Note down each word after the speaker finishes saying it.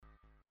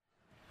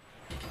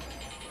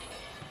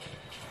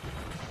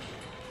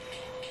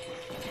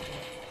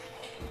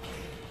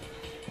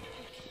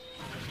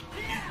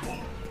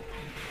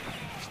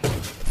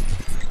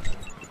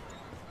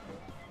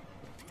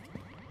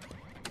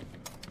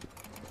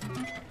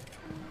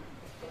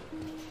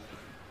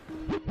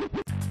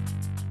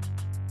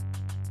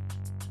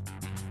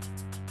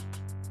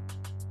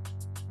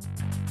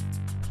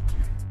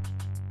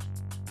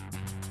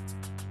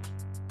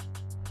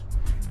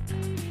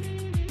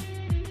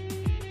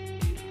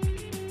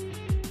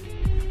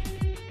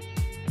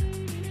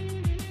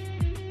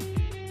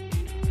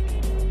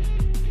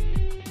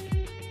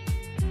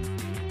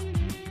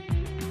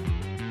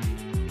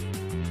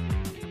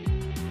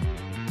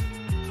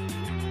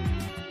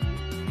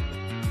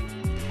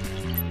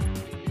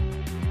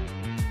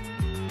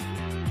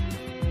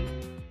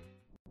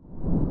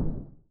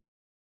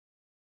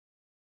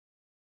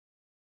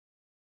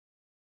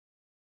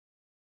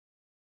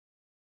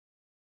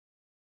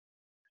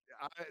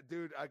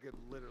Dude, I could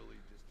literally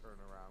just turn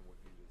around what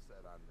you just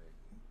said on me.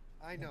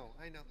 I know.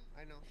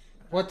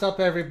 What's up,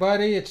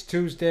 everybody? It's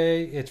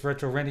Tuesday. It's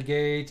Retro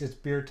Renegades. It's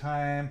beer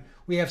time.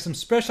 We have some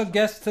special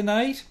guests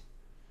tonight.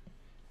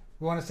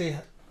 We want to say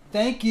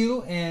thank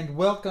you and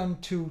welcome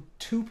to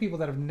two people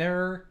that have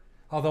never,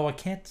 although I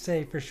can't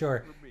say for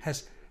sure,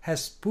 has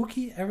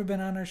Spooky ever been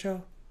on our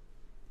show?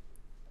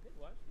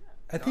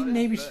 I think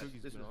maybe. This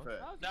is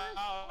first. No,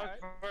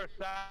 first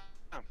time.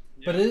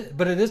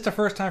 But it is the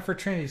first time for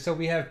Trinity. So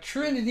we have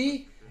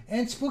Trinity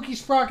and Spooky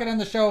Sprocket on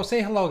the show.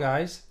 Say hello,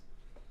 guys.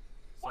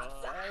 Hey,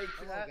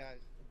 Hello, chat. guys.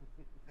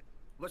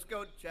 Let's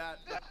go, chat.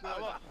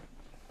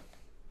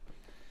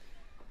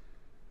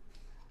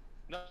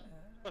 No,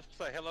 let's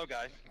say hello,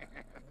 guys.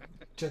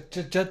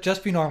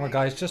 Just be normal,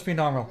 guys. Just be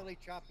normal. Really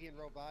choppy and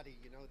roboty,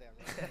 you know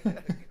that,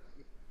 right?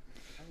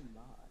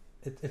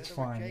 It's In other words,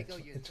 fine. Jago,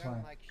 you It's sound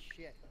fine. like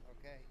shit.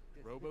 Okay.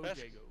 Robo That's,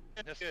 Jago.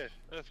 that's good.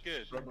 That's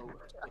good.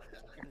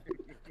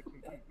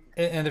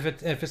 And if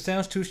it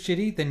sounds too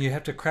shitty, then you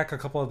have to crack a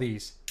couple of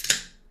these.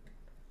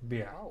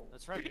 Beer.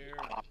 That's right.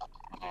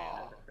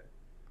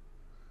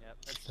 Yep,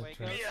 that's That's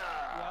Waco. right.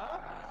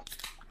 Now,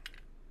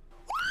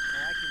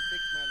 I can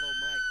fix my low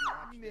mic. You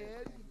watch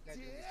this. You guys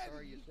will be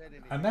sorry you said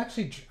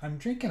anything. I'm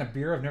drinking a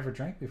beer I've never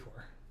drank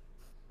before.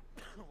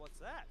 What's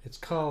that? It's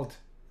called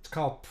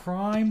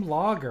Prime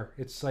Lager.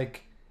 It's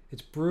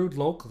brewed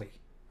locally.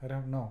 I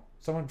don't know.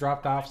 Someone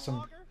dropped off some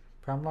Lager?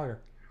 Prime Lager.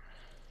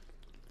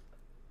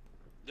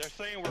 They're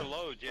saying we're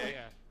low, Jay.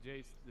 Yeah,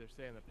 Jace, they're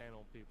saying the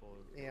panel people.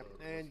 Yeah,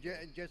 and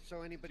just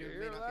so anybody who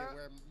may not be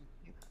aware,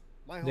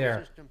 my whole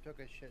There. system took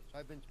a shit. So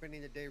I've been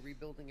spending the day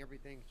rebuilding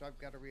everything, so I've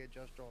got to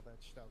readjust all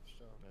that stuff.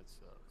 So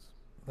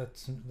That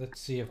sucks. Let's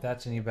see if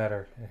that's any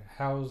better.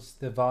 How's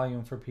the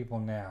volume for people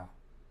now?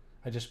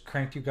 I just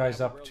cranked you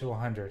guys up to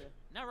 100.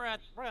 Now we're at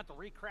to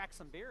re-crack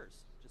some beers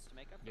just to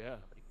make up for Yeah.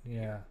 everybody.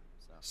 Yeah.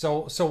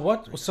 So So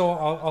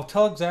I'll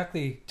tell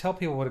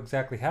people what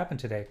exactly happened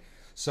today.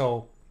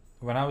 So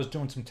when I was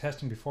doing some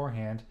testing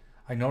beforehand,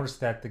 I noticed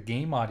that the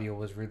game audio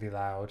was really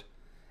loud,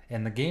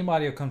 and the game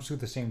audio comes through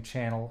the same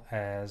channel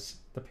as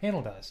the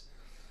panel does.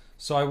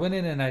 So I went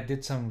in and I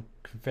did some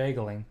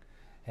configuring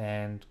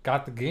and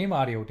got the game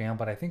audio down,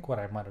 but I think what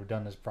I might have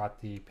done is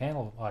brought the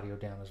panel audio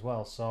down as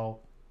well. So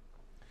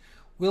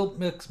we'll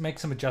make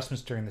some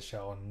adjustments during the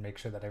show and make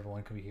sure that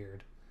everyone can be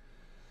heard.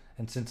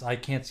 And since I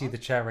can't see the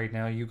chat right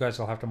now, you guys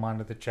will have to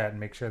monitor the chat and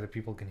make sure that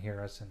people can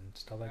hear us and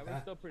stuff like We're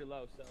that. still pretty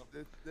low, so.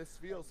 This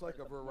feels like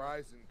a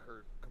Verizon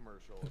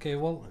commercial. Okay,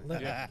 well,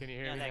 Yeah, can you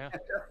hear me now?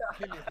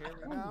 Can you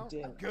hear me now?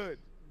 Good.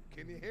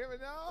 Can you hear me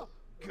now?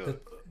 Good.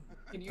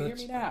 Can you hear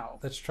me now?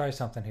 let's try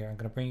something here. I'm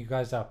going to bring you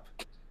guys up.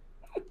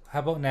 How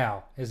about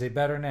now? Is it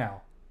better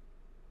now?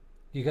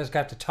 You guys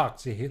got to talk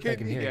so they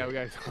can hear Yeah, you. we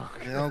got to talk.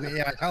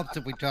 yeah, it helps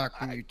if we talk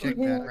when you check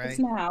that, Yes, right?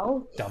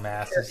 now.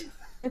 Dumbasses.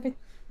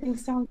 Everything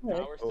sounds good.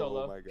 No, we're still Oh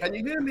low. my god. Can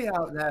you hear me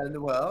out there in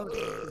the world?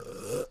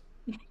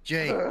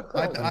 Jay,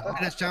 I've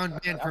been a sound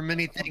man for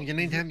many things, and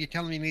anytime you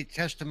tell me you need to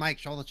test the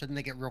mics, all of a sudden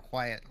they get real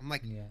quiet. I'm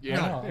like, Yeah.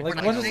 Yeah. I know. when Like,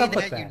 I what is say up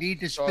with that, you that? need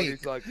to So speak.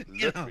 he's like,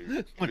 You let know, me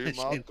when clear I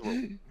my say-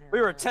 throat.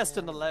 we were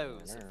testing the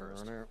lows at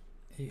first.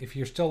 If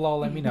you're still low,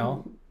 let me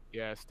know.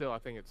 Yeah, still, I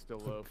think it's still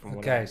low from what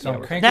Okay, I so I'm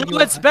yeah, cranking Now you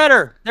it's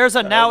better. There's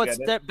a now get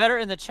it's it. better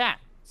in the chat.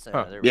 So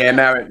Huh. there we Yeah,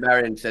 go.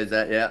 Marion says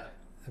that. Yeah.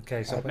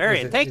 Okay, so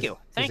Marion, is it- thank is- you.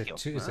 Thank you.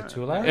 Is it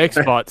too loud?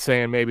 Xbot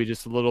saying maybe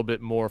just a little bit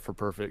more for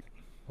perfect.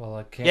 Well,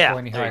 I can't Yeah, go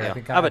any there you higher. go. I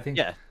think How I about- think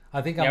yeah.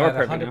 I think Yeah, I'm we're at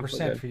perfect now. We're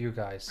 100% good. for you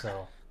guys.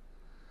 So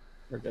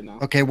We're good now.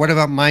 Okay, what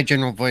about my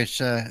general voice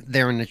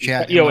there in the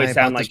chat? You Am always I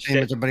sound about like the same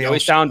shit. as everybody You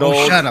always else? sound Oh,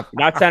 old. shut up. You're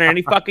not sounding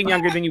any fucking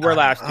younger than you were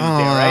last Tuesday,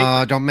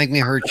 right? Oh, don't make me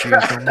hurt you.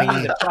 Don't make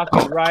me... The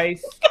fucking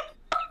rice.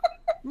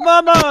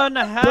 Mama in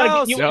the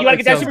house. You No, wanna it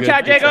get that sounds super good.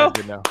 chat, It sounds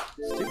Jago? good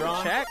now.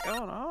 Super chat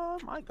going on.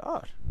 My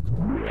God.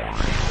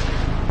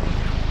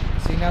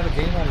 see now the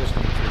game audio's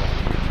coming through.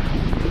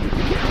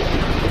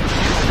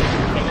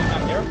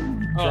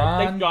 Oh,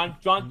 thanks,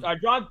 John.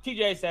 John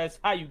TJ says,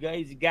 hi, you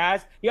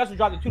guys. He also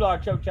dropped a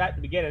 $2 show chat at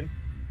the beginning.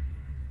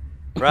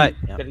 Right.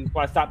 Yeah. Said he just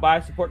want to stop by,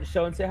 support the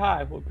show, and say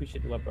hi. We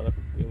appreciate the love, brother.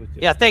 We always do.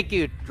 Yeah. Thank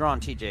you, Drawn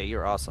TJ.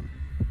 You're awesome.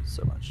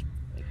 So much.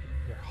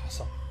 You're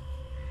awesome.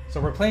 So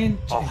we're playing.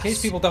 In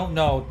case people don't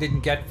know, didn't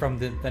get from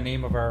the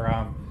name of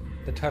our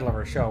the title of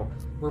our show,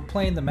 we're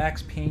playing the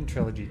Max Payne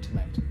trilogy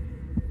tonight.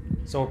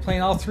 So we're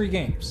playing all three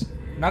games.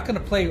 We're not going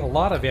to play a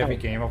lot of every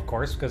game, of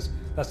course, because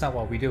that's not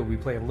what we do. We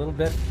play a little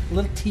bit, a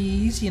little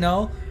tease, you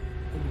know.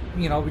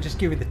 We just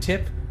give you the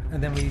tip,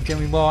 and then we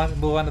move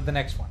on to the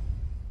next one.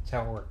 That's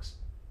how it works.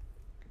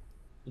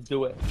 Let's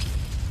do it.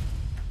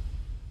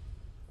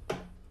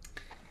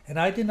 And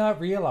I did not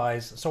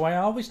realize. So I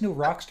always knew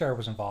Rockstar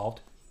was involved,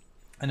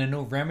 and I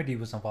knew Remedy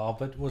was involved.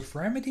 But was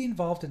Remedy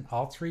involved in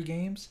all three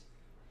games,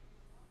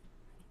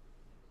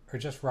 or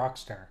just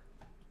Rockstar?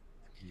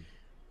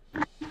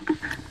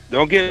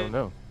 Don't I get don't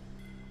know.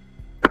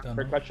 Don't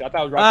Great know. question. I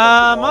thought it was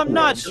Rockstar. I'm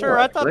not sure.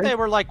 I thought Really? they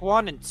were like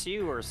 1 and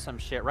 2 or some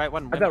shit, right?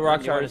 When I thought when you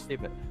Rockstar were was-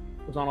 stupid.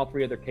 was on all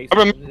three of their cases. I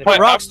remember But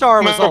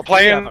Rockstar was remember all three of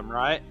playing- them,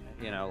 right?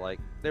 You know, like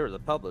They were the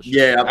publisher.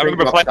 Yeah, I I think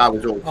remember Rockstar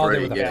was all Oh, they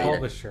three. were the Yeah, yeah.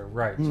 publisher,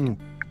 right?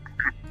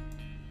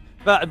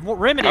 But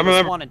Remedy I was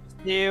remember- 1 and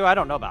 2. I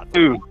don't know about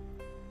 2.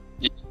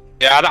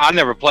 Yeah, I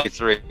never played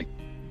 3.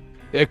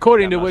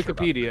 According Yeah, to I'm not sure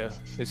about Wikipedia,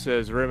 it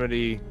says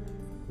Remedy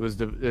was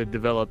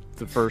developed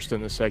the first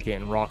and the second,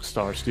 and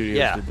Rockstar Studios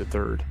Yeah. did the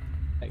third.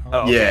 Oh,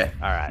 okay. Yeah.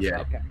 All right. Yeah.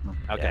 Okay.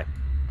 Okay.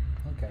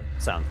 Okay.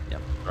 Sound.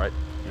 Yep. Right.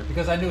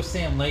 Because I knew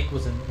Sam Lake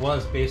was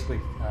basically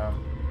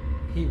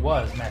he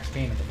was Max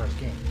Payne in the first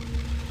game.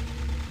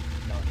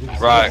 No, he was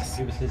Right.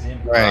 He was his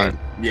image. Right.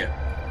 Yeah.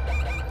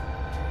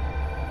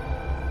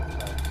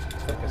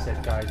 Like I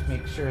said, guys,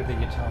 make sure that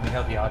you tell me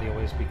how the audio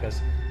is because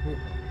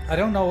I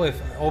don't know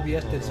if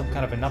OBS did some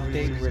kind of an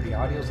update where the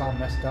audio's all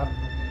messed up,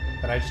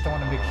 but I just don't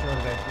want to make sure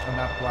that I'm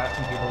not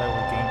blasting people there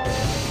with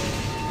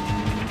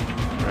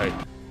gameplay. Right.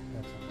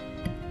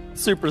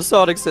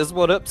 Supersonic says,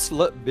 "What up,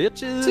 slut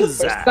bitches?"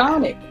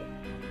 Supersonic.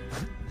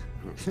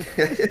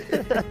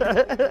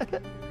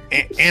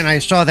 And I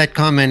saw that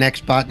comment,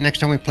 Xbot. Next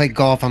time we play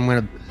golf, I'm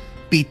gonna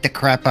beat the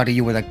crap out of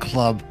you with a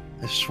club.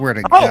 I swear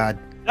to God.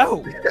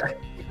 No.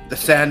 The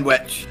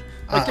sandwich.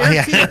 I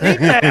guarantee you beat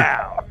that.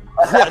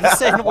 Yeah, the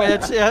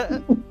sandwich. Yeah.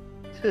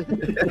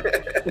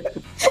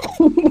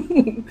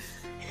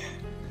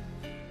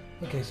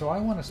 Okay, so I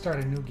want to start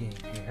a new game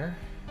here.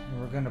 And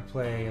we're going to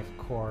play, of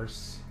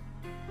course,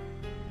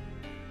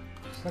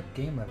 select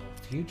game level.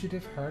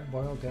 Fugitive, Hard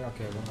Boiled Dead.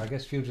 Okay, well, I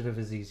guess Fugitive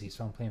is easy,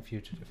 so I'm playing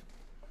Fugitive.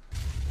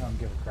 I don't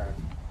give a crap.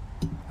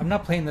 I'm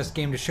not playing this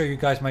game to show you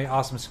guys my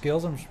awesome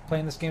skills. I'm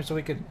playing this game so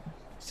we could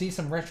see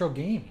some retro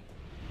gaming.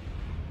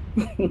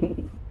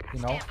 You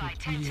know,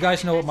 you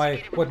guys know what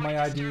my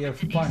idea of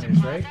fun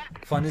is, right?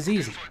 Fun is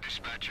easy.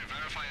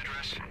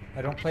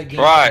 I don't play games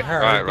Right,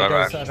 hard right,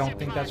 because right. I don't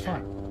think that's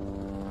fun.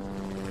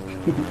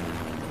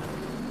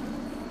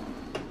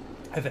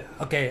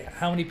 Okay,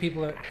 how many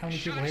people here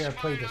have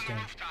played this game?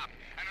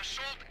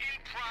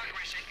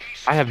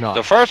 I have not.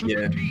 The first,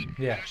 Yeah.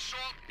 Yeah,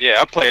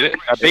 yeah, I played it.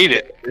 I beat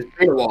it. It's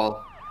been a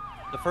while.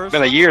 The first.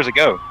 It's been years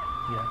ago.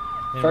 yeah.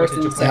 And First what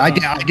did you and play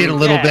I on? did a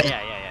little yeah, bit.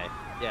 Yeah.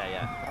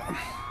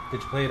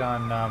 Did you play it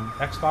on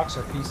Xbox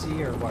or PC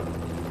or what?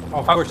 Oh,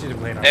 of course you did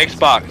play it on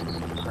Xbox.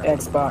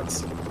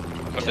 Xbox.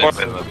 Of course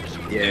it was.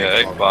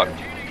 Yeah, Xbox.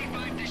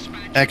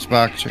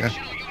 Xbox, yeah.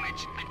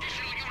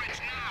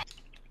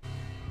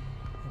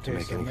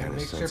 Okay, so make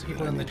sure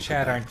people in the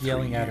chat aren't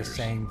yelling at us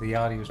saying the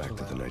audio's too Back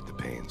to the loud. night the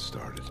pain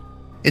started.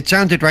 It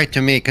sounded right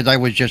to me because I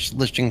was just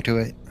listening to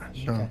it.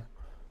 So. Okay.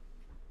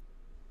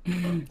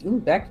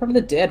 Ooh, back from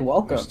the dead. I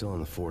Welcome. was still in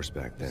the force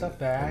back then. What's up,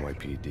 Back?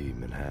 NYPD,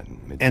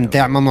 Manhattan. And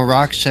that Mama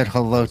Rock said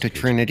hello to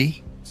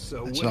Trinity.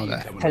 So I saw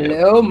that.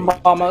 Hello,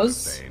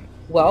 mamas.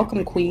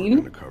 Welcome, Queen.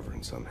 Undercover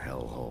in some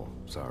hellhole.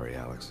 Sorry,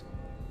 Alex.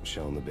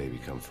 Michelle and the baby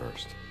come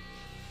first.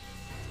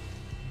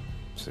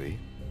 See?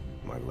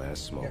 My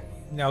last smoke.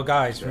 Now,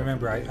 guys,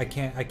 remember, I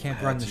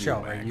can't run the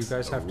show, right? You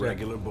guys have to,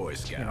 regular Boy you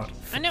Scout. know,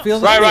 I know. feel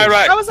the Right, space. right,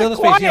 right. That was Feel a the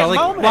space, you know, quiet like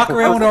moment. walk That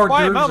around was with a hors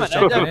quiet d'oeuvres or moment.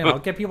 something, you know,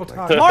 get people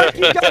talking. Mark,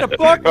 you gotta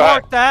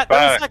bookmark that. That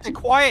Right. was like a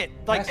quiet,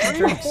 like That's 3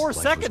 or drinks. 4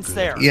 seconds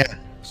there. Yeah.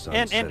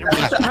 And Sunset.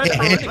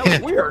 that was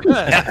weird.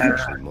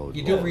 Actually mowed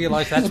You do lawn.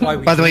 realize that's why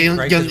we By the way, drink,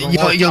 right? 'Cause we're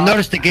more you'll talk-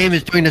 notice the game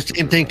is doing the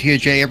same thing to you,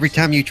 Jay. Every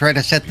time you try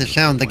to set the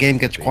sound, the game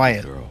gets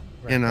quiet. Girl.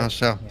 You know,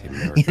 so. The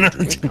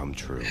American dream come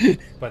true.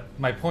 But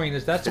my point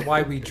is, that's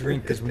why we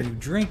drink, because when you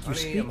drink, you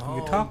speak,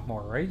 you talk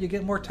more, right? You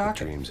get more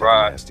talking. Dreams have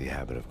Right. a nasty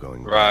habit of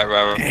going Right,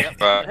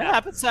 bad. right. It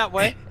happens that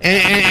way.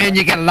 And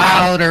you get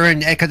louder,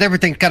 and because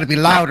everything's got to be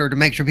louder to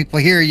make sure people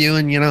hear you,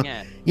 and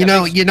Yeah.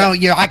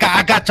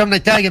 I got something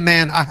to tell you,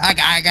 man. I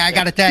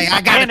got to tell you,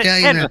 I got to And, tell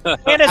you, and, man.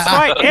 and it's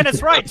right. And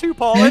it's right too,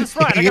 Paul. And it's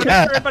right. I gotta Yeah.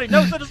 make sure everybody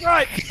knows that it's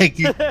right.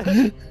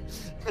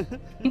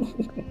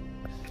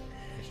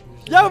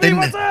 Yo, Then-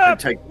 what's up?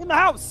 Take- In the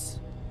house.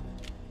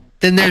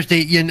 Then there's the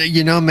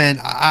you know, man.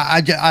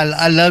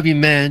 I love you,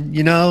 man.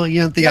 You know,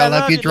 you don't think I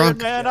love you,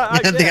 drunk? Man. You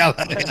don't think I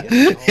love you?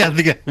 You don't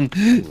think I-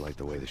 Didn't like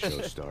the way the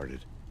show started.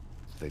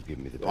 They'd give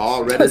me the best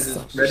Oh, service.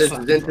 Reddit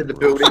is into the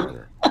building.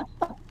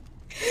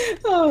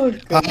 Oh,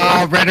 God.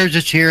 Oh, Redders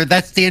is here.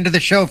 That's the end of the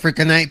show for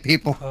tonight,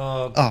 people.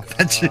 Oh, Oh,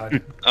 that's it.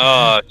 God.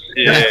 Oh,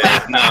 shit.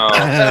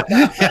 No.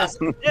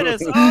 It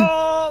is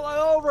all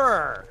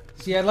over.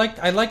 See, I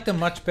liked him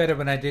much better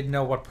when I didn't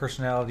know what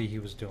personality he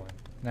was doing.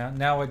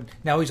 Now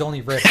he's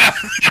only red.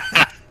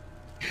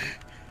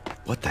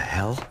 What the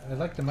hell? I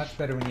liked him much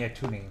better when he had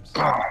two names.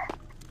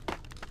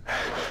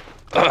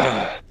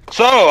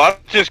 So, I'm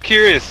just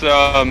curious,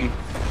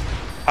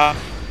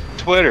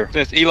 Twitter,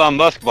 since Elon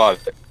Musk bought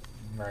it.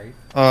 Right.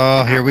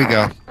 Oh, here we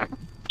go.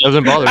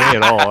 Doesn't bother me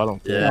at all. I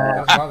don't.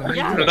 Yeah.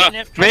 Yeah, Me and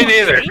if people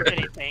neither. change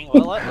anything,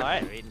 well, all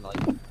right, like,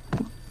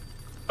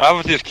 I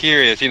was just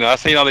curious, you know, I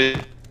seen all these,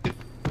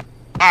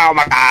 oh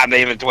my god, I'm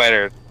leaving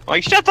Twitter. I'm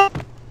like, shut up.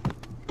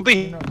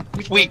 Be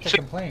We sweet. to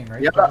complain,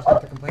 right? Yeah. We just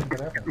have to complain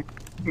whatever.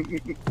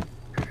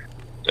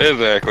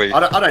 Exactly. I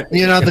don't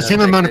You know, think the it's same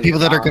gonna amount of make people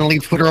that are any going to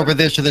leave Twitter over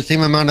this are the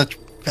same amount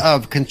of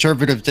of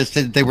conservatives that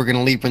said they were going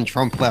to leave when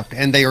Trump left,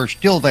 and they are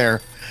still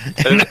there.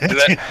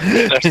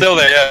 They're still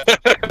there,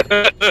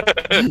 yeah.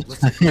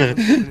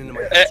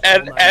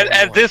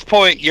 At this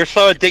point, you're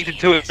so addicted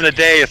to it in a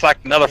day, it's like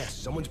another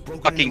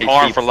fucking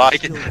arm for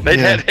life.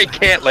 They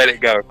can't let it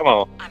go. Come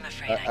on.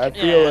 I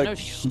feel like no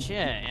shit,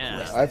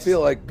 yeah. I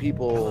feel like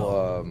people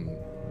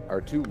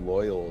are too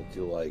loyal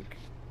to like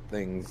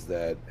things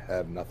that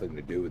have nothing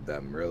to do with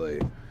them, really.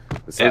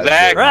 Besides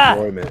their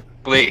Exactly.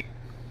 enjoyment.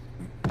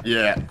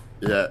 Yeah,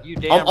 yeah. You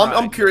damn I'm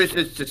right. curious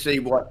as to see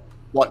what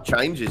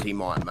changes he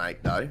might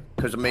make, though.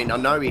 Because, I mean, I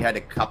know he had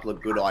a couple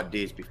of good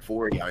ideas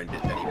before he owned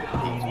it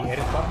that he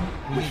edit button?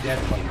 We need the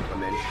edit button.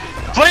 implemented.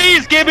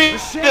 Please give me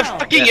the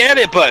fucking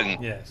edit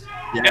button. Yes.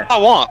 Yeah. I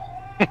want.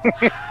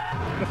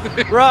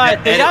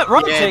 Right, they got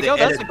right, Yeah, Jacob. the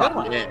That's a edit good button,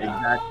 one. Yeah,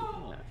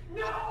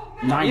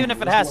 exactly. Even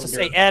if it has to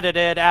say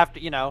edited after,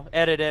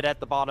 edited at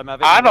the bottom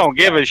of it. I don't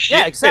give a shit.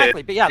 Yeah,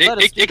 exactly. But yeah, let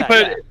us do It can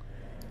that. put, yeah.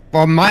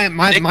 Well, my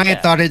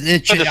thought is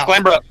it put should. a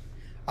disclaimer up.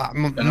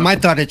 My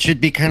thought it should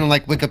be kind of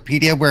like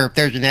Wikipedia, where if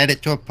there's an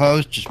edit to a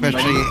post,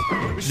 especially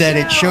that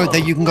it showed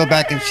that you can go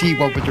back and see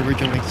what was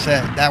originally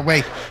said. That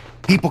way,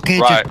 people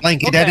can't Right. just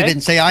blanket edit it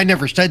and say, "I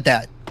never said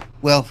that."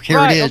 Well, here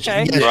Right, it is.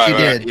 okay. Yes, Right, you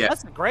right. did. Yeah.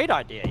 That's a great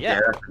idea. Yeah, Yeah.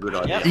 that's a good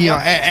idea. Yep. You know,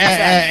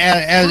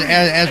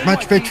 as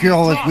much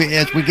vitriol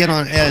as we get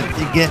on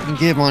and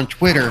give on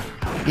Twitter,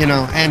 you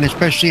know, and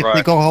especially if we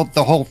Right. go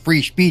the whole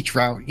free speech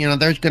route, you know,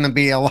 there's going to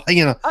be a lot.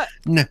 You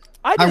know,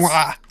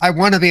 I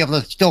want to be able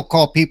to still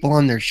call people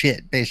on their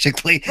shit,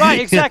 basically.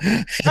 Right,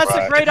 exactly. That's a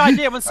Right. great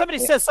idea. When somebody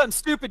says something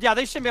stupid, yeah,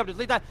 they shouldn't be able to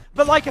delete that.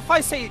 But like, if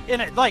I say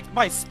in it, like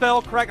my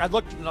spell correct, I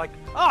looked and like,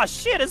 oh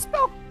shit, his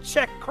spell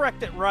check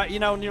correct it right, you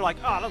know, and you're like,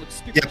 oh, that looks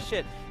stupid as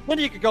shit. Then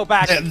you could go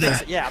back and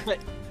fix it. Yeah, but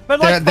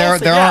like there Paul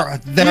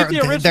said,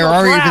 there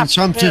are even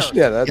some systems. systems.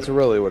 Yeah, that's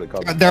really what it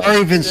comes down There to. are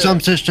even some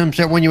systems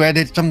that when you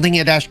edit something,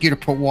 it asks you to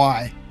put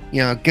why.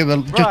 You know, give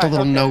just a Right, little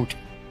okay. note.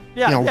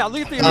 Yeah, you know, yeah,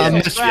 leave the uh, original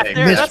mis- draft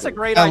there. That's a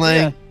great idea.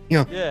 misspelling, you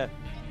know, Yeah.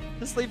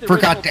 Just leave the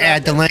forgot original to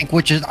add the draft link,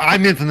 which is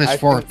I'm infamous I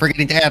for think-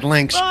 forgetting to add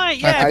links. there.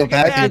 Right, I have yeah, to go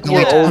back I and think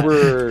delete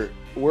we're it.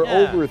 we're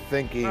Yeah.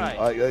 overthinking.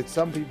 Right. Like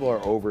some people are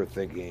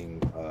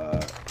overthinking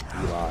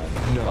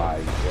Elon by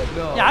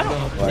Twitter. Yeah, I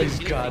don't Like,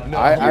 think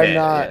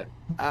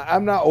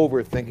I'm not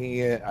overthinking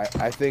it.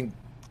 I think,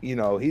 you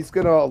know, he's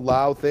gonna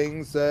allow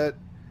things that,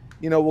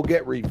 you know, will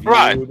get reviewed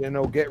Right. and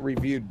it'll get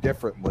reviewed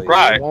differently.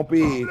 Right. It won't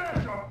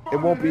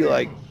be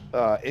like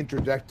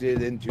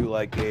interjected into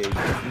like a, you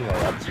know,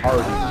 a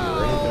party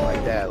or anything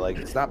like that. Like,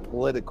 it's not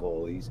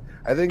political.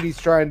 I think he's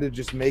trying to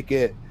just make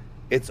it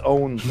its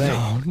own thing.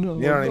 You know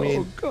what I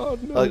mean?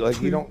 God, no,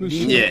 Like you don't need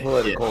Yeah, the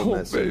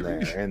politicalness yeah. in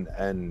there,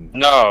 and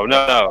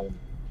No.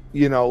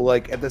 you know,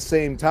 like at the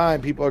same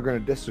time, people are going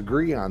to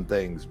disagree on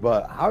things,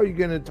 but how are you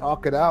going to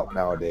talk it out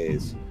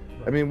nowadays?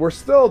 I mean, we're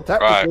still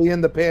technically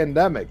in the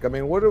pandemic. I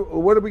mean, what are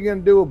we going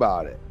to do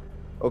about it?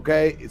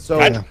 Okay, so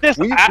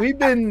we've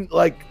been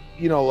like,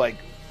 you know, like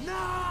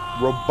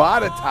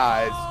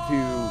robotized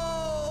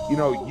to, you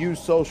know, use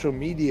social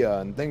media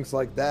and things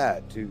like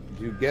that to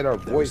get our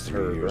voice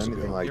heard or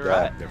anything like You're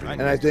that. right.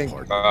 And I think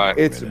Right.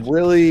 it's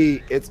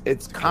really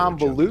it's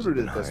convoluted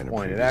at this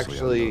point. It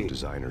actually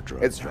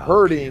it's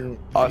hurting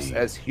us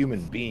as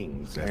human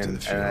beings, and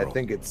I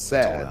think it's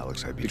sad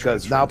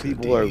because now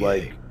people are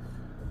like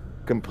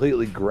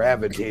completely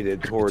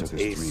gravitated towards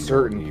a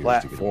certain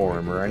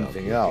platform or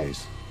anything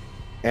else.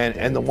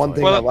 And the one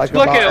thing I like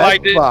look about at it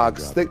like this.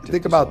 Xbox,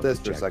 think about this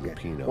for a second.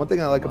 One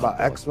thing I like about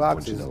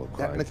Xbox is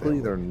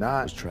technically they're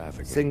not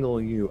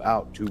singling you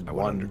out to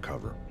one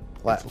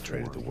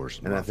platform.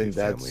 And I think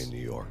that's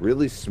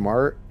really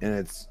smart, and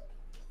it's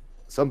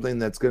something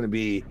that's going to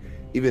be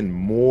even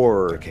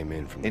more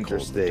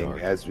interesting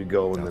as we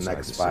go in the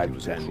next 5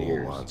 to 10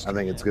 years. I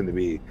think it's going to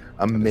be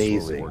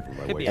amazing.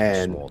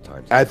 And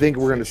I think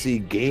we're going to see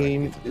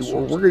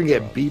we're going to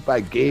get beat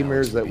by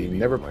gamers that we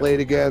never played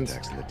against,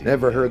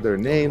 never heard their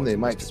name. They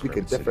might speak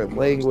a different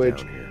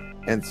language,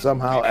 and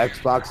somehow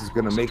Xbox is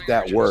going to make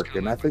that work.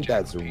 And I think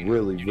that's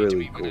really,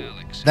 really cool.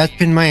 That's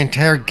been my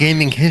entire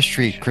gaming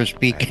history,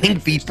 Crispy. Getting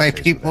beat by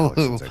people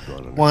who,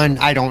 one,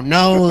 I don't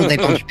know, they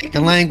don't speak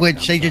the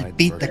language, they just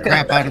beat the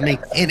crap out of me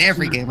in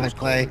every game I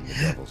play.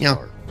 You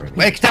know,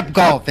 except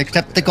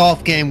the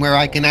golf game where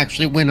I can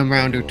actually win a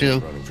round or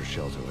two.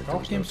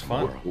 Golf game's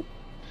fun.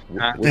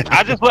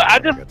 I just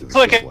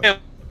look at it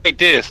like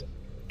this.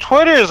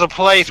 Twitter is a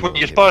place where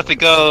you're supposed to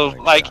go,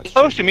 like,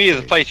 social media is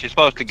a place you're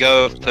supposed to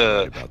go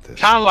to,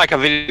 kind of like a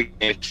video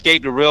game,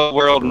 escape the real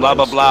world, blah,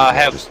 blah, blah,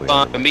 have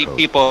fun, and meet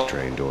people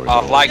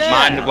of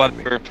like-minded,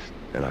 whatever.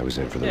 And I was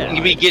in for the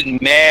You be getting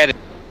mad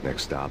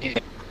Next stop,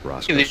 at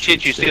the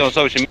shit you see on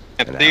social media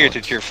and theaters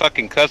that you're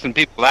fucking cussing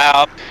people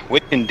out,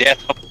 wishing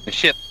death and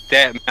shit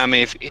like that. I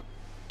mean, if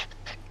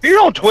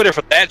you're on Twitter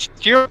for that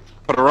shit, you're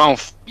for the wrong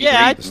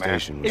Yeah, reason, man.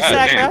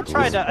 exactly. I Goddamn.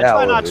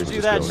 try not to It's do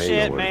just that amazing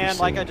shit, what man. you've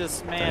Like, seen. I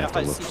just, man, if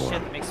I see shit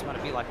that makes me want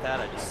to be like that,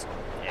 I just,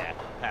 yeah,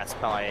 that's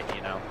probably it,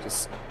 you know.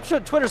 Just,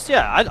 Twitter's,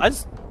 yeah, I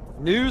just,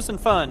 news and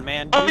fun,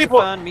 man. News and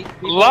fun, meet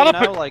people, lot you of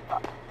know, pe- like.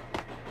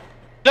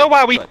 know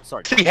why we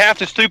Sorry. see half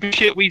the stupid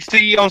shit we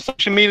see on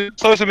social media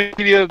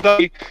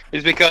today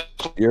is because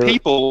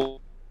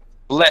people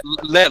let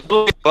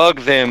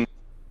bug them.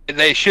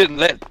 They shouldn't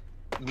let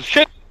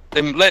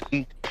them let.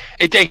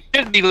 They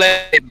shouldn't be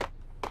let.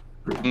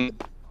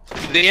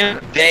 At the end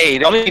of the day,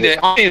 the only thing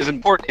that's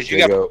important is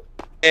you got.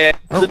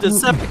 The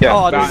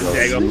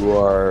Decepticons. You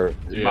are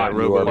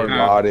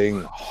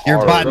botting.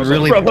 You're botting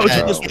really bad. Like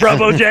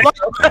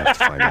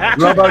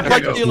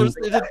dealers,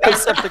 the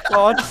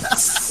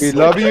Decepticons. We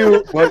love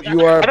you, but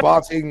you are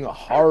botting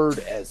hard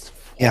as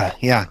fuck.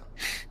 Yeah.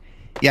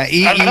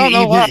 I don't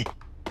know why.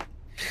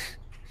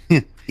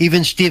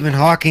 Even Stephen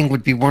Hawking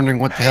would be wondering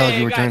what the hell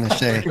you were trying to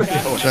say. So. No,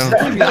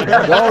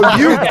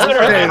 you can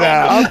say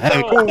that.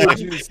 I'm cool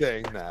with you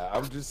saying that.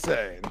 I'm just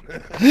saying.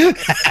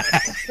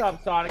 What's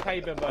up, Sonic? How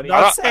you been, buddy?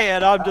 I'm just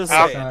saying. I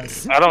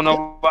don't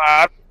know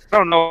why. I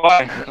don't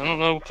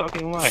know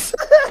fucking why.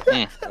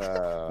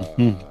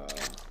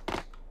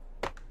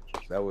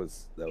 That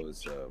was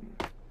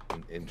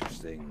an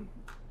interesting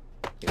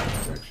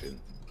intersection.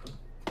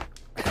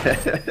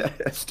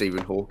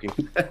 Stephen Hawking.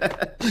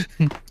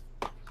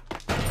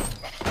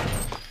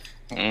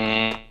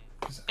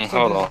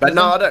 Hold on. But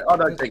no, I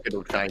don't think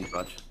it'll change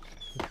much.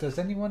 Does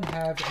anyone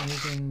have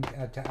anything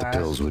to ask?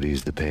 Pills would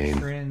ease the pain.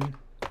 Trin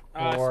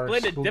or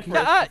Splendid Spooky?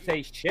 difference.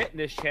 Say shit in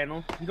this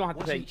channel. You don't have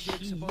to say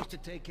shit.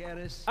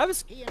 I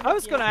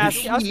was gonna ask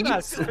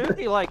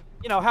Spooky, like,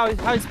 you know, how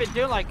he's been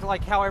doing,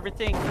 like how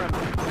everything from,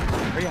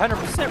 are you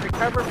 100%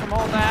 recovered from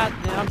all that?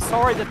 And I'm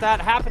sorry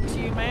that happened to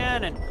you,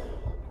 man,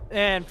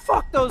 and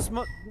fuck those.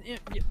 I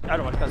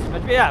don't want to cuss,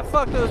 but yeah,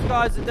 fuck those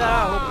guys that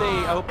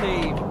died. I hope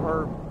they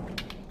are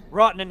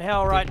rotting in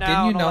hell right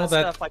now. Didn't you know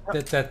that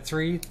that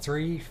three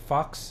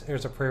fucks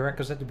is a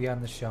prerequisite to be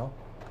on the show?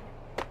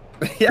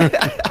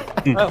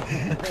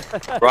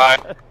 Right.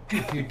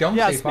 If you don't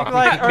say fuck,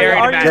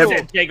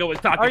 Jago was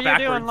talking are you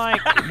backwards.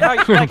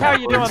 doing how are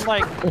you doing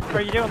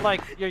are you doing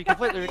you're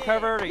completely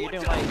recovered? Or are you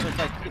doing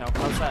you know,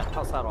 how's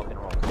that all been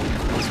rolling?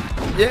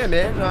 Yeah,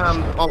 man.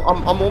 I'm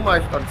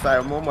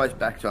almost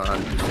back to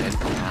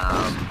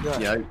 100%.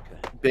 You know,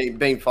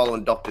 been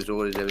following doctor's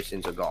orders ever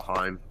since I got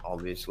home.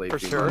 Obviously, a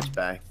few months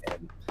back.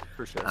 And,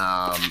 for sure.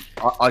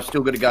 I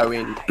still got to go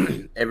in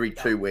every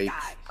 2 weeks,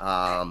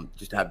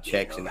 just to have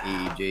checks and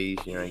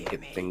EEGs. You know,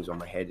 get things on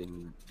my head,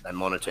 and they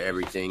monitor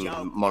everything,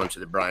 and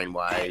monitor the brain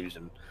waves,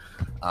 and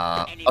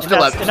that's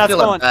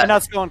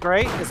going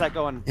great. Is that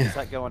going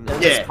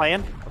as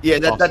planned? Yeah,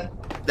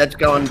 that's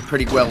going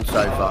pretty well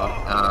so far.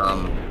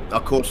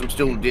 Of course, I'm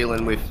still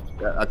dealing with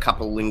a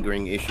couple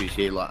lingering issues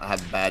here. Like I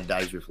have bad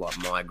days with like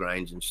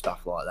migraines and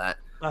stuff like that,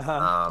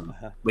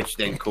 which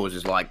then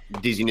causes like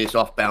dizziness,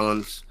 off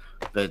balance.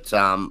 But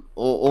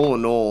all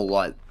in all,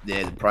 like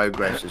the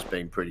progress has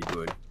been pretty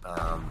good,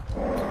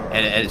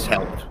 and it's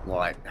helped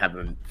like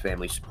having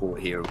family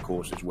support here, of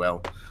course, as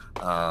well.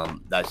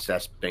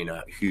 That's been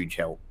a huge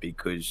help,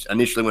 because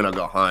initially when I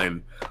got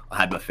home, I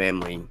had my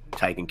family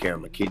taking care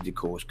of my kids, of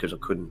course, because I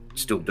couldn't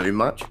still do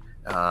much.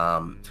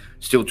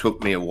 Still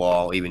took me a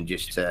while, even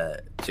just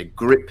to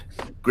grip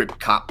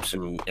cups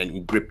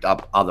and grip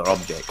up other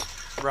objects.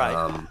 Right.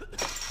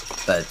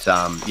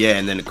 Yeah,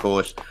 and then of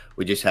course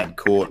we just had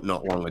court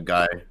not long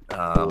ago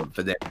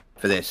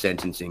for their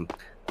sentencing,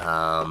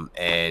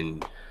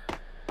 and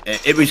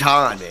it was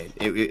hard, man.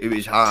 It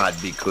was hard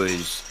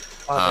because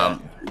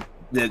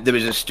there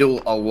was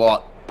still a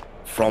lot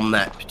from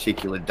that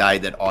particular day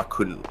that I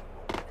couldn't,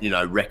 you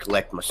know,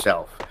 recollect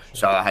myself.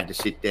 So I had to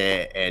sit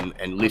there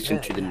and listen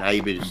to the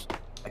neighbours'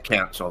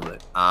 accounts of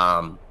it.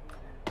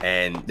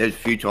 And there's a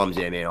few times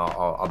there, man,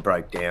 I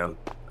broke down.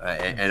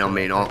 And I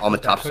mean, I'm a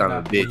tough son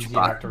of a bitch,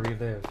 but to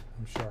relive,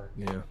 I'm sure.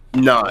 Yeah.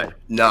 No.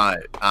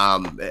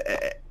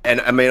 And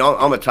I mean,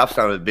 I'm a tough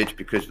son of a bitch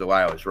because of the way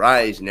I was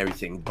raised and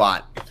everything.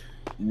 But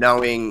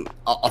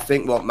I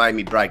think what made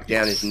me break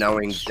down is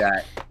knowing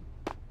that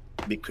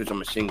because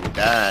I'm a single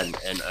dad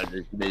and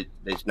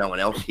there's no one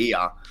else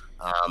here.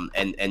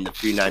 And the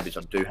few neighbours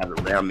I do have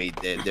around me,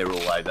 they're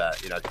all over,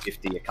 you know,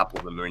 50. A couple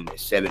of them are in their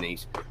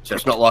 70s. So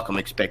it's not like I'm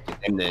expecting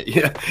them to,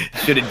 you know,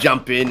 sort of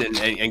jump in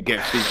and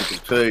get physical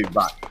too.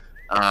 But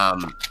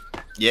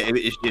yeah,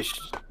 it's just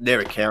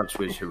their accounts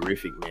was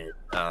horrific, man.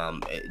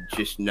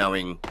 Just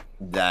knowing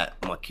that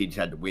my kids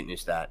had to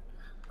witness that.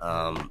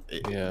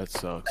 It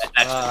sucks.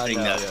 That's the thing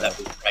that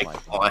would break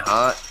my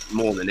heart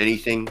more than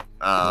anything.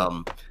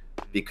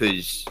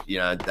 Because, you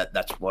know,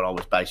 that's what I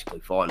was basically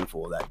fighting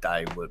for that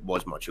day,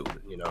 was my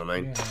children, you know what I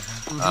mean?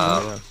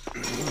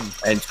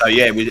 And so,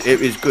 yeah,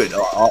 it was good.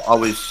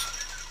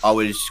 I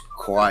was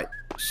quite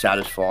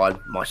satisfied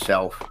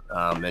myself,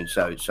 and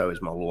so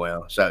is my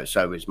lawyer, so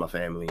is my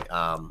family,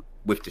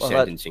 with the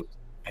sentencing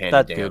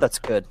handed down. That's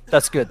good.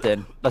 That's good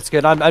then. That's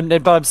good.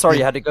 I'm sorry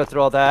you had to go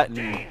through all that,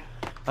 and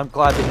I'm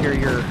glad to hear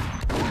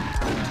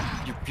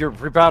you're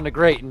rebounding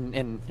great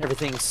and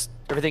everything's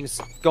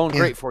everything's going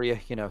great for you,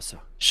 you know.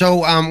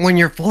 So, when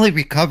you're fully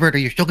recovered, are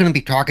you still going to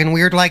be talking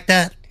weird like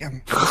that? Oh,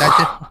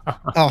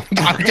 oh,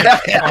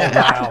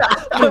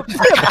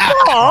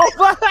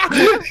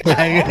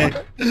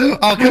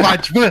 come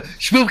on,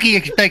 Spooky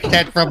expects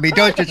that from me,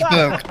 don't you,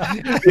 Spook?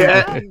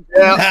 Yeah.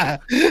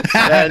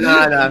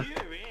 No.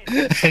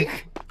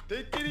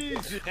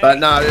 But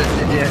no,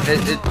 it's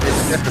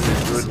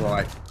definitely good.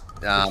 Like,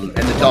 and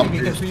the doctors.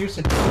 Because we used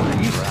to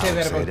say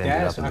that about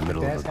Daz after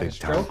Daz had a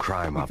stroke.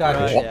 We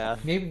thought,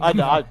 maybe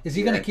is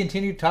he going to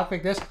continue to talk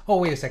like this? Oh,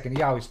 wait a second,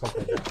 he always spoke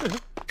like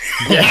that.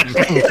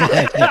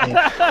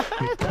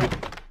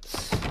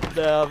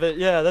 No, but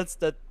yeah, that's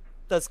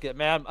good,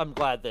 man. I'm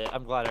glad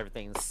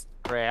everything's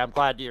great. I'm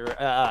glad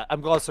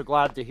I'm also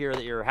glad to hear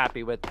that you're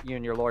happy with you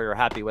and your lawyer are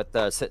happy with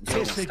the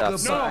sentencing and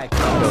stuff.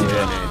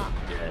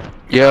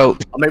 Yo,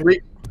 I mean,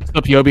 what's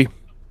up, Yobi?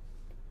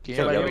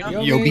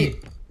 Yobi.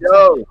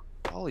 Yo.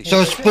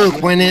 So,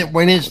 Spook, when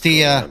is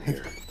the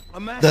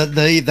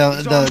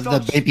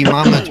baby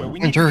mama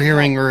winter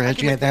hearing, or have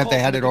they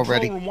had it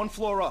already?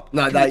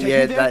 No,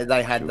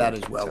 they had that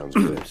as well.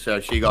 So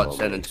she got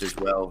sentenced as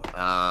well,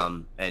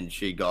 and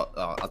she got.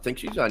 I think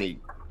she's only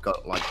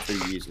got like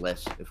 2 years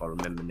less, if I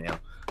remember now,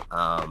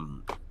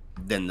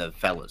 than the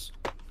fellas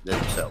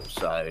themselves.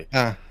 So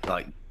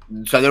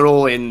so they're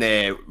all in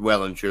there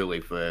well and truly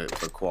for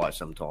quite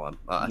some time,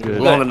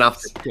 long enough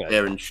to sit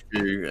there and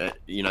stew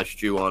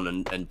on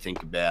and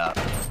think about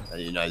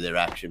their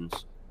actions.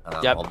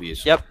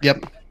 Obviously.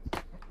 Yep.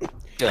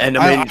 And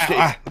I mean,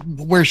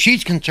 where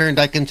she's concerned,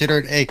 I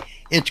consider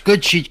it's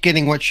good she's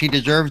getting what she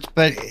deserves,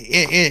 but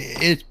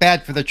it's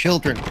bad for the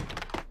children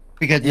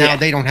because now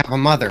they don't have a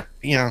mother.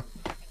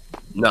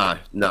 No.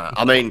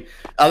 I mean,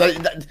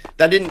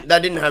 they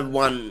didn't have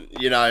one.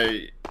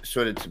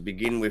 Sort of to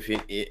begin with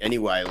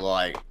anyway.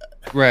 Like,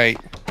 right.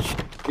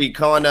 She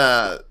kind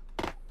of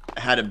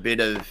had a bit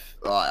of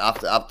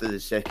after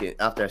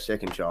our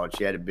second child,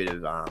 she had a bit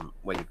of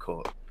what do you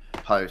call it?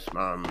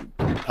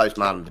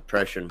 Postpartum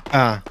depression,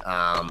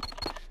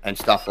 and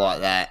stuff like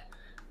that.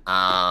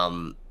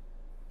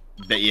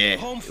 But yeah,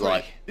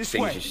 like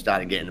things just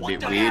started getting a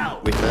bit weird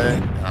with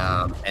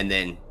her, and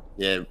then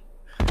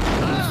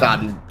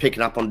started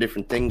picking up on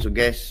different things, I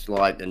guess.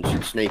 Like, and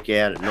she'd sneak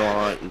out at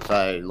night, and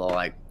so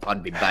like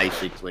I'd be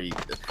basically,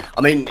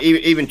 I mean,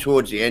 even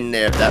towards the end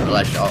there of that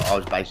relationship, I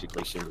was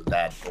basically single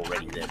dad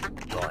already then.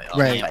 Like,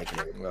 right.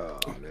 Oh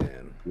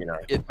man.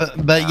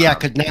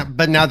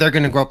 But now they're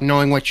going to grow up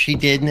knowing what she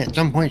did, and at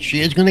some point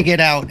she is going to get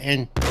out,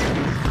 and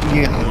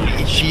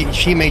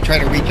she may try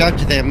to reach out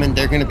to them, and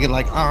they're going to be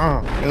like,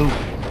 no.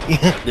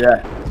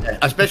 Yeah.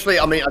 Especially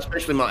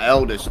my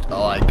eldest,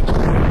 like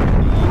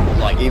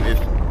even if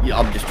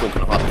I'm just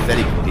talking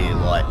hypothetical here,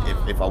 like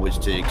if I was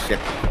to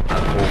accept a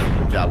call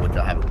from the jail, which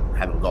I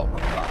haven't got one,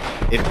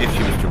 but if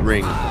she was to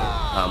ring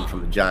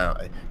from the jail,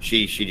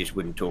 she just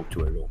wouldn't talk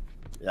to her at all.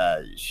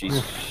 She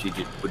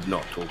just would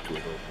not talk to her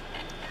at all.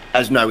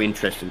 Has no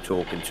interest in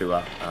talking to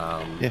her.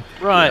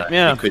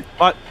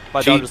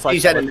 Because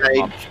she's at an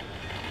age.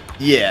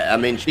 Yeah, I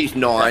mean, she's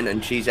 9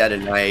 and she's at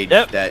an age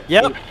that she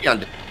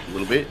understands a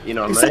little bit. You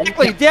know what I mean?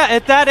 Exactly. Yeah,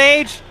 at that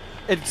age,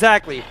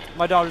 exactly.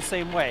 My daughter's the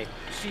same way.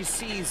 She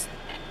sees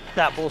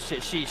that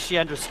bullshit. She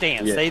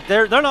understands. Yeah.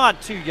 They're not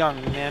too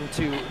young, man.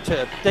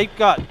 To they've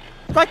got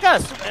like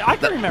us. I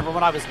can remember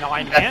when I was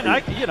 9, man.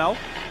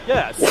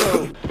 Yeah.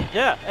 So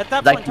at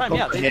that point in time,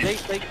 they're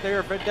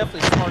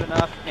definitely smart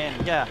enough,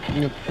 and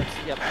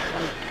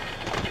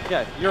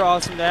you're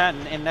awesome, Dad,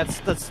 and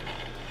that's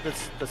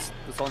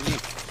on you.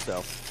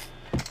 So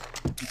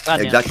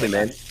exactly,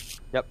 man.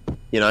 Yep.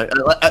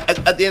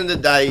 At the end of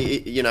the day,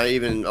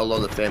 even a lot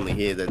of the family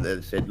here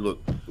that said,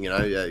 look,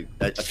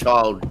 a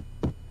child,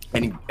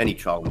 any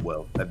child in the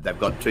world, they've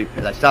got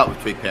they start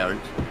with 2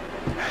 parents.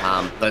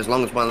 But as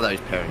long as one of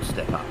those parents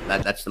step up,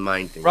 that's the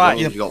main thing. Right. As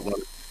long as you got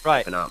one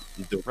stepping up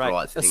and do the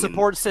right thing. A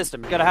support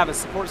system. You got to have a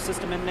support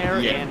system in there,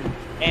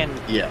 and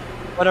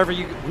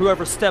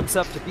whoever steps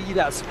up to be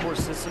that support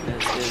system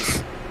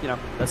is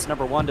that's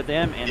number 1 to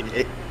them, and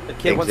the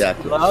kid wants to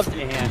be loved.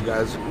 And you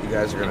guys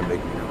are gonna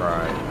make me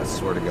cry. I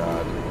swear to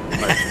God.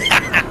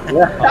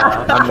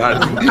 I'm not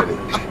even kidding.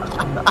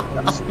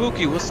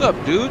 Spooky, what's up,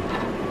 dude?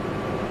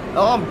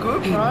 Oh, I'm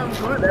good, bro. I'm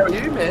good. How are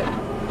you, man?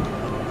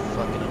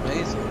 Fucking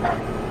amazing.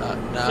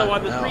 So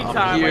on the free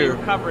time while you're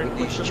recovering,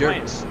 what's your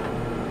plan?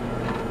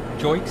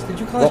 Joiks? Did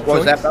you call it What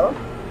was that, fella?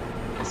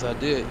 Yes, I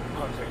did.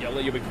 Oh, I'm sorry. I'll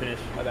let you finish.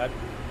 My bad.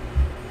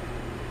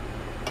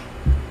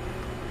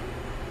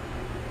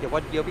 Yeah,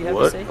 what Yobi had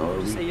to say? What are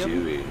we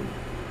doing?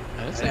 I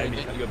didn't say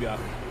anything. Cut Yobi off.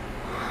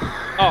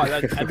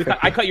 Oh,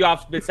 I cut you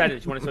off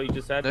mid-sentence. You want to say what you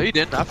just said? No, you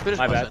didn't. I finished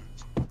my bad.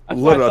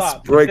 Let us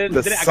break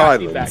the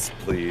silence,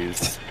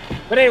 please.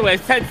 But anyway,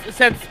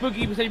 since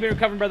Spooky, you said you've been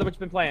recovering, brother. What you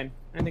been playing?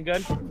 Anything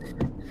good?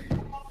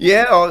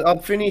 Yeah, I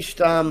finished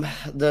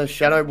the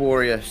Shadow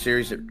Warrior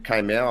series that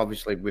came out,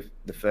 obviously with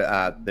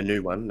the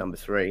new one, number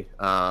 3,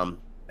 and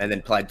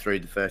then played through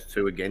the first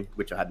 2 again,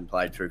 which I hadn't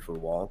played through for a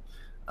while.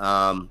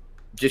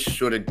 Just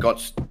sort of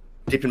got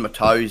dipping my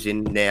toes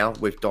in now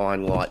with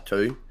Dying Light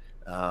 2,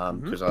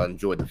 because I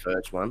enjoyed the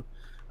first one.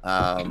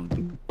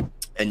 And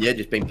yeah,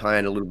 just been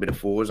playing a little bit of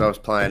Forza. I was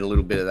playing a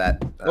little bit of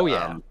that.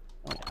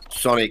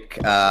 Sonic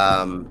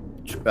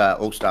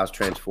All Stars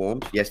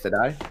Transformed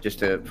yesterday, just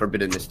for a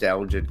bit of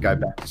nostalgia, to go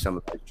back to some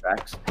of those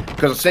tracks,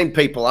 because I've seen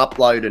people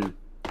uploading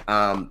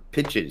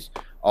pictures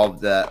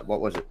of the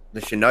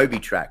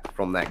Shinobi track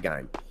from that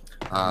game.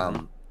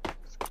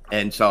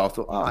 And so I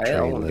thought,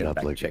 I want to get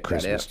back and check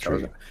that out. So I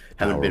was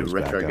having a bit of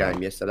retro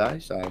game yesterday.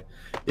 So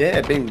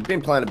yeah,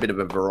 been playing a bit of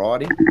a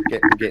variety,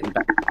 getting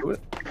back to it.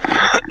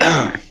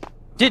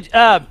 Did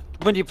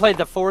when you played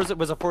the Forza, it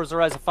was a Forza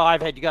Horizon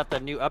 5? Had you got the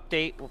new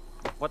update?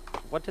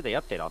 What did they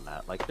update on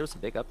that? Like, there was a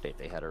big update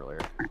they had earlier.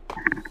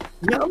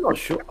 Yeah, I'm not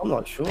sure.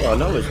 I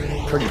know it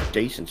was pretty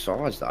decent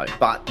size though.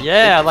 But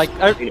yeah, like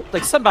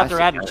something about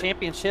they're adding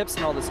championships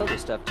and all this other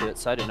stuff to it.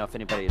 So I didn't know if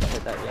anybody had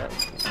played that yet.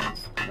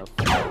 You know,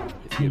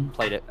 if you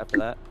played it after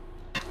that.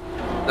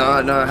 No,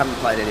 I haven't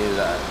played any of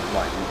that.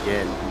 Like,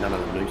 yeah, none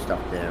of the new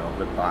stuff now.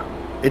 But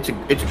it's a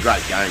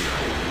great game.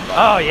 Like,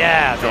 oh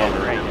yeah, it's all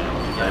great.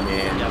 The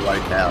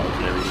locales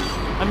and everything.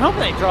 I'm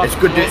hoping they drop. It's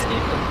good.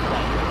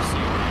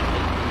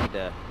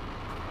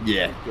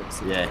 Yeah.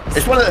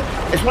 It's one of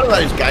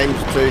those games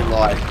too.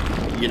 Like,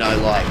 you know,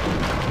 like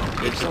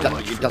it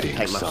doesn't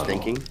take much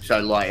thinking. So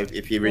like,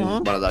 if you're in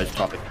one of those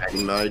type of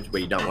gaming modes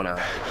where you don't want to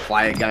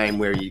play a game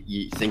where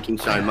you're thinking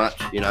so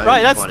much, you know.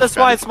 Right. That's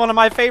why it's one of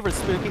my favorites,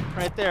 Spooky.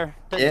 Right there.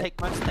 Doesn't take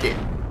much thinking.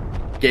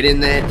 Get in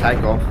there,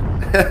 take off.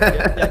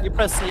 yeah, you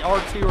press the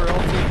R2 or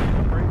L2.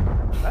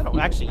 I don't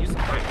actually use it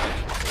very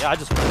much. Yeah, I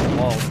just press the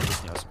walls. And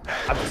just, you know,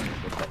 I'm just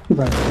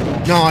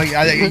No,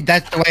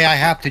 that's the way I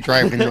have to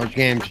drive in those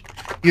games.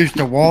 Use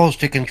the walls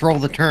to control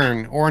the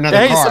turn, or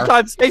another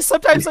car.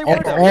 Sometimes they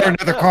work. Or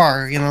another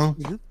car, you know.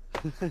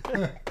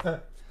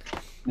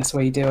 That's the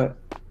way you do it.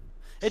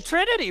 Hey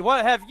Trinity,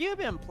 what have you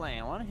been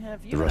playing? What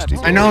have you?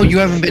 I know you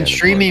haven't been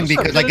streaming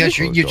because I guess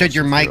you said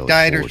your mic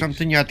died or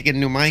something. You have to get a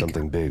new mic.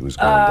 Something big was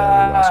going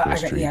down in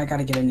Roscoe Street. I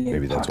gotta get a new.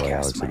 Maybe that's why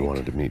Alex had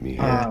wanted to meet me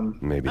here.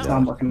 Maybe so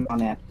I'm working on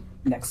that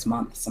next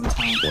month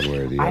sometime. One way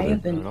or the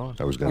other.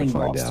 I was gonna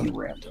find out.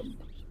 Random.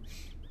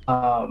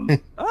 Oh,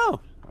 all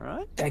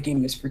right. That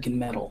game is freaking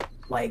metal.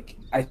 Like,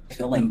 I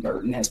feel like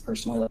Burton has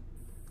personally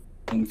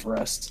for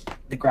us.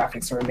 The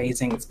graphics are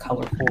amazing. It's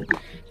colorful.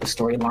 The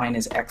storyline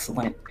is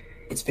excellent.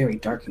 It's very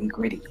dark and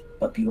gritty,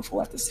 but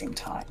beautiful at the same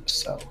time.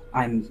 So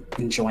I'm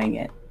enjoying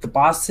it. The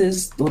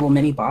bosses, the little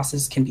mini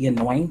bosses, can be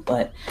annoying,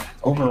 but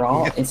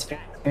overall, it's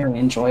very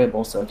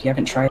enjoyable. So if you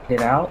haven't tried it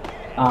out,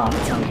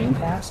 it's on Game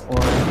Pass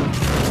or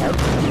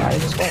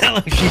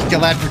she's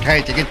still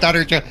advertising. It's not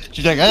her.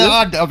 She's like,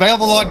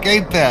 available on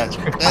Game Pass.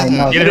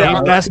 Get it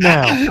on Pass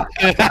now.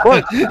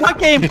 What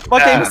game?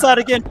 What game is that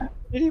again?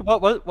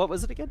 What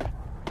was it again?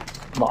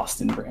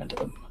 Lost in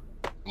Random.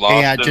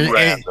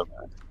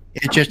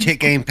 It just hit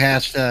Game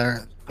Pass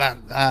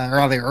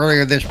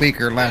earlier this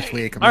week or last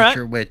week. I'm not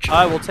sure which.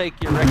 I will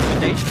take your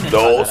recommendation.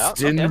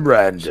 Lost in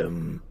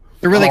Random.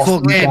 It's a really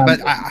cool game, but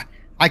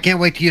I can't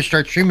wait till you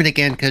start streaming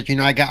again because you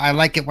know I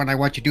like it when I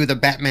watch you do the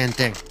Batman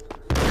thing.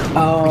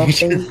 Oh,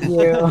 thank you.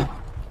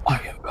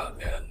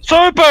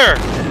 Super!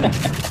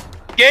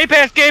 Game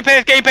Pass, Game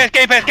Pass, Game Pass,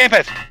 Game Pass, Game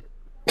Pass.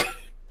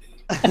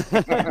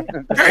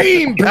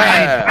 Game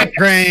Pass.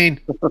 Train.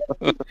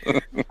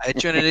 Hi,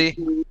 Trinity.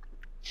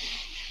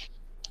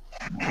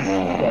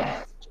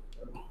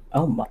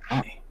 Oh my.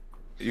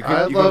 You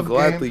can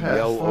gladly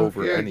yell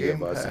over any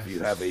of us if you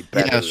have a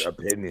better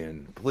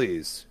opinion,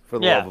 please, for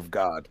the love of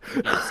God.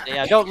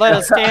 Yeah, don't let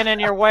us stand in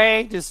your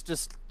way.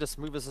 Just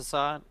move us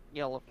aside.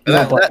 Yell.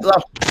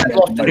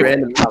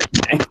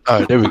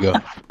 Oh, there we go.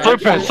 Check.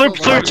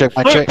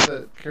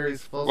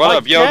 What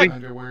up, Yobi?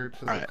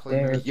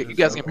 Alright. You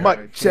guys can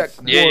mic check.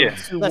 Yeah.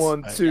 1, 2,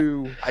 1,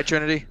 2. Hi,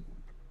 Trinity.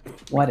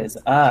 What is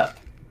up?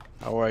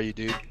 How are you,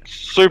 dude?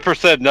 Super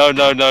said no.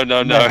 No.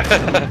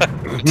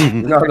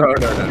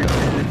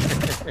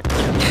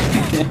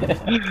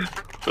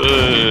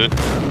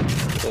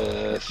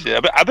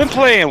 Shit. I've been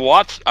playing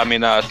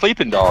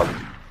Sleeping Dog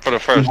for the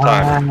first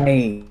time.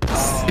 Nice.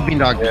 Sleeping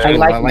Dog. Yeah.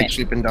 I like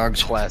Sleeping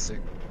Dogs. Classic.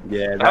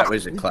 Yeah, that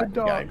was a classic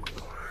game.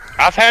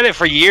 I've had it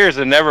for years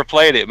and never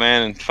played it,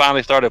 man, and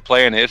finally started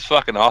playing it. It's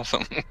fucking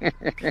awesome.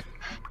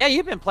 Yeah,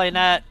 you've been playing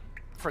that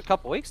for a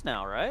couple weeks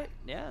now, right?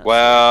 Yeah.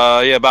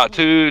 Well, yeah, about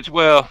 2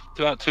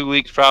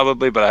 weeks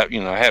probably, but I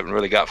haven't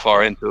really got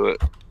far into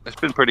it. It's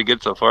been pretty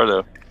good so far,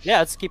 though.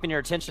 Yeah, it's keeping your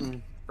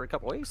attention for a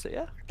couple weeks. So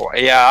yeah. Well,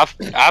 yeah,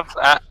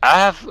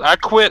 I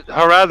quit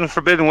Horizon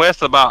Forbidden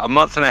West about a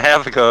month and a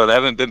half ago. I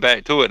haven't been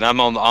back to it, and I'm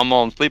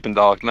on Sleeping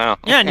Dogs now.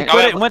 Yeah, and you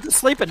quit it and went to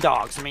Sleeping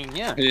Dogs. I mean,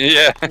 yeah.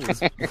 Yeah.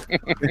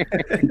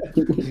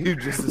 You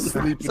just a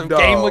sleeping Some dog.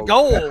 game with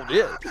gold.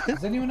 Yeah.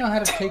 Does anyone know how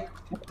to take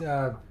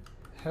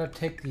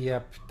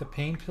the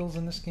pain pills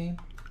in this game?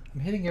 I'm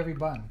hitting every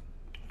button.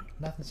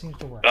 Nothing seems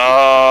to work.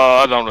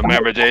 Oh, I don't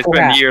remember, Jay. It's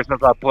been years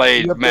since I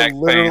played You have Max to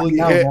literally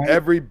Payne. hit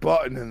every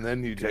button and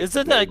then you take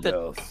Isn't the like the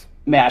pills.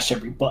 mash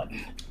every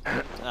button.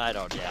 I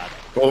don't. Yeah.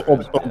 Or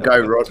go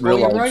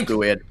real old school.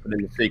 We had to put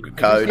in the secret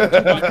code.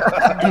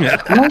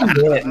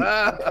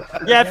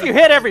 Yeah, if you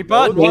hit every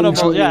button, one of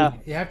them, yeah.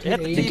 You have to hit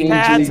hit the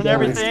D-pads and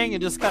everything,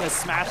 and just kind of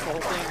smash the whole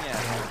thing. Yeah.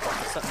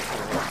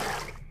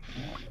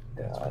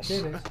 Gosh.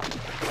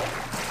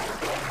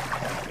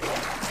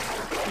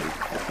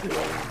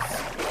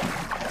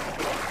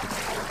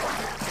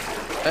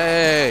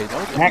 Hey,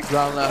 don't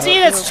ground that. See,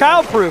 it's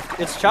childproof.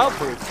 It's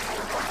childproof.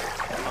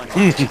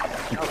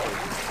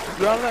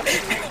 Ground that.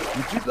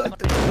 Would you like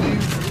the blue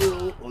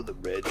pill or the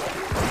red pill?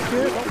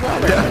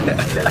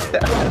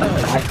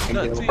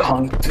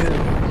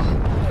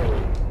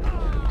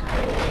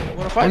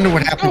 I wonder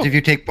what happens if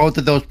you take both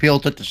of those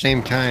pills at the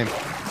same time.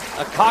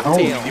 A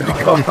cocktail. You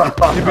become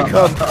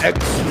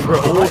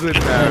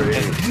extraordinary.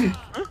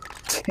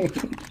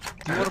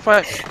 You want to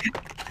fight?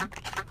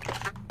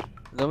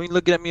 Don't be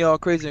looking at me all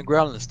crazy and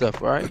growling and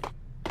stuff, right?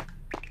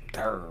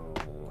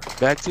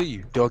 Back to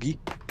you, doggy.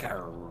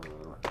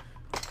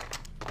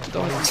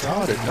 Don't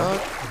started, dog.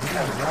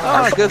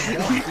 Oh, because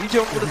he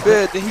jumped for the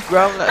bed, then he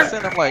growling like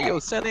Santa. I'm like, yo,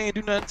 Santa ain't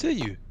do nothing to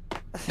you.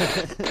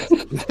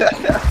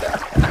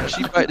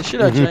 She bite the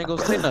shit out of you, ain't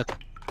gonna say nothing.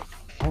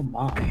 Oh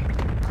my.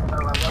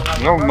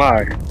 Oh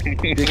my. Big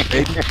baby.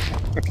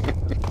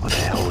 What the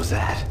hell was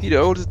that? He the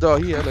oldest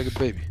dog, he act like a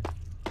baby.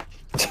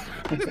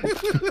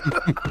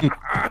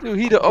 Dude,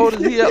 he the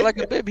oldest, he act like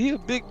a baby. He a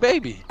big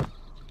baby.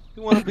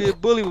 He wanna be a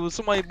bully, but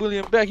somebody bully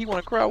him back, he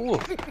wanna cry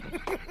wolf.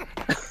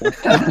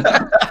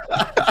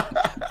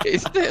 Can't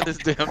stand this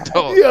damn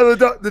dog. Yeah,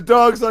 the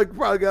dog's like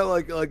probably got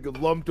like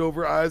lumped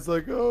over eyes,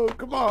 like, oh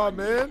come on,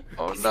 man.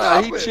 Oh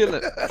nah, he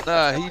chilling.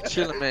 Nah, he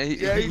chilling, man. He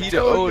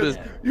the oldest.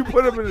 You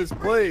put him in his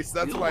place.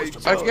 That's why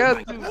he's I got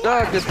to,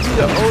 dog, because he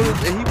the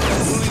oldest, and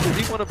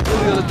he want to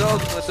bully other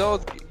dogs. When the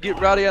dogs get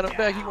rowdy at him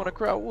back, he want to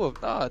cry wolf.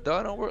 Nah,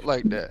 dog, don't work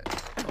like that.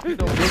 He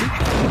don't bully.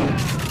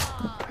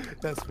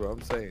 That's what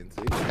I'm saying.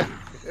 See?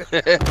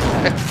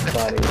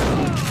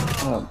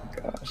 Oh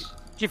gosh.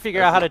 Did you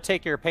figure out how to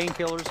take your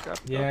painkillers?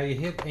 Yeah, you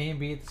hit A and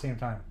B at the same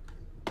time.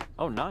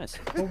 Oh, nice.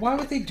 But why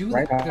would they do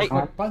that?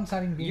 The button's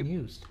not even being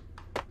used.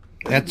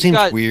 That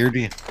seems weird.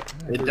 You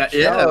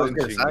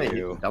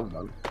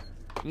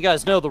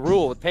guys know the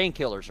rule with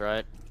painkillers,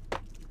 right? You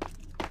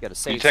gotta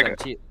save some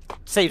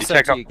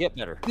till you get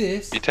better.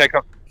 You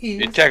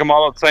take them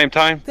all at the same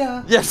time?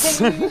 Yes.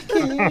 The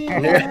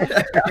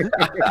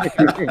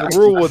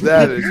rule with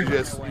that is you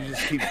just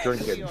keep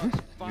drinking.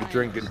 You're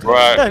drinking.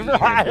 Right.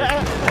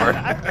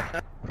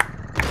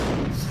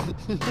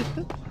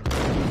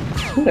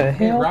 Who the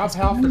hell? Rob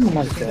Halford.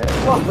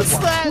 What was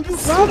that?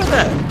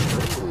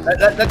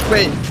 That's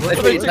where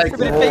you take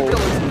them all.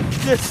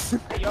 Yes.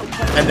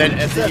 And then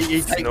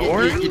you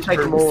take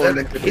them all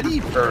and kitty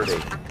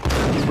birdie.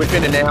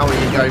 within an hour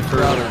you go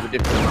through all the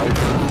different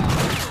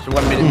emotions. So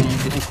one minute you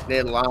just sit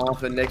there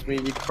laughing, next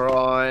minute you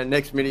crying,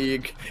 next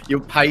minute you're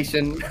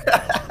pacing.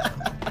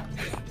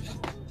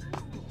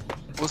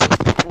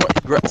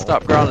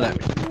 Stop growling at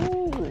me.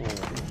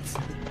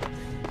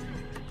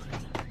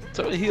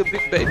 So he a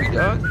big baby,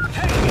 dog.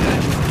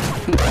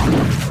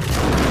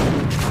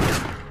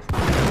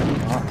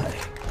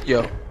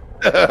 Yo.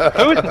 Who's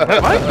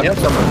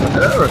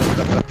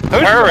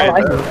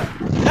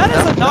That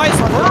is a nice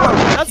purr.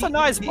 That's a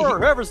nice purr.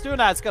 Whoever's doing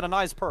that's got a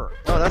nice purr.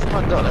 No, that's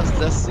my dog.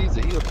 That's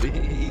Caesar. He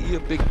a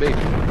big baby.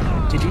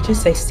 Did you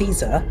just say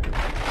Caesar?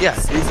 Yeah,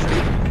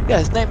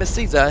 his name is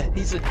Caesar.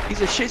 He's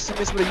a Shih Tzu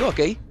mixed with a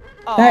Yorkie.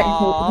 That is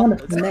a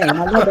wonderful name.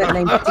 I love that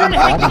name. Hey,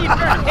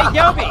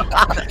 Yobi.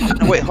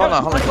 No, wait, hold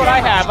on. That's what I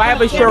have. I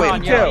have a shirt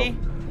on too.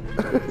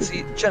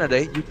 See,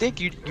 Trinidad, you think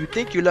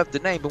you love the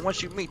name, but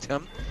once you meet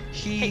him,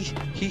 he's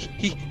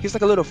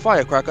like a little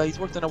firecracker. He's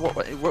works under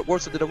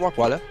the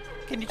Rockweiler.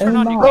 Can you turn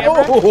on your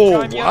camera?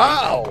 Oh,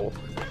 wow.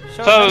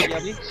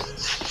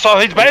 So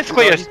he's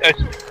basically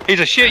he's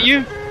a shit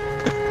you?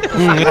 Shih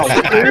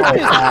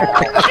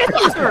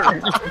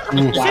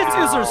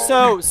Tzus are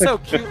so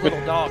cute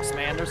little dogs,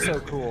 man. They're so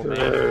cool,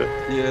 man.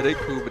 Yeah, they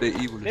cool, but they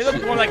evil. They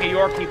look more like a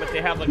Yorkie, but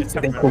they have like a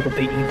temperament. They cool, but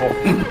they evil.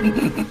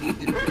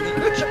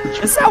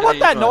 Is that what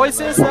that noise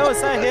is, though?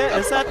 Is that it?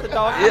 Is that the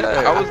dog? Yeah,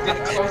 I was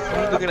getting close to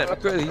him looking at me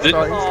crazy.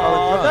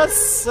 Oh, that's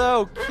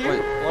so cute.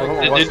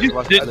 I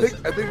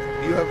think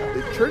you have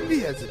Trinity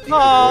has a deeper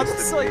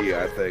voice than me,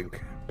 I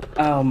think.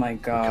 Oh my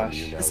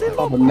gosh. Is it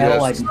all the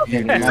metal I can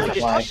hear?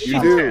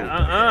 You do.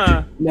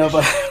 No,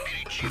 but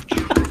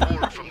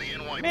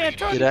man,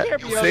 try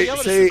to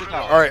say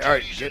all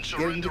right, get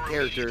into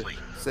character.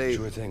 Say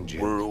sure thing,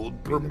 Jim.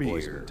 World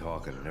premiere.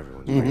 Talking and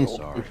everyone's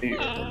sorry.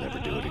 They'll never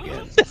do it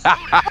again.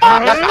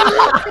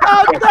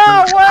 Oh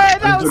no way!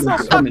 That was so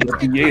funny.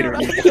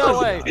 No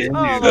way! Oh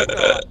my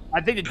god! I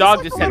think the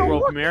dog just said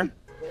world premiere.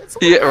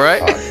 Yeah,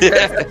 right.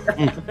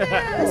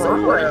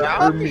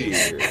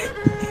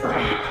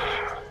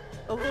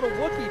 A little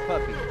Wookiee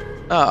puppy.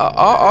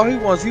 All he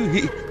wants,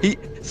 he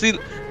see.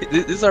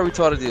 This is how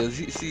retarded it is.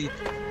 See,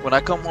 when I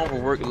come home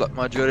from work,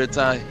 majority of the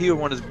time, he'll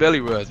want his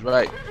belly rubs,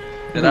 right?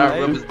 Then I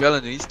rub his belly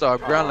and he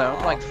start growling.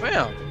 I'm like,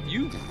 fam,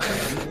 You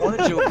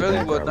wanted your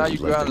belly button, now you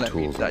growling at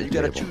me. Now you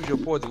gotta choose your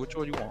poison. Which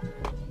one you want?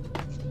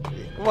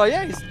 Well,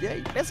 yeah, he's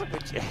messing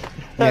with you.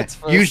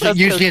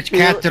 Usually it's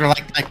cats that are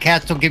like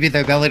cats will give you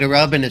their belly to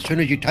rub, and as soon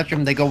as you touch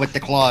them, they go with the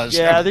claws.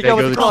 Yeah, they go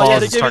with the claws. Yeah,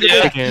 they start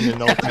kicking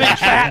and they'll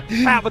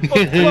fat with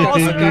both I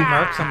claws. got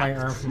marks on my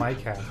arm from my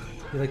cat.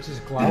 He likes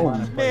just glow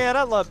on it. Man,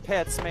 I love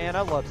pets, man.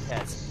 I love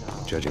pets.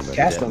 Judging by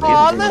Cats the don't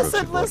damage, get the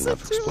listen, approach listen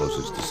enough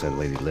explosives to send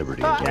Lady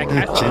Liberty into Yeah, a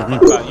Cat's coma.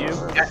 talking about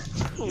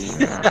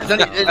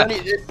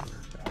you.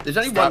 There's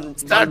only one.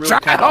 Stop real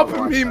trying cat to I help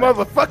like. me,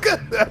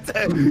 motherfucker. That's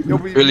it. You'll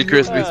be Really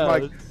crispy.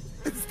 Stop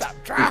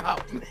trying to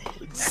help me.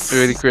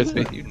 Really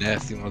crispy, you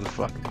nasty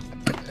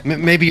motherfucker.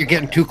 Maybe you're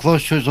getting too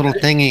close to his little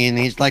thingy, and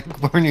he's like,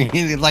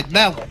 he's like,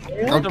 no,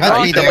 don't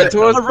touch me there.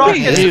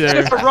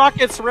 The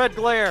rocket's red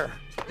glare.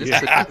 Yeah.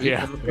 Have you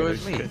ever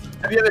seen those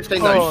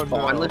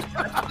spineless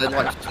cats? They're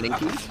like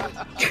slinkies.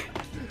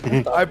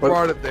 I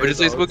brought it there. What did you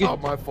say, though. Spooky? It's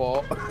not my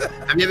fault.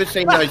 Have you ever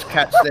seen those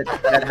cats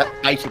that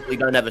basically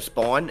don't have a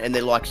spine and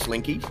they're like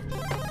slinkies?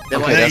 They're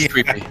Okay, like, that's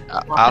creepy.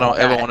 I don't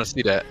ever want to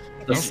see that.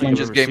 You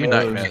just gave me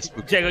nightmares.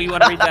 Jago, you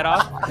want to read that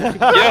off?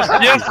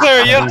 Yes,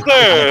 sir. Yes,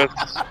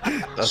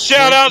 sir.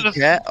 Shout out to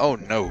cat. Oh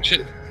no.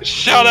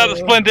 Shout out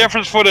to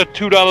Splendiferous for the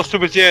 $2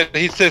 super chat.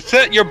 He said,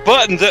 "Set your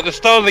buttons at the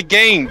start of the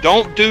game.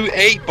 Don't do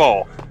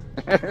 8-ball."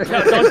 Don't do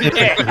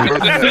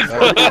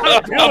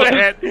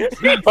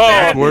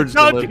it. Words to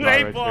Don't live do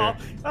by 8-ball.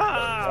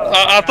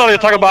 I thought you were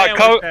talking about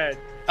coke.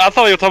 I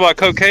thought you were talking about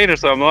cocaine or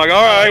something. I'm like,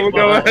 all right, we're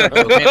going.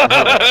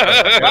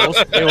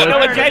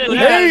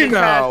 Hey,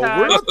 now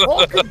we're not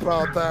talking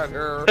about that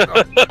here.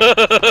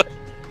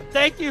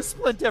 Thank you,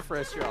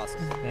 Splendiferous. You're awesome.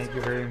 Thank you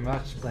very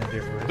much,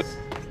 Splendiferous.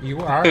 You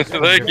are.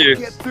 Thank you.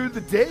 Get through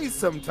the day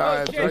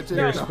sometimes. Okay,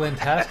 You're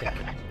splentastic.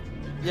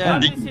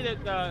 Yeah.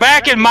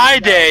 Back in my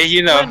day,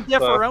 you know.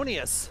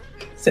 Splendiferonious.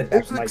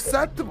 It's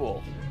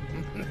acceptable.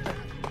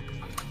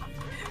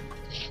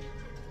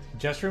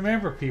 Just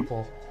remember,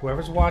 people,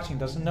 whoever's watching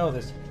doesn't know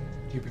this.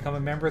 If you become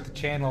a member of the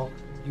channel,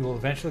 you will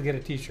eventually get a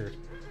T-shirt.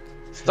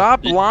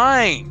 Stop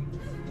lying.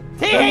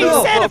 He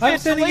said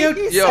eventually.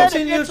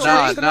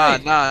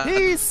 Nah.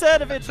 He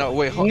said eventually. No,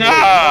 wait, hold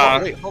Nah.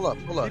 hold up.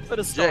 Put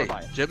a star Jay,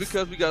 by it. just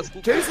because we got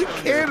school. Jason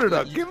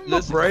Canada, give him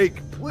a break,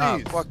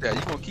 please. Fuck that.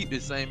 You gonna keep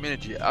this same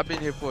energy? I've been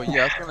here for a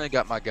year. I still ain't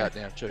got my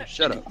goddamn church.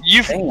 Shut up.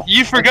 You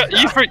forgot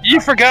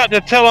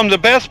to tell them the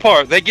best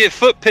part. They get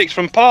foot pics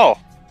from Paul.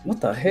 What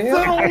the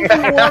hell?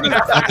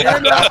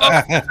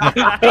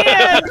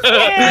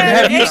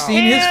 Have you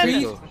seen his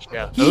feet?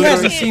 He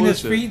hasn't seen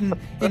his feet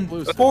in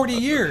 40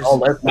 years. Oh,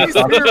 let's not He's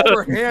talk here about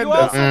for it. hand You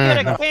also get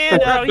a can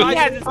No, of he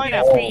hasn't seen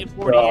his feet in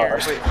 40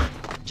 years.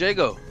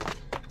 Jago,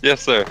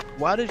 Yes, sir.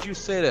 why did you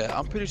say that?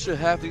 I'm pretty sure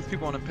half these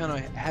people on the panel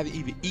haven't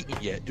even eaten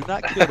yet. Do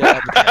not kill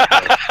that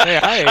advertisement. Hey,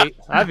 I ate.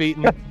 I've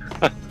eaten.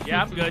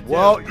 Yeah, I'm good. Too.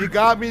 Well, you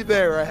got me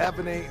there. I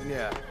haven't eaten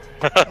yet.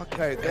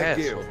 Okay, thank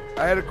you.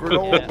 I had a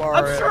granola bar.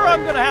 I'm sure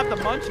I'm gonna have the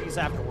munchies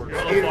afterwards.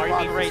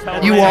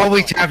 You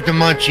always have the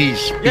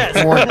munchies Yes.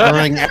 before,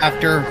 during,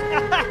 after.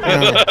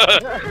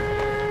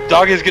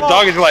 Doggy's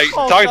like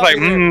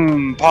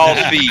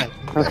Paul's feet.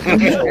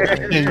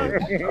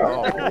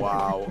 Oh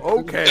wow.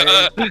 Okay.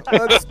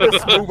 Let's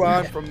just move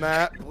on from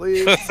that,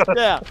 please.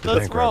 Yeah, let's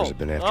Bank roll. robbers have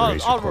been after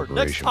Acer Onward.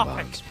 Next Corporation topic.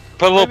 bonds.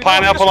 Put a little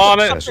pineapple on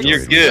it, and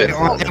you're good.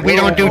 We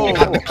don't do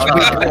topics. No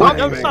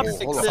topics.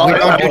 We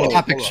don't do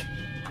topics.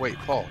 Wait,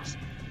 pause.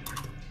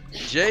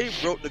 Jay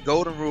broke the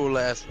golden rule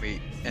last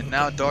week, and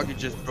now Doggy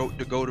just broke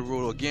the golden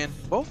rule again.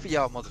 Both of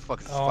y'all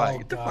motherfuckers Oh, fight.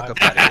 Get the God. fuck up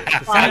out of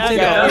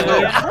here.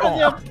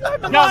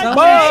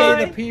 Somebody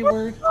say the P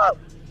word.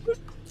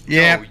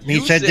 Yeah, No, he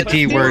you said the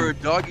T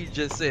word. Doggy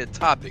just said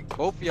topic.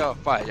 Both of y'all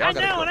fight. Y'all I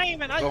gotta know, go. and I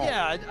even, Go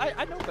home.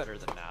 I know better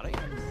than that.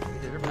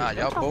 Nah,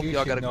 y'all both of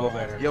y'all gotta go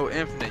home. Yo,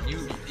 Infinite,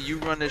 you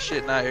run this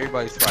shit now.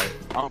 Everybody's fired.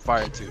 I'm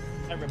fired too.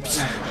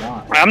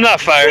 I'm not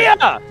fired.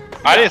 Yeah.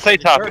 I didn't say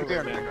topic.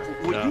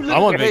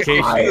 I'm on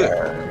vacation.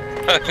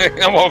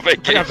 I'm on I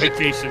got vacation.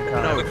 vacation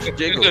time. No,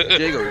 Jago,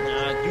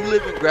 you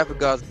live in Graphic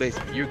God's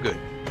basement. You're good.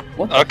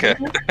 Okay.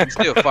 You're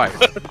still fired.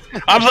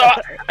 I'm so,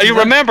 you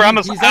remember I'm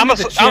a He's I'm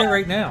under a the chair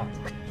right now.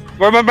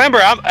 remember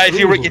I'm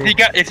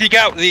if you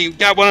got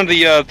one of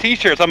the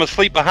t-shirts, I'm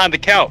asleep behind the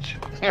couch.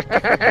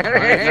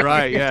 That's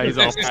right. Yeah, he's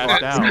all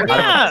passed out.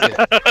 Yeah.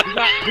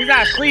 He's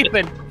not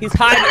sleeping. He's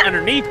hiding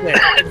underneath it.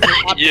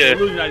 Yeah.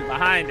 Illusion is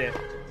behind it.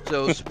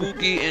 So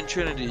Spooky and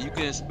Trinity, you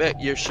can expect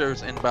your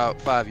shirts in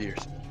about 5 years.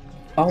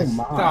 Oh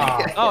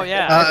my. Oh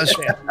yeah.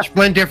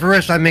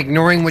 Splendiferous, I'm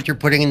ignoring what you're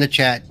putting in the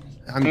chat.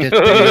 I'm just.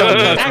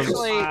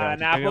 Actually,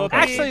 Pineapple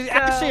actually,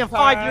 pizza, in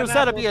 5 years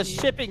that'll be a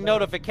pineapple shipping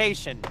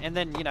notification, and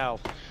then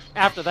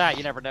after that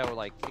you never know.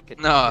 Like it could.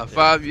 Nah,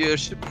 5 years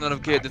shipping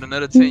notification, then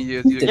another 10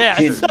 years. You Yeah.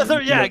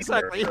 Yeah.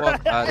 Exactly.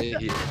 Fuck out of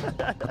here.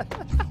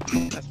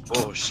 That's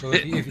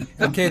bullshit.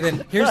 Okay,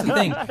 then here's the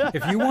thing: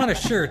 if you want a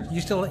shirt,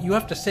 you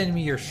have to send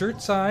me your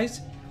shirt size,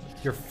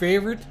 your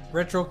favorite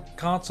retro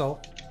console,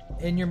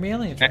 and your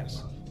mailing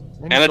address.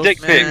 And a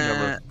dick pic.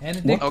 And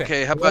a dick pic.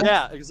 Okay, how about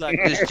Yeah.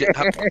 Exactly.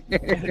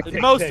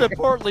 this? Most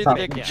importantly, the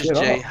big Just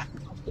Jay.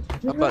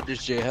 How about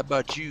this, Jay? How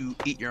about you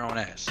eat your own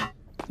ass?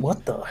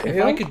 What the hell?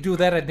 If I could do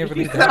that, I'd never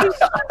leave the house.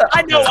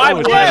 I know I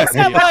would. Yes, If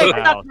I like-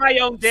 could suck my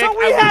own dick, So I we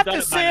would've have done to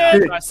it by now.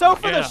 send. So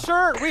for the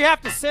shirt, we have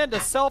to send a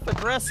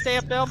self-addressed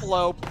stamped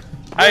envelope.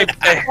 Hey,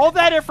 with all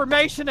that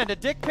information and a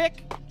dick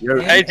pic.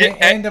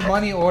 And a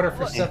money order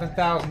for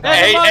 $7,000. And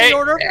a money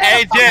order.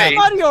 Hey, and a Jay.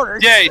 money order.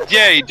 Jay,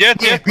 just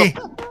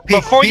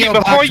before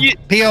you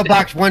P.O.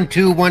 Box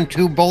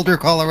 1212 Boulder,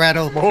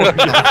 Colorado.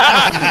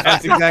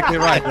 That's exactly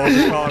right.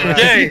 Boulder, Colorado.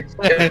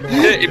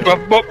 Jay,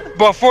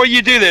 before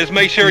you do this,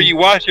 make sure you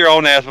wash your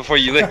own ass before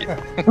you lick it.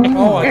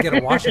 Oh, I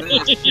gotta wash it.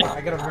 I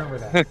gotta remember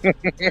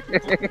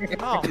that.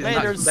 Oh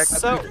man, there's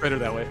so better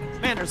that way.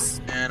 Man,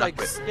 there's like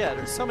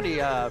there's so many.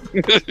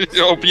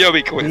 You'll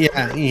be quick.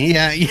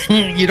 Yeah.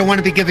 You don't want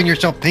to be giving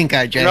yourself pink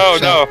eye, Jay. No,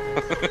 so. no.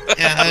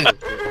 Yeah.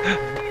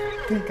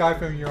 Pink eye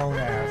from your own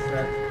ass.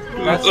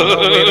 That's the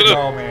way to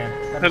go,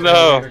 man. That's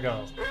No. the way to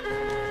go.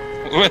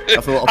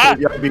 I thought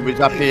Yobi was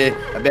up here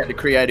about to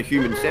create a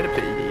human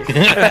centipede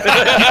here.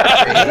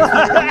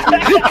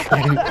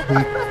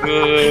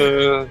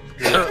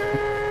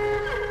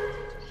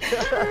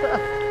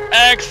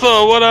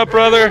 Axel, what up,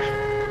 brother?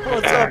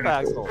 What's up,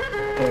 Axel?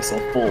 Axel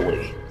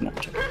Foley. No,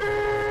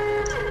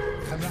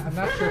 I'm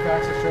not sure if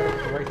Axel showed up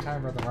at the right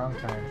time or the wrong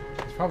time.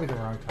 It's probably the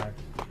wrong time.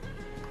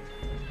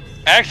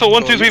 Axel,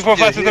 1, 2, 3, 4,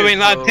 5, 6, 7, 8,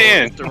 9,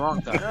 10. It's the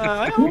wrong time.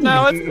 I don't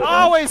know. It's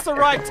always the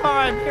right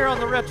time here on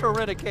the Retro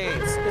Renegades.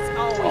 It's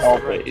always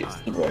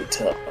the right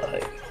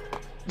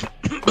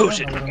time.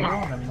 Bullshit. I'm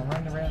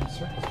running around in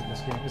circles with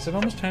this game. Is it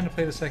almost time to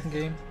play the second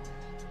game?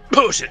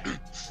 Bullshit.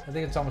 I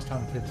think it's almost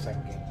time to play the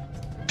second game.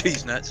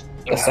 Peace nuts.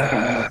 The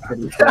second one was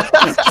pretty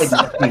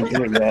fun. I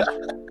can't do that.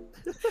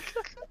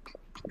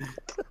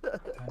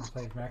 Time to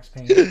play Max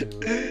Payne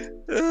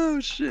 2. Oh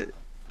shit.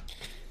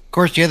 Of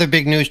course, the other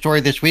big news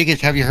story this week is,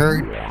 have you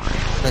heard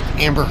that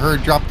Amber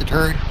Heard dropped the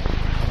turd?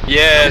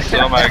 Yes,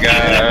 oh my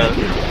god. Alright,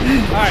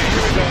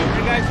 here we go.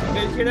 You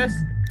guys hear this?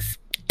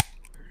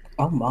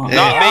 Oh my.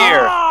 Not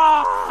beer.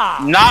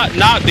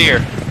 Not beer.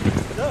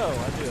 No,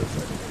 I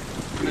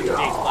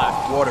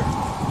do. Water.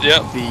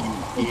 Yep.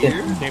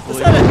 Is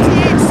that a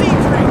THC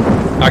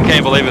drink? I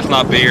can't believe it's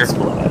not beer.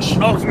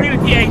 Oh, speaking of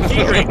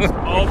THC drinks.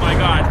 Oh my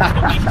god.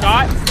 These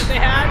shots that they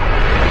had.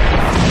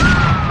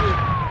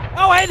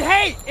 Oh, and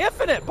hey,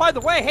 Infinite, by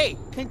the way, hey,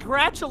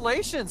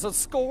 congratulations on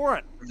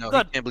scoring. No, the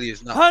he can't believe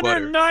it's not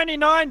butter.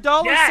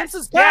 $199 since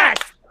it's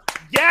back.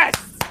 Yes!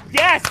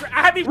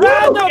 I mean,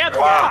 Round of together.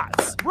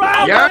 applause! I've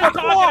Round been of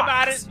talking applause!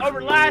 about it over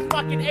the last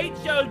fucking 8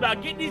 shows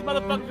about getting these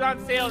motherfuckers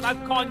on sale, and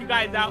I'm calling you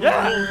guys out.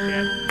 Yeah.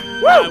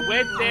 Bullshit. I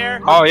went there.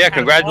 Oh, yeah, had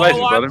congratulations,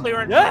 all on brother.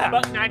 Clearance, Yeah.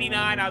 $1.99.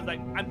 I was like,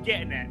 I'm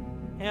getting that.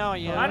 Hell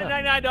yeah.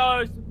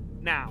 $199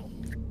 now.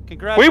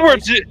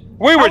 Congratulations.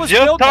 We I were was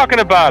just building- talking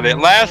about it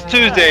last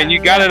Tuesday, and you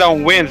got it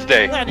on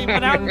Wednesday. Yeah, and he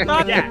went out and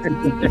got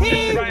it.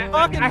 He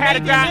fucking I had to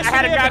made grab, the I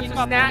had to initiative grab and he some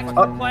got snacks the-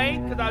 on the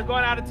plane because I was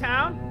going out of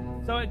town.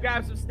 So I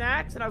grabbed some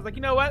snacks and I was like,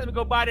 you know what? Let me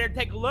go by there and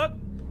take a look.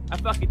 I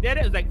fucking did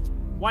it. It was like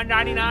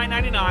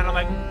 $199.99. I'm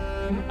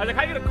like,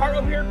 how you get a cart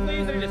over here,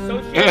 please? I need to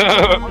associate.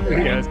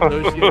 Yeah,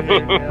 associate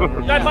here,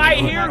 Should I buy it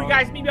here? You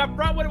guys meet me up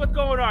front. What's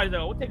going on? He's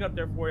like, we'll take it up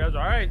there for you. I was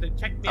all right. So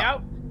check me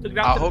out. Took it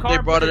out I to the hope car, they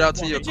brought put it out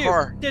to your Did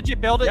car. Did you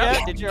build it Yep.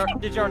 yet? Did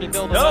you already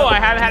build it? No, up? I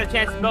haven't had a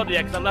chance to build it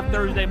yet because I left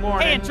Thursday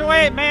morning. Hey, enjoy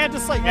it, man.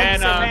 Just like you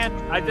And, said,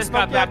 man. I just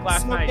Smoke got back up,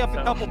 last smoke night, up so.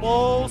 a couple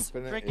bowls,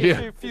 drink Yeah.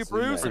 a few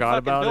brews, and Forgot fucking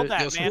about build it.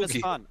 that, Yo, man. It's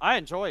Spooky. fun. I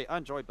enjoy it.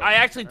 I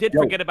actually did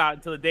forget about it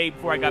until the day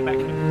before I got back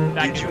in.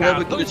 Did you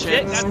ever get a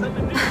chance? Got something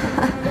to do.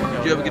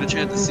 Did you ever get a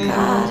chance to see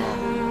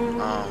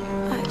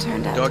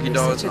Turned out Doggy to be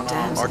Dog's such a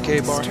damn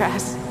arcade bar?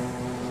 stress.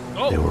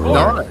 Oh, They were cool.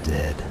 all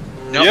dead.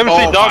 No. You ever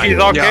see Doggy's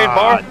my arcade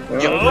bar?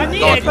 Yo, I need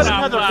to Doggy's put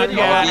another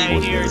video out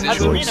Doggy here. is I've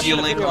enjoying been Seal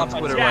link on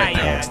Twitter right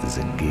now. Past is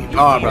engaged.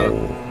 Oh,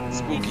 brother.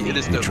 Spooky, it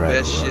is You the try to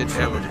best run shit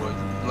from ever, it.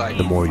 boy. Like,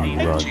 The more you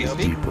run, Jesus.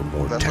 the deeper,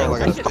 more That's all I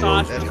terrible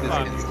got. it Awesome.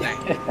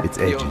 goes. It's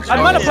Yo, edgy. I'm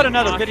gonna Doggy- put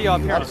another video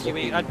up here in a few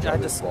weeks. I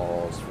just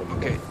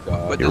Okay,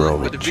 but Your the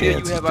only video you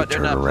chance is have to out there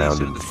turn now, around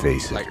please and send it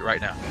face to me, it. like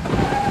right now.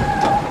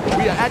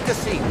 We are at the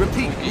scene.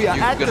 Repeat, we are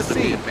You're at the gonna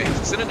be scene.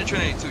 amazing. Send it to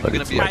Trinity too. You're But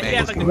gonna it's be like Yeah,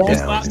 amazing. like looking the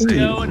down box into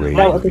show and the the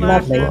great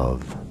light flash.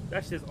 love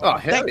That's just Oh,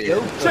 hell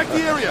yeah. Check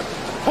the area.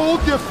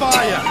 Hold your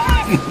fire.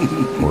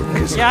 or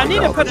kiss yeah, I of need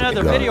the to put mouth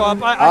another with a video gun.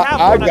 up. I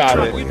have I one got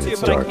on it. YouTube,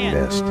 It's but I dark can't.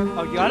 nest,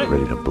 Oh, you got it?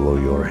 ready to blow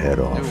your head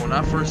off. Dude, when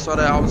I first saw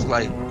that, I was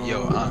like,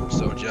 "Yo, I'm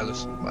so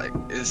jealous." Like,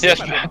 it's Yes,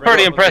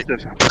 pretty impressive.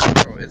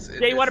 Bro,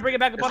 Jay, you want to bring it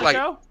back up it's on like-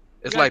 the show?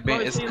 It's like being.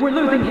 It's We're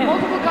losing him.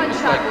 Multiple like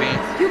gunshots. being.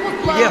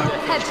 Pupils blown.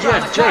 Head Yeah,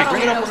 trauma. Jay,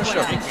 bring it up on the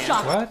show.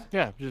 Shot. What?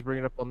 Yeah, just bring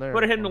it up on there.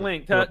 Put him the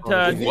link Put to, it up on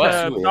to,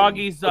 there. to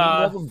Doggy's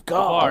bar.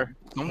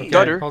 Don't Okay,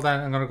 gutter. hold on.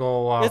 I'm gonna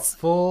go It's-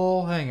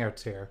 full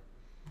hangouts here.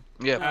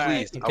 Yeah, Alright.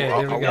 please. Okay, there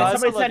we go. Guys,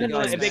 Somebody I love send him you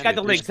the guys, link. If they man. got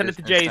the link, send it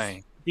to Jay's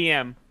Insane.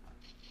 DM.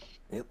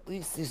 At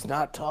least he's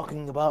not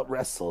talking about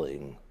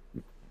wrestling.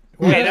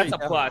 Hey, that's a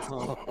plus.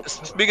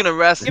 Speaking of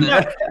wrestling, Hey,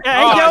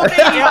 Yomi,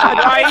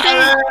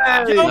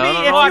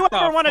 if you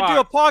ever want to do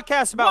a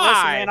podcast about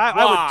wrestling, man,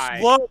 I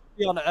would love to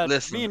be on a.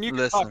 Me and you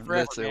can talk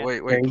forever, man.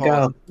 Wait, There you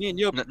pause. go. Me and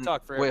you can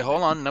talk forever. Wait,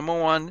 hold on. Number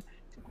one,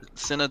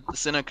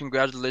 send a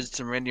congratulations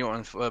to Randy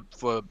Orton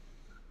for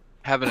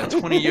having a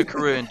 20-year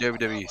career in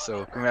WWE.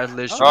 So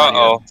congratulations.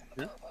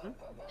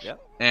 Yeah.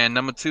 And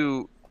number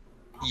 2,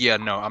 yeah,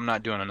 no, I'm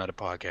not doing another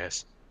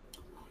podcast.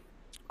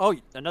 Oh,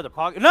 another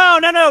podcast?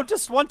 No,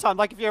 just one time.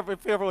 Like if you're ever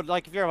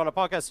on a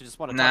podcast, you just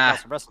want to talk about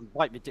some wrestling,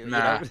 invite me to.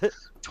 Nah. You know?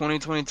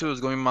 2022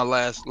 is going to be my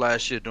last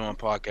shit doing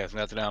podcast, and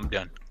after that, I'm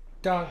done.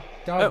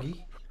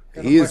 Doggy.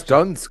 He is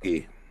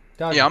Dunsky.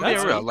 Doggy. Yeah, I'm being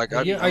real. Like,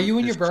 are you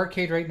in your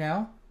barcade right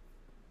now?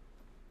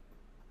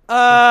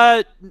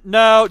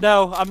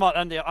 No, I'm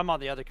on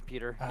the other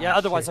computer. Yeah,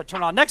 otherwise I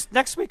turn on next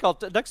week.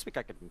 Next week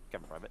I can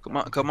come from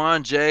it. Come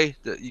on, Jay.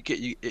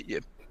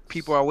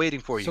 People are waiting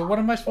for you. So what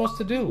am I supposed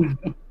to do?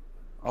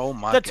 Oh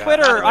my God. The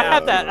Twitter. I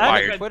have that. I have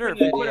Fired. a Twitter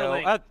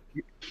video.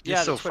 You're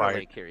so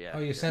fired. Here, yeah. Oh,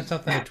 you sent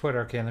something to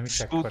Twitter. Okay, let me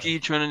check. Spooky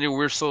Trinity,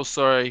 we're so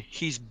sorry.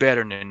 He's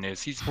better than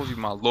this. He's supposed to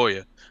be my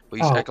lawyer, but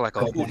he's acting like a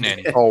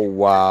hootenanny. Oh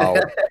wow!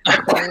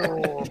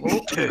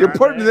 You're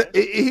putting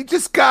he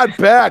just got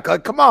back.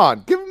 Like, come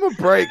on, give him a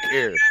break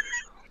here.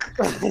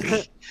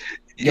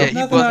 Yeah, he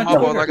buzzed my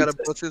balls. I gotta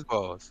bust his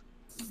balls.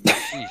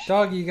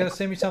 Doggy, you gotta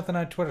send me something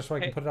on Twitter so I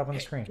can put it up on the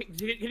screen. Can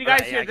you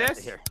guys hear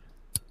this?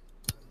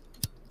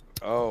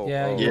 Oh,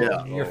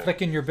 yeah. You're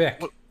flicking your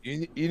bick.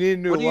 You need a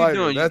new lighter. What are you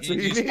doing? That's you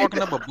what you need.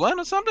 sparking up a blunt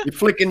or something? You're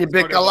flicking your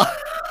bick a lot.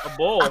 A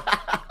bowl.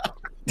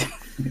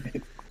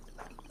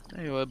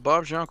 Hey, well,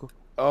 Bob's your uncle.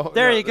 Oh,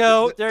 there you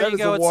go. That is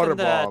a It's water in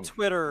the bomb.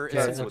 Twitter.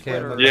 Yeah, It's in okay,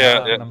 Twitter.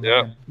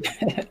 Yeah.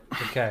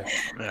 Okay.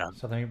 Yeah.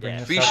 So let me bring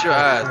this Feast up your to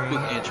the eyes, screen.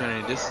 Spooky and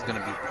Trinity. This is gonna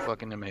be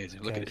fucking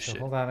amazing. Look Okay, at this so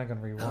shit. hold on, I'm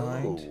gonna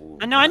rewind.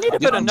 No, I need to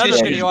put another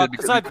video up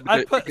because I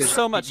put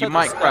so much. You other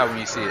might stuff. cry when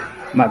you see it.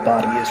 My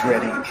body is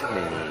ready.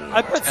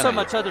 I put so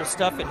much other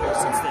stuff in here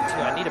since then too.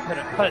 I need to put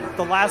it. But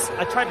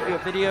I tried to do a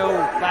video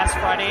last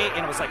Friday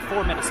and it was like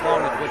 4 minutes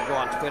long and it wouldn't go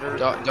on Twitter.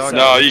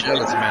 No, you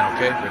jealous, man.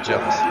 Okay, we're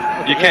jealous.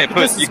 You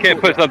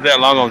can't put something that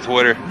long on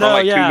Twitter. No, for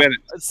like yeah. 2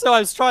 minutes. So I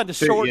was trying to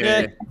shorten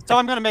it. So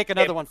I'm gonna make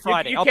another one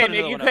Friday. You I'll put can't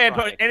another one up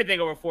put Friday. anything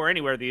over 4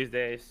 anywhere these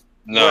days.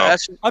 No. Well,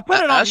 I put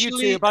it on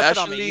actually, YouTube. I put it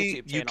on the actually, YouTube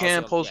you channel,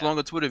 can so, post yeah.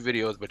 longer Twitter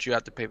videos, but you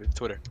have to pay for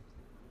Twitter.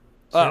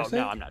 Oh Seriously?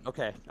 no, I'm not.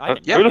 Okay. Who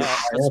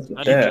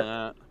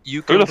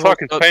You the can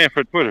fuck is post- paying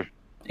for Twitter?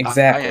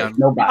 Exactly. I am.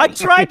 Nobody. I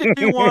tried to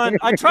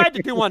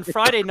do one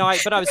Friday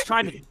night, but I was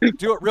trying to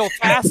do it real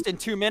fast in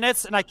 2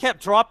 minutes, and I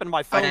kept dropping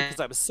my phone because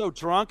I was so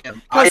drunk.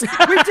 Because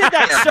we did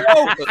that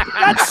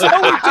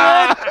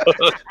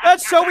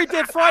show we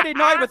did Friday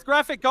night with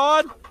Graphic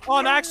God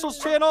on Axel's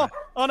channel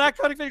on that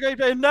kind of video,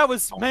 and that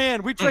was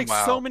we drank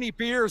so many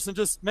beers and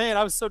just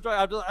I was so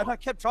drunk, and I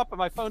kept dropping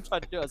my phone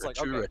trying to do it. I was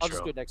like, okay, I'll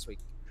just do it next week.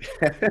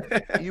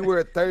 You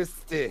were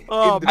thirsty.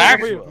 Oh,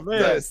 Individual.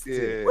 man.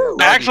 Thirsty.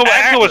 Axel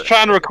was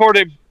trying to record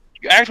it.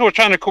 Axel was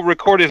trying to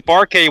record his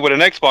barcade with an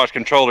Xbox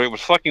controller. It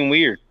was fucking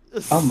weird.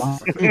 Oh my.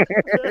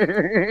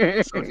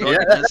 Yeah,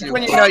 that's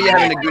when you know you're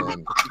having a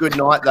good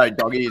night though,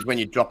 Doggy, is when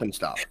you're dropping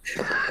stuff.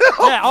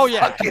 Yeah, oh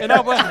yeah. And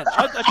I went.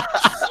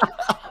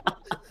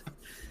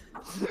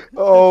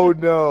 Oh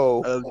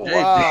no! Jay,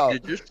 Wow.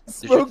 did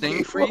your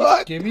thing freeze?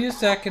 What? Give me a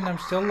second. I'm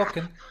still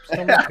looking.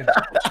 Still looking.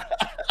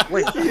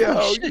 Wait,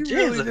 Yo, shit, you Jay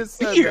really has a just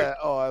said beard. that.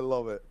 Oh, I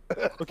love it.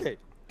 Okay.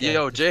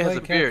 Yo, Jay has a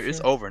Display beard. It's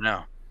capture. over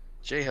now.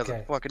 Jay has a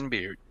Okay. fucking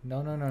beard. No.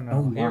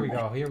 Oh, Here we my.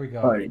 go. Here we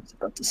go. Party's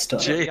about to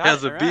start. Jay got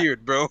has it, a alright.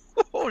 beard, bro.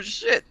 Oh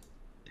shit.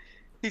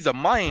 He's a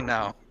Mayan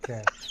now.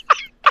 Okay.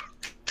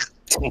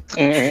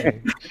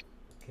 Okay,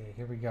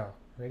 here we go.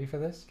 Ready for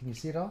this? Can you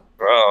see it all?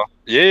 Bro.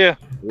 Yeah.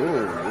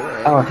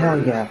 Oh hell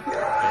yeah!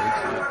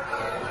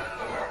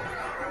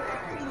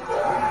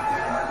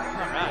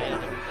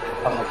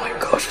 Oh my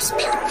gosh, it's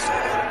beautiful.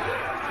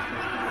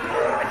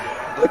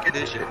 Look at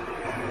this shit.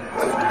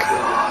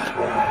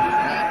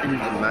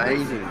 It's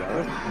amazing,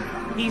 bro.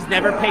 He's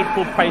never paid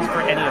full price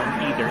for any of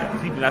them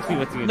either. That's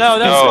what's No,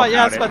 that's No. what.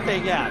 Yeah, that's what they.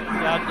 Yeah.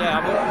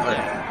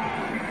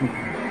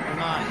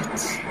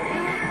 Nice.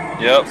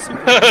 Yep.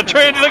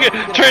 Trinity, look at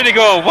Trinity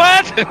going,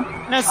 what?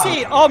 Now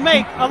see,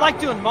 I like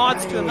doing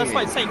mods to them. That's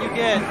why I say you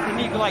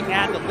need to like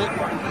add the lip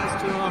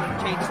markings to them,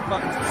 change the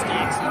buttons and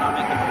sticks,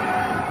 make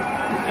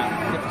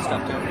them different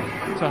stuff to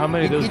them. So how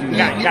many of those do you You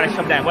gotta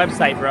shove that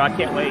website, bro. I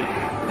can't wait.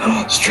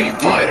 Street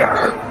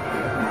Fighter.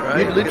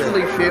 You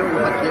literally feel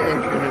like you're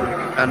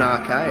entering an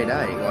arcade,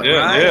 eh? Like,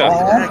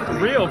 Yeah. For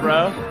real,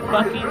 bro.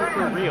 Fucking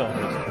for real.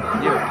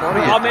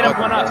 Yeah, I'll made up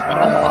one up.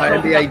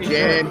 NBA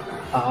Jam.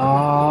 Look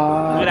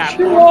at that shit.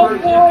 poor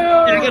version.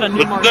 Yeah, I got a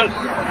new mark.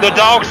 The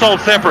dog sold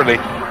separately.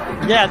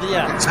 Yeah.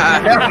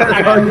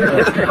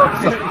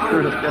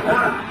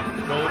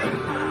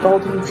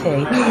 Golden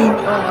Tape.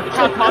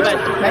 Call that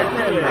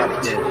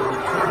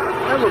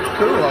That looks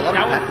cool. I love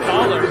That was that.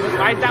 taller.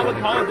 Why is that one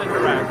taller than the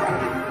rest?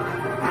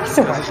 This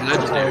is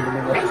legendary.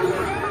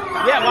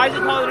 Yeah, why is it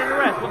taller than the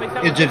rest? What makes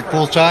that Is one it different?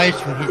 full size?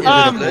 Is it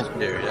a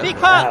Legendary. That's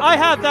Because I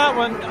have that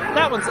one.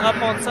 That one's up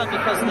on something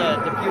because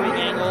the viewing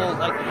angle,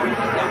 like down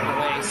the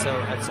way. So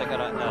I got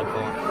to up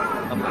on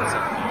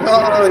something.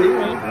 Oh,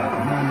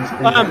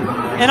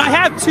 yeah. And I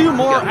have two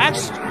more.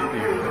 Actually,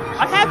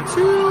 I have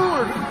 2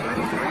 or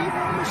 3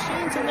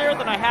 machines in there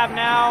that I have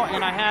now,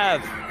 and I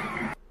have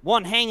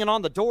one hanging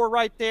on the door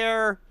right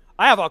there.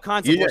 I have all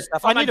kinds of more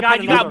stuff. Oh my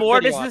God, you got more?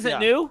 This isn't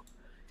new?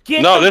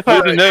 No, this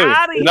isn't new.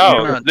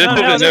 No, this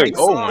isn't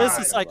new. This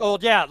is like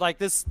old, yeah. Like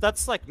this,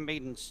 that's like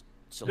made in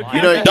July.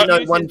 You know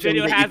one thing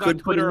that you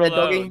could put in there,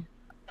 Doggy?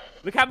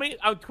 Look how many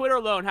on Twitter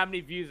alone. How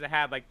many views it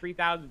had? Like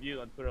 3,000 views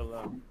on Twitter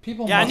alone.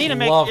 People I need to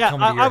make. Yeah,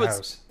 I was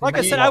house. like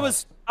I said, I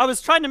was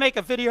trying to make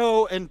a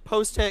video and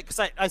post it because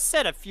I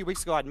said a few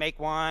weeks ago I'd make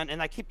one,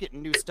 and I keep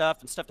getting new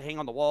stuff and stuff to hang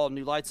on the wall,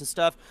 new lights and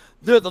stuff.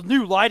 The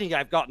new lighting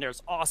I've gotten there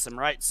is awesome,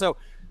 right? So,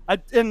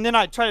 and then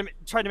I tried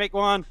to make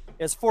one.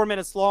 It's 4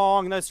 minutes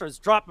long, and then it starts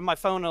dropping my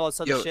phone and all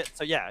this other shit.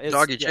 So yeah,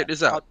 Doggy, check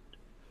this out.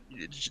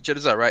 Check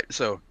this out, right?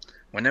 So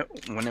when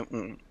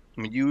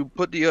you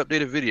put the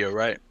updated video,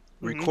 right?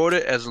 Record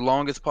it as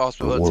long as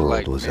possible, up to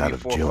like maybe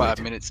 4 or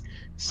 5 minutes.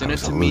 Send it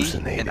to me,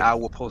 and I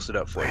will post it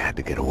up for you. I had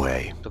to get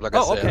away. So like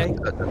I said,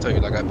 I tell you,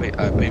 like I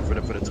paid for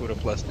the Twitter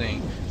Plus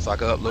thing, so I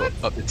could upload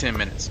up to 10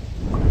 minutes.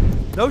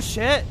 No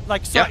shit.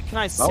 Like, so can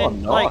I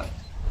send like,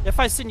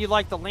 if I send you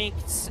like the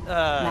links?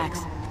 Yeah,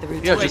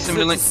 just send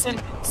me the link. Send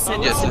me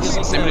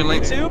the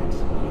link. YouTube?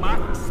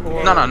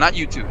 No, not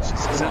YouTube.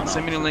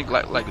 Send me the link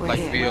like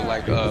via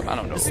like I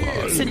don't know,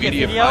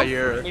 Media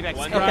Fire. Okay,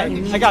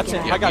 I got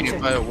you. Media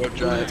Fire, Web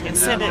Drive. And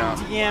send it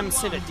DM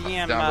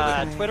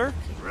Twitter.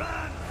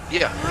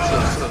 Yeah,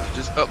 so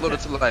just upload it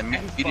to like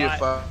Media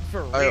Fire.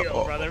 For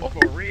real, brother,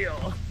 for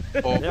real.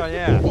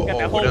 Yeah.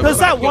 Because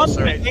that one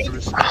thing,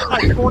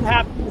 like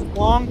 4.5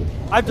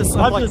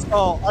 minutes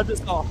long, I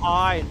just got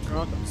high and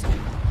drunk.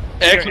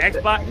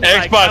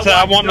 Xbox said,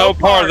 I want no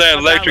part of that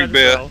electric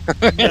bill.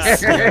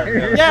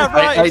 Yeah,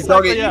 right. Hey,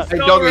 Doggy,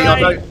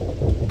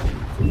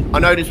 I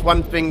noticed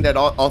one thing that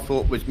I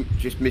thought was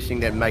just missing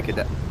that make it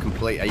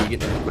complete. Are you getting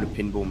to put a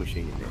pinball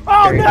machine in there?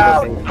 Oh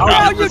no!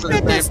 Oh, you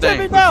did this to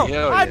me, no!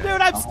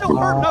 Dude, I'm still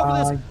hurting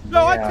over this.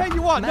 No, I tell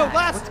you what. No,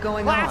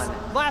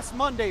 last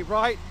Monday,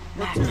 right?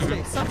 Or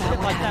Tuesday,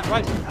 something like that,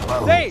 right?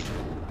 Hey,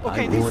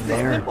 okay,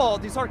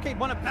 these arcade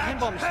one-up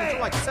pinball machines are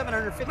like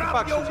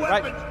 $750 usually,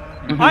 right?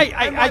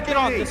 I get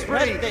on this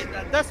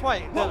Reddit. That's why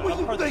I'm part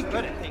of this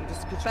Reddit thing,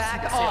 just because you see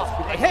the sales.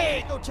 People like,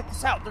 hey, go check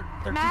this out. They're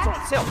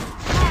on sale.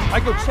 I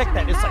go check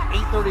that. It's like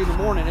 8:30 in the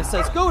morning. It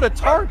says go to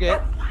Target.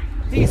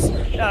 These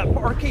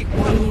arcade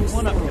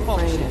one-up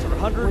pinball machines are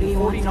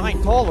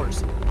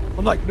 $149.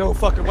 I'm like, no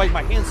fucking way.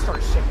 My hands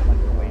start shaking. I'm like,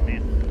 no way,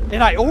 man.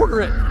 And I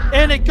order it,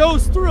 and it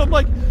goes through. I'm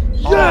like,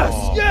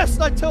 yes.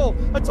 I tell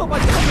my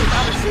company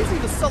about it. She's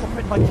even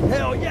celebrating like,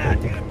 hell yeah,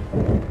 dude.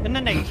 And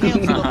then they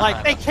canceled it.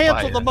 Like they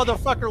canceled the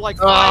motherfucker like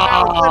 5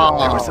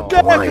 hours later.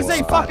 Yeah, because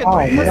they fucking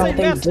they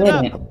messed it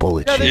up. Yeah,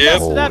 they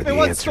messed it up. It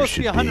wasn't supposed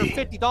to be $150.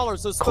 It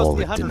was supposed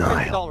to be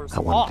 $150 I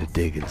wanted to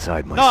dig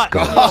inside my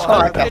skull. So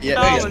you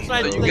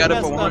got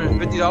it for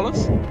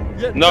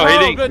 $150? No,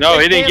 he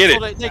didn't get it.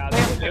 They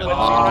canceled it.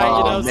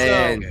 Oh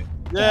man.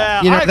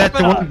 Yeah, you know, that's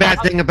the one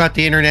bad thing about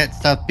the internet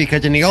stuff,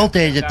 because in the old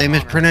days, if they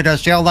misprinted a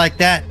sale like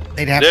that,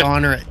 they'd have to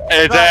honor it.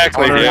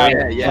 Exactly,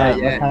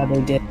 yeah.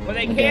 Well,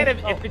 they can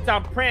if it's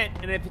on print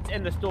and if it's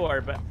in the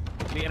store, but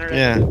the internet.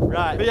 Yeah.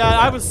 Right. But yeah,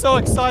 I was so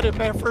excited,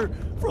 man, for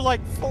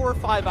like 4 or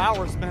 5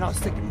 hours, man. I was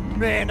thinking,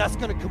 man, that's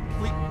gonna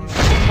complete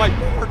my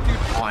board, dude.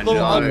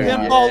 Little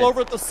pinball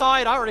over at the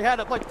side. I already had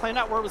it like planned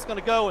out where it was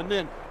gonna go, and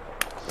then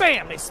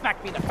bam! They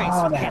smacked me in the face.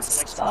 Oh, that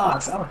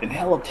sucks. I would've been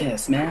hella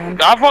pissed, man.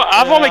 I've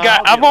only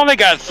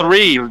got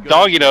 3.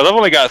 Doggy knows. I've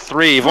only got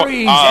 3.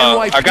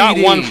 I got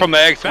one from the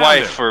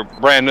ex-wife for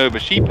brand new,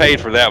 but she paid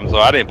for that one, so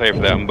I didn't pay for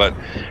that one. But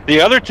the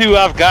other 2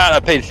 I've got,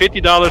 I paid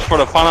 $50 for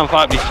the Final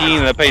Fight machine,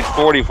 and I paid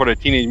 $40 for the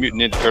Teenage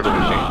Mutant Ninja Turtle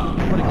machine.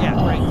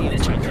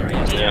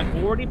 Yeah.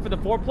 40 for the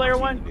 4-player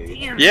one?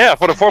 Damn. Yeah,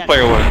 for the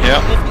 4-player one. Yeah.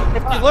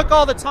 If you look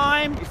all the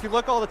time,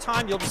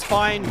 you'll just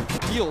find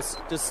deals.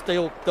 Just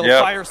they'll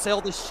fire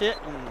sale this shit,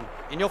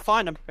 and you'll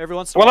find them every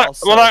once in a while.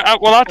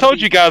 I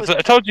told you guys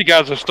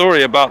a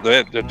story about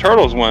the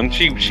Turtles one.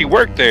 She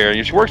worked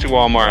there. She works at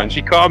Walmart, and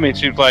she called me and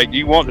she was like,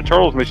 "You want the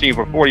Turtles machine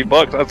for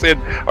 $40?" I said,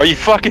 "Are you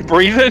fucking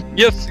breathing?"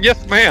 Yes,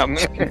 ma'am.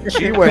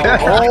 She went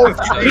all in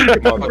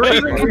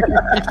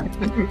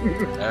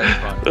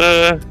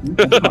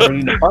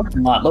the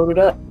parking lot, loaded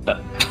up.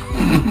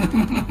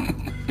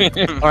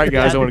 All right,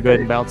 guys, I want to go ahead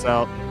and bounce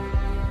out.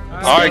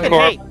 All right,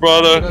 Corp,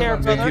 brother.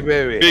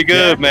 Be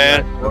good,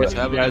 man.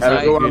 Have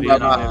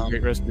a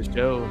great rest of the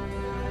show.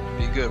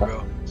 Be good,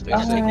 bro. Stay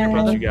safe.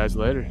 See you guys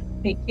later.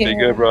 Be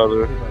good,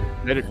 brother.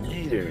 Later.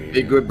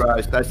 Be good,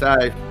 bro. Stay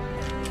safe.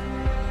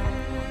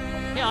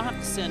 Yeah, I'll have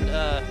to send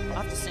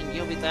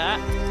Yobi that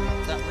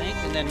link,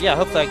 and then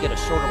hopefully I get a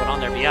shorter one on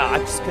there. But yeah, I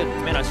just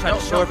couldn't. Man, I was trying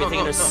to show everything,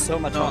 and there's so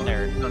much on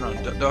there. No,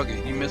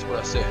 Doggy, you missed what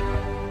I said.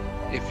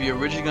 If you're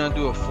originally gonna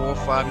do a 4 or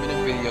 5 minute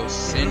video,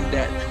 send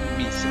that to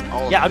me.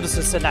 I'm just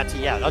gonna send that to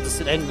you. Yeah, I'll just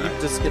send, and you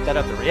just get that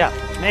up there. Yeah,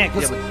 man,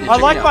 because I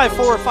like my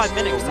 4 or 5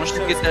 minutes. Once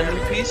you get that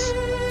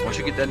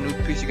new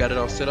piece, you got it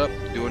all set up.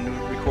 Do a new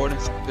recording,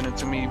 send it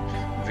to me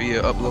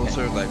via upload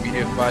service like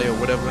MediaFire or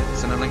whatever.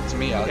 Send a link to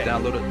me. I'll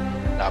download it.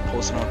 And I'll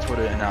post it on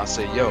Twitter, and I'll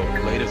say, "Yo,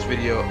 latest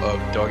video of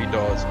Doggy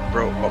Dog's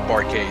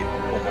Barcade."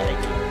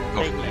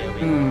 Thank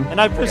you. And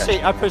I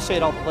appreciate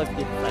all the love you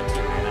give that to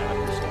you, man. I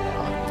appreciate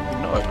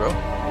it, bro.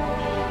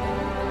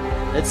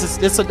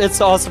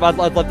 It's awesome. I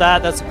love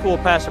that. That's a cool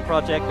passion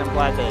project. I'm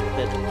glad that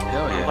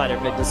Hell yeah. I'm glad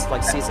everybody just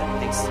like sees it.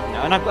 Thinks, you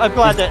know, and I'm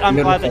glad that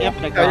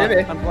Infinite got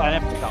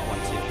one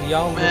too.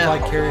 Y'all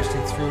live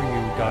vicariously through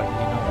you, Doggy. You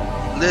know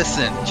that.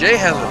 Listen, Jay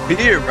has a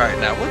beard right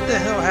now. What the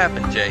hell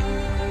happened, Jay?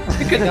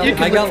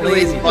 I got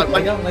lazy.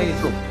 I got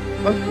lazy.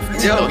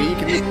 Yo,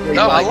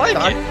 no, I like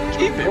it.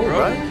 Keep it,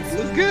 bro. It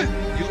looks good.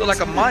 You look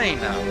like a mine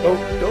now.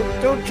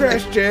 Don't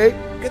trash Jay.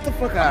 Get the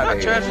fuck out of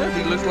here. Trash him.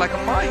 He looks like a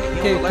mine.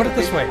 Okay, put it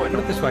this way.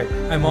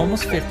 I'm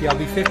almost 50. I'll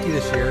be 50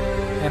 this year,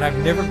 and I've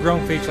never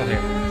grown facial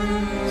hair.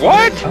 So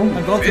What? I'm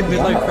going through a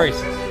midlife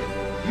crisis.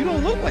 You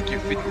don't look like you're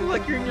 50. You look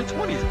like you're in your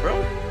 20s,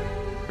 bro.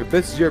 If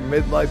this is your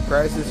midlife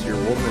crisis, your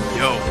woman is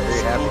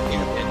very happy.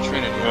 And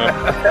Trinity.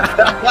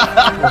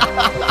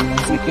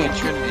 And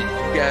Trinity,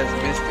 you guys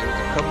missed it. It was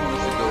a couple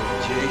weeks ago.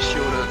 Jay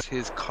showed us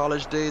his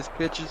college days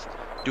pictures.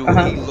 Dude,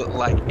 he looked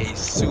like a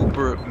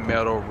super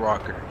metal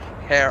rocker.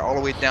 Hair all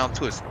the way down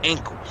to his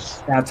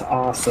ankles. That's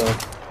awesome.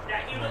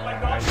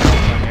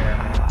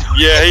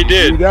 Yeah, he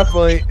did. You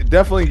definitely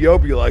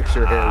Yobi likes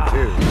your hair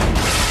too.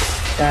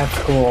 That's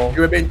cool. It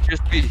would have been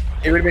crispy.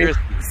 It would have been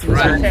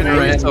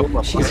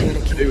She's here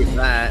to do with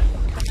that.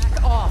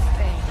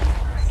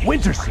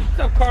 Winterson. What's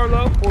up,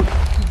 Carlo?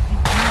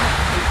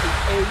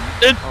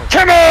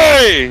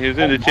 Timmy! He's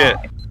in the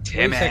chat.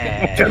 Timmy. Or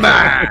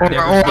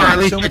at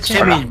least it's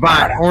Timmy's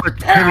bot. Or Timmy's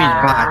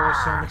bot.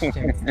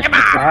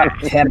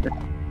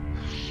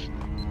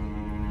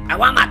 I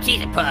want my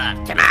cheesy puff,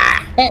 Timmy.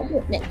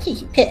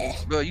 Cheesy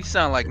puff. Bro, you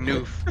sound like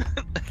Noof.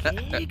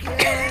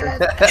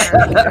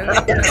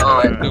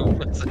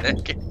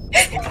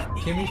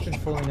 Kimmy's been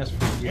fooling us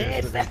for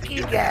years.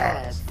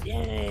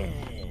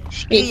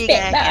 Big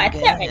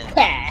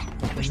fat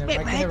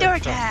Respect my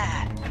daughter.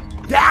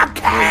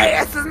 Okay,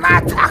 this is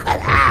my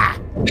chocolate.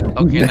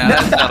 Okay, now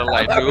that sounded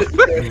like Noof.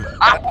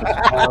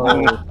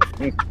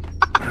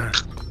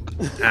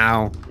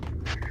 Ow.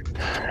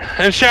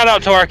 And shout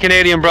out to our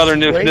Canadian brother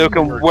Noof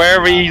Nukem,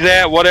 wherever he's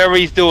at, whatever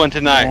he's doing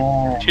tonight.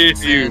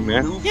 Cheers to you,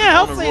 man. Yeah,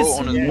 hopefully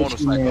on his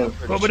motorcycle.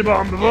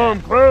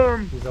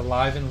 He's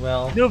alive and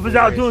well. Noof is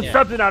out doing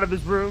something out of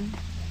his room.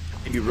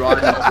 He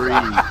runs free.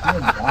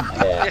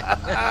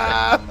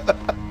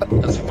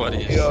 That's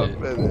funny as shit.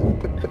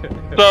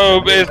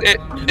 So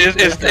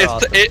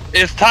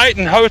is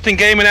Titan hosting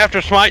Gaming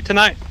After Smite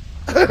tonight?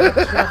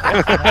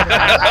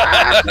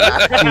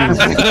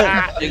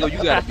 Diego, you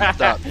gotta be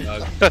stopped,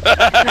 dog.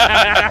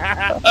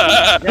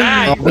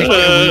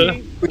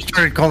 We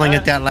started calling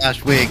it that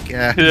last week.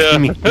 I gotta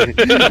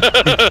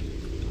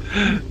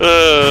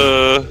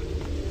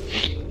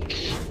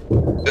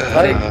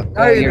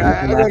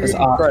give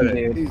him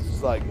credit. He's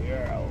just like,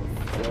 yeah.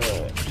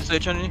 What'd you say,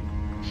 Trinity?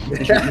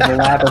 The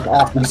lab is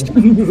awesome.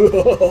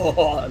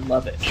 I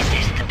love it.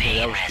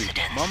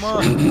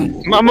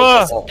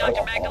 Mama.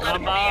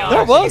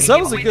 That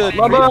was a good.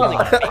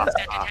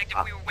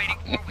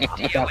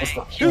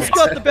 Who's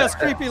got the best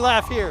creepy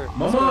laugh here?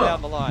 Let's go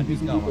down the line.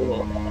 Who's going?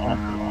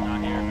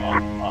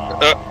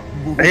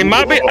 He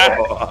might be.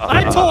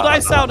 I told I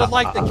sounded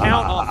like the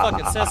Count on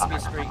fucking Sesame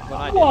Street when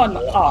I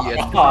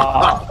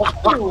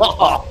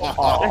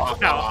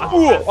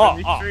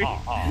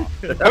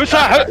did.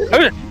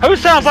 Who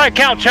sounds like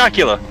Count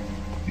Chocula?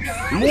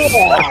 Is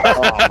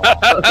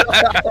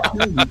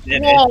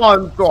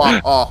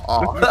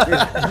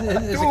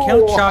it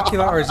Count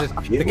Chocula or is it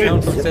the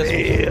Count from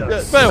Sesame? I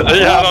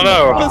don't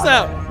know. What's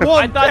that?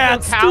 One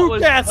cat, two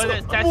cats. I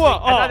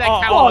thought that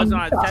cow was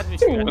on Sesame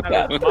Street. I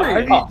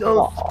need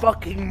those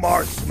fucking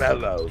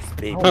marshmallows,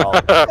 people.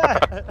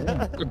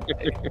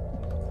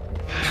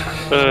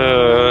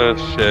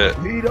 Shit.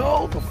 Need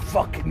all the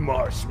fucking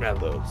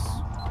marshmallows.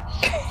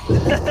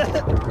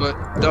 But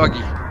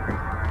doggy.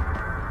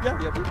 Yeah.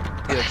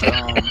 Yes,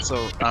 so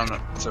I don't know.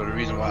 So the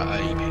reason why I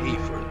hate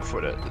for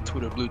the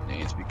Twitter blue thing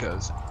is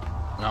because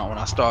now when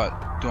I start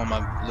doing my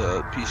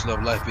Peace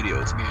Love Life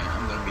videos again,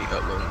 I'm gonna be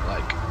uploading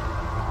like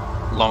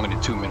longer than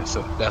 2 minutes.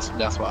 So that's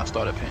why I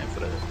started paying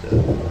for the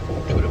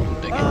Twitter blue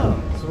thing.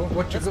 So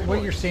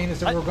what you're saying is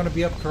that we're going to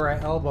be up to our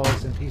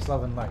elbows in Peace,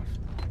 Love, and Life.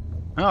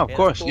 Oh, of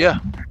course, yeah.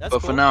 That's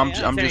but cool. for now,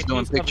 Yeah, I'm just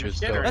doing pictures.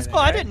 So. That's cool.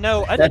 I didn't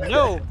know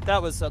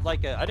that was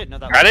like a. I didn't know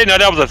that. I didn't know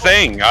that was a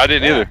thing. I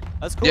didn't either.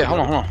 That's cool. Yeah, hold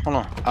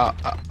on.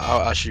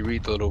 I'll actually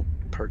read the little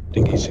perk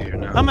thingies here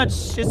now. How much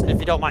is it, if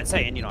you don't mind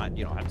saying? You don't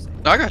have to say.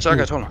 No, I got you.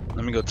 Hold on.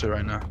 Let me go to it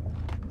right now.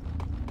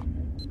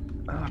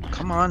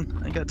 Come on,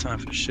 I ain't got time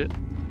for this shit.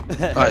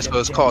 All right, so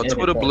it's called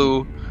Twitter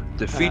Blue.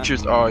 The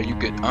features are you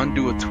could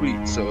undo a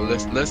tweet. So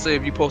let's say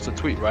if you post a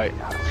tweet, right?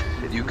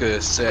 You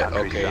could set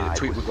okay, the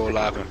tweet would go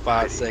live in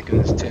 5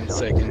 seconds, 10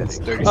 seconds,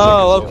 30 seconds.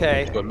 Oh,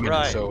 okay. Or a minute,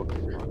 Right. So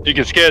you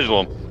can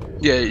schedule them.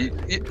 Yeah,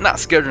 not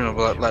scheduling them,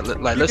 but like You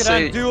let's can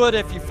say undo it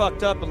if you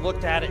fucked up and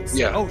looked at it and said,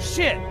 Yeah. "Oh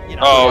shit," you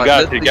know. Oh,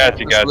 got let's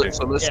you.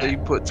 So let's say you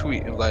put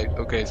tweet and like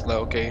okay, it's like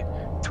okay,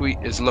 tweet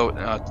is load,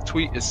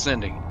 tweet is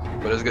sending,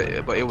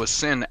 but it was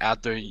send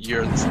after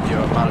your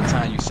amount of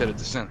time you set it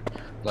to send.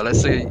 Like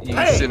let's say you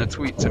send a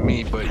tweet to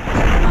me, but you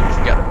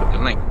forgot to put the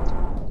link,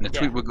 and the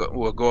tweet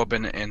will go up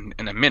in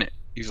a minute.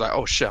 He's like,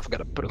 oh chef, I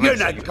gotta put a You're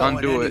link. not going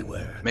undo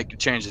anywhere. it, make the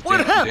changes. What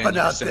then happened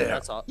you out send it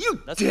there? out.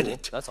 You That's did cool.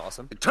 it. That's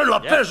awesome. Eternal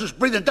affairs is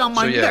breathing down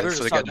my neck.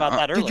 So they got about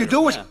that Did you earlier.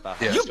 do it?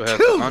 Yeah, You so it has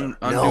killed to him.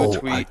 undo No, a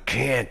tweet. I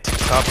can't.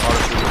 Top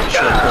article with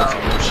shortcuts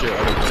and more shit.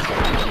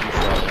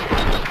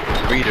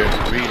 Reader,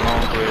 read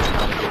long queries and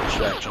navigate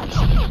distractions.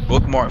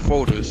 Bookmark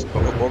folders.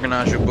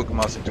 Organize your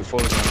bookmarks into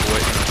folders and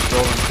avoid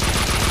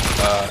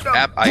installing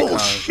app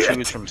icons.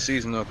 Choose from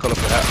seasonal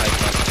colorful app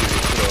icons to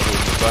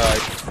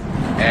divide.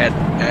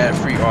 Add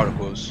free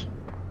articles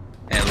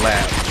and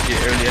labs.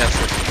 Get early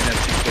access to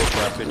NFT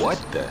profile pictures.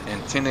 What the?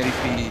 And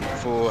 1080p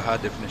full high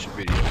definition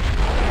video.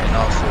 And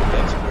also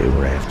that's They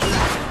were after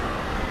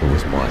me. It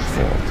was my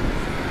fault.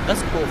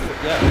 That's cool.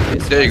 Yeah.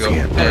 there you go.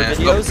 Can't And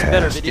Videos,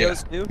 better past,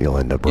 videos too. You'll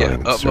end up yeah, running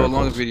in upload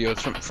longer circles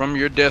videos from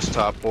your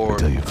desktop or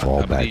until you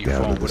fall back your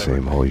down phone, to the whatever.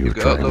 same hole you You were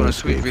can trying to upload a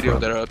sweet escape video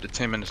from. that are up to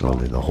 10 minutes long.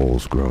 Only the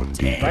hole's grown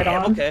deeper. Right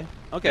on. Okay.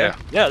 Okay.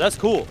 Yeah, that's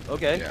cool.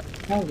 Okay. Yeah.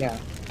 Oh yeah.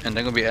 And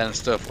they're gonna be adding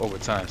stuff over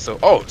time. So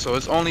so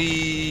it's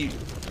only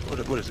what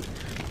is it?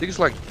 I think it's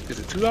like is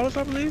it $2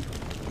 I believe?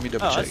 Let me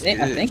double check.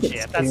 I think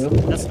it's that's, two.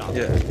 that's not.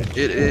 Yeah, it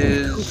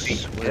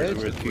is. Where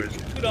is it?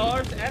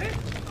 $2 to edit?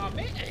 Oh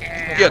man.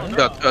 Yeah,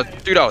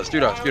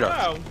 $3.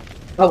 Wow.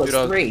 Oh, it's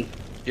 $3. three.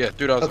 Yeah,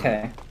 $3.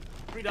 Okay.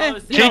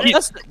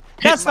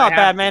 That's not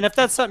bad, man. If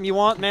that's something you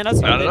want, man, that's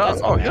No, good. no, That's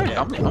no. Oh not bad,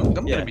 yeah, I'm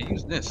gonna be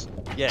using this.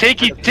 Yeah.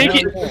 Tiki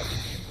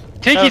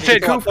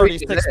said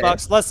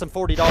 $36, less than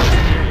 $40 a year.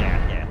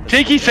 Yeah.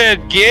 Tiki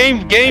said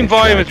game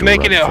volume is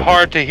making it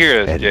hard to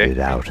hear us, Edited Jay. it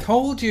out.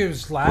 Told you it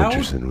was loud.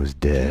 Richardson was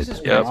dead.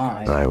 Jesus Yep.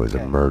 Christ. I was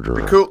a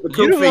murderer. The cool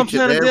You know I'm feature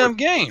playing a there damn with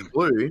game.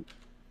 Blue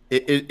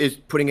is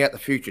putting out the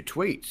future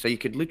tweets, so you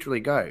could literally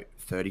go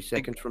 30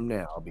 seconds from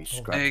now. I'll be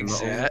scratching my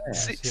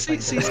Exactly.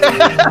 See.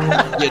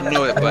 You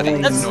know it, buddy. You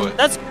know it.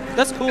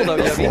 That's cool though,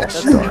 Yogi.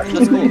 That's cool.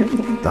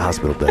 The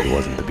hospital bed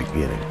wasn't the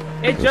beginning.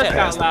 It just got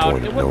Past the loud.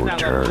 point It of no wasn't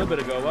that loud a little return. bit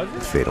ago, was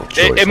it? Fatal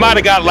choice. It might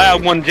have got already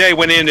loud made. when Jay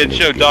went in and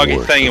showed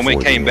Doggy's thing and when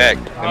he came back.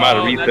 It might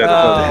have reset The it.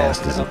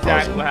 past is a Exactly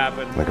puzzle, what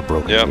happened. like a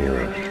broken Yep.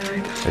 mirror.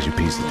 As you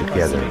piece it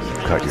together,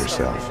 you cut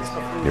yourself.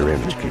 Your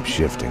image keeps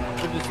shifting,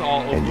 It's just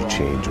all and you overall.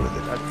 change with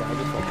it.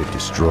 It could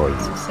destroy you.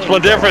 That's the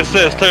difference,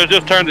 sister.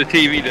 Just turn the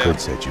TV down.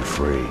 Could set you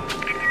free. You,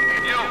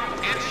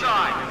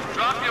 inside.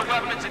 Drop your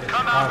weapons and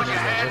come out with your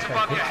hands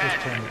above your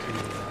head.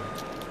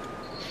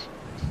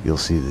 You'll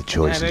see the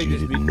choices they you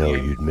just didn't be know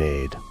game. you'd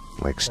made,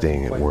 like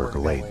staying at work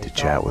late to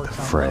chat with a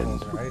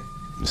friend,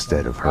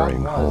 instead of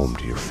hurrying home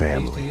to your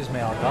family.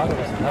 Fan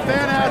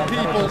out,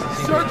 people.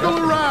 Circle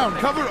around.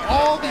 Cover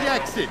all the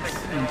exits.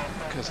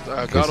 Because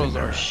Kissing Gatos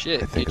her, are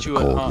shit. I think Get of you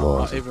cold a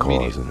laws of every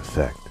cause media. and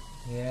effect.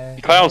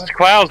 Clowns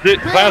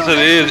said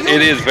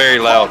it is very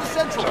loud.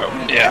 So,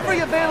 yeah. Every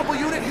available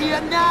unit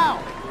here now.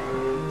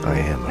 I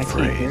am I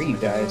can't hear afraid, you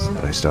guys.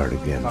 but I start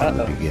again from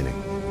the beginning.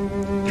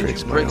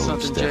 Trace my break own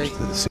something, steps Jay?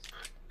 to the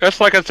That's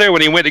like I said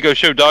when he went to go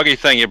show Doggy's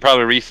thing, it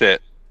probably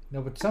reset.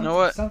 No, but know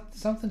what?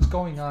 something's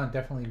going on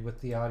definitely with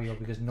the audio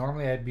because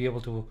normally I'd be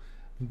able to,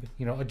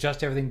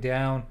 adjust everything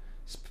down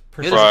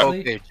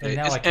precisely, okay, Jay. and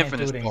now It's I can't do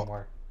Infinite's it fault.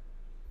 anymore.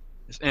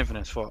 It's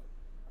Infinite's fault.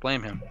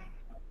 Blame him.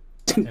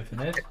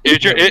 Infinite?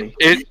 Is your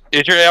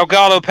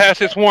Elgato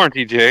past its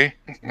warranty, Jay?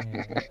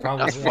 Yeah,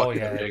 probably. Oh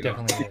yeah, it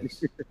definitely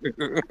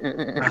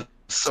is.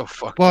 So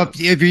fucked Well, up.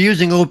 if you're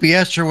using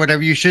OBS or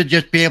whatever, you should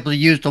just be able to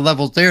use the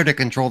levels there to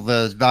control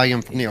the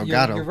volume from the You're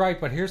Elgato.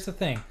 right, but here's the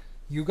thing: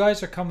 you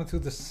guys are coming through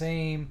the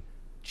same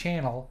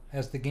channel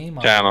as the game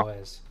Channel. audio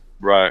is.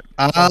 Right.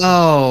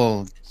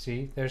 Oh,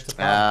 See, there's the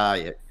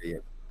problem. yeah.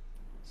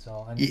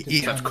 So I need to, Y-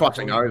 I That's need to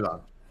crossing go in-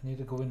 over. I need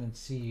to go in and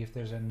see if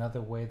there's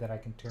another way that I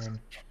can turn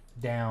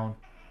down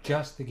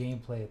just the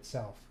gameplay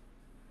itself.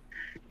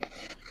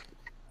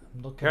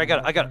 I'm looking, Here, I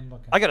got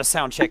looking. a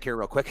sound check here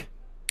real quick.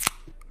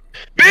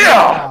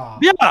 Yeah.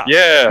 Yeah.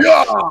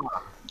 Yeah.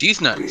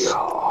 These nuts.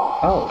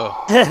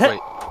 Oh. Wait.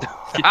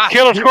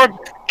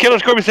 Killer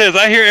Scorpion says,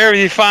 "I hear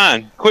everything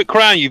fine. Quit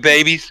crying, you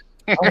babies."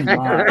 Oh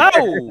my.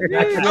 Oh,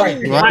 That's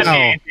right.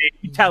 wow.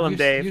 Tell him, You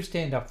Dave.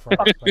 stand up for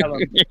us. Tell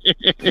him.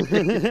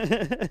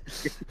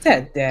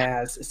 That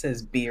Daz. It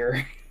says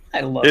beer.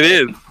 I love It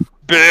it. is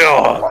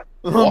Bill.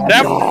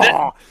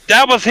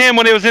 That was him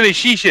when it was in his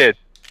she shed.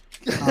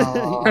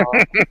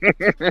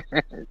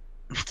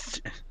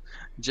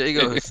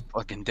 Jago is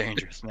fucking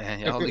dangerous, man.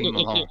 Y'all leave him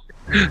alone.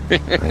 I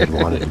had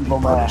wanted to be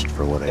punished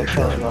for what I had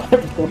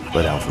done,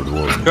 but Alfred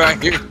wouldn't.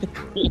 Right here.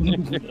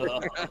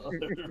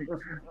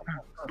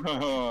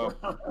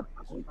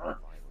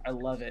 I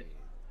love it.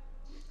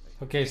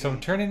 Okay, so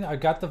I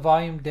got the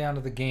volume down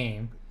to the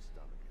game,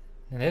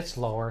 and it's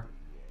lower.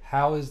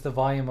 How is the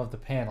volume of the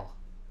panel?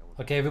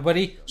 Okay,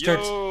 everybody,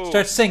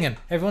 start singing.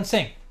 Everyone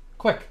sing,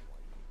 quick.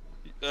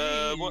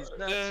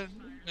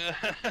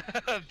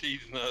 These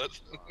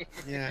nuts.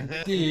 Yeah.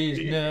 These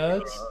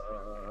nuts.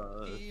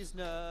 These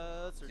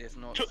nuts are It's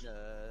not- nuts.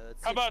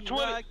 How about If you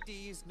 20? like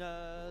these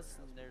nuts,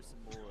 and there's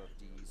some more of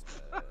these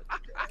nuts.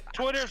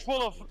 Twitter's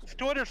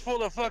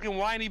full of fucking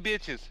whiny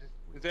bitches.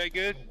 Is that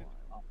good?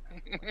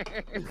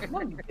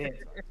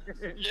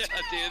 Yeah,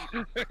 I did.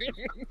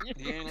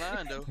 He ain't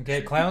lying though.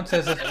 Okay, Clown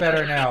says it's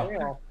better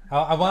now.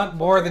 I want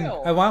more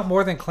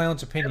than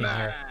Clown's opinion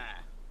here.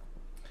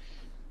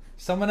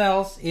 Someone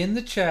else in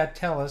the chat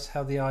tell us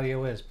how the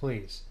audio is,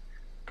 please.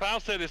 Clown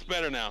said it's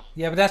better now.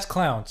 Yeah, but that's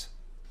Clown's.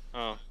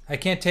 Oh. I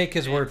can't take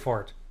his word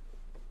for it.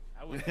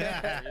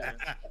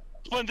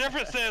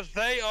 Splendiferous says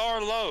they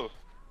are low.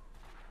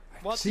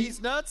 Want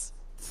these nuts?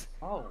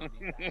 Oh.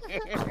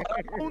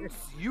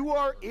 You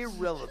are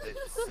irrelevant,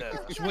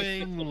 sir.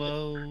 Swing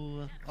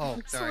low. Oh,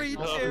 sorry. Sweet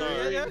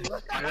area.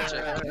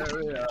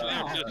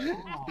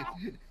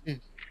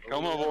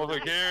 Come on, boy, to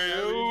carry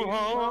you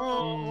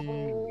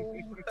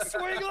home.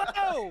 Swing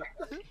low.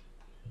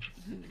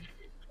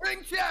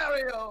 Ring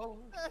chariot.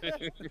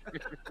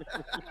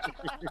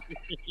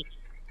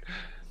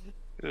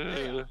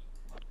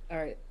 All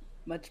right,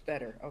 much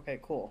better. Okay,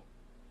 cool.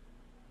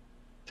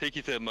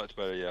 Tiki said much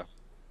better, yeah.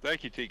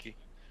 Thank you, Tiki.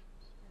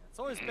 It's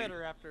always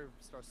better after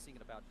start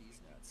singing about these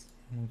nuts.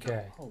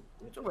 Okay.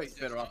 It's always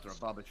better after a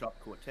barbershop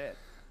quartet.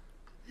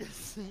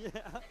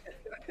 Yeah.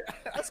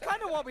 That's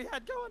kind of what we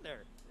had going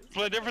there.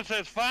 Splendiferous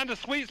says, find a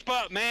sweet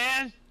spot,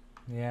 man.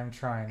 Yeah, I'm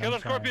trying. Killer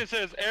Scorpion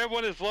says,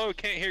 everyone is low,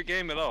 can't hear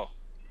game at all.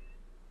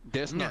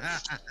 That's not.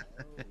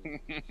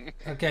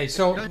 Okay,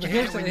 so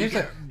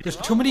there's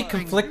too many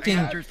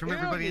conflicting from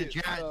everybody in the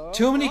chat.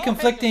 Too many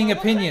conflicting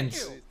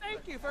opinions.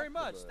 Thank you very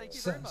much. Thank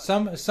you very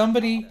much.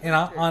 Somebody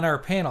on our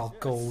panel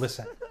go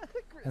listen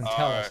and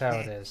tell us how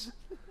it is.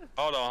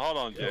 Hold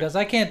on, Jay. Because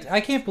I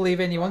can't believe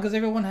anyone because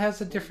everyone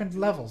has a different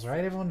levels,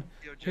 right? Everyone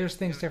hears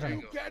things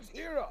differently. You can't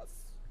hear us.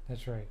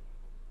 That's right.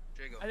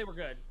 I think we're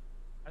good.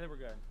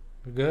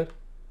 We're good.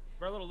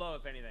 We're a little low,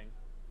 if anything.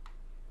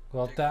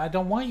 Well, I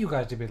don't want you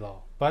guys to be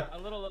low, but A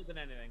little low than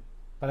anything.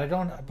 But I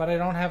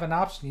don't have an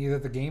option. Either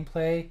the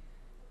gameplay.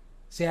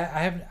 See,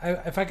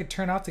 if I could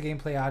turn off the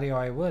gameplay audio,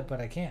 I would,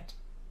 but I can't.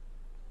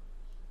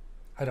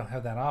 I don't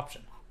have that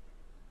option.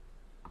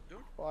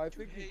 Well, I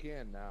think you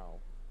can now.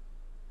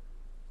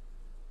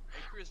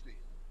 Hey, Crispy.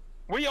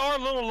 We are a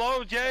little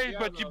low, Jay,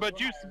 but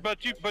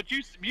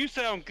you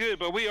sound good,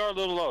 but we are a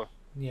little low.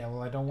 Yeah,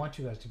 well, I don't want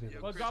you guys to be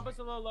low. Well, drop us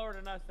a little lower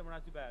than us, then we're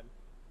not too bad.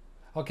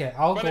 Okay,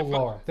 I'll go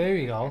lower. There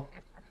you go.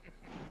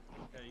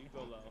 Yeah, you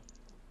go low.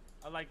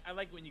 I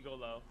like when you go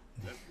low.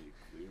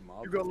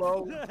 You go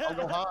low, I'll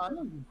go high.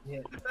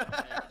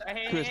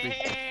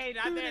 Hey,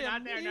 not there,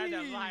 a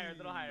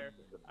little higher.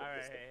 All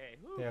right, hey.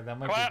 Woo. Yeah, that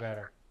might be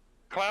better.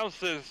 Clown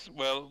says,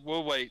 well,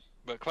 we'll wait,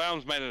 but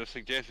Clown's made a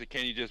suggestion,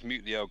 can you just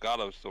mute the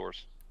Elgato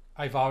source?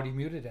 I've already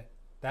muted it.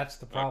 That's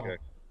the problem.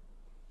 Okay.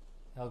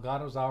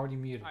 Elgato's already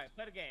muted. All right,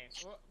 play the game.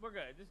 We're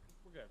good.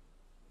 We're good.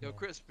 Yo,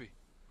 Crispy.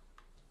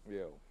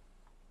 Yo.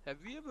 Have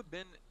you ever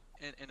been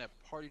in a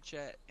party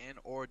chat and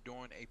or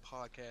during a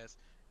podcast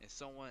and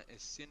someone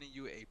is sending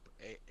you a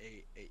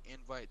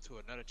invite to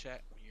another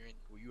chat when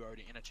you're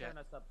already in a chat? Turn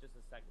us up just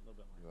a second, a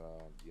little bit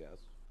more. Yes.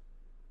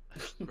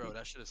 Bro,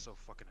 that shit is so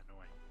fucking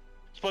annoying.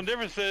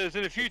 Splendiferous says,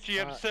 in the future, you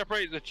have to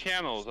separate the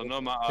channels. I know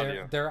my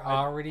audio. They're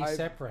already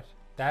separate.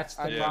 That's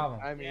the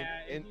problem. I mean,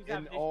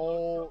 in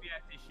all.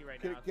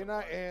 Can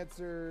I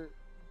answer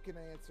him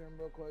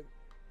real quick?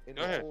 In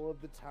all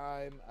of the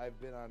time I've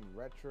been on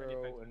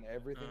retro and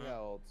everything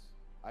else,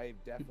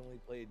 I've definitely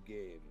played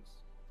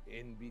games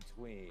in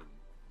between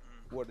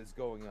what is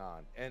going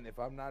on. And if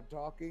I'm not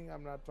talking,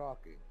 I'm not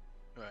talking.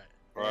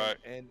 Right.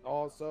 And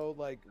also,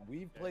 like,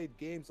 we've played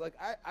games. Like,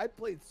 I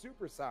played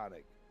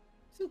Supersonic.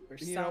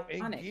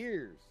 In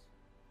Gears.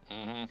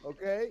 Mm-hmm.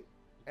 Okay?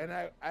 And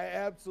I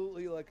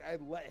absolutely, like, I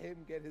let him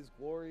get his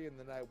glory, and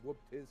then I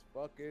whooped his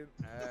fucking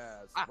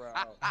ass, bro.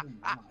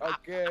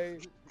 Okay?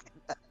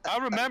 I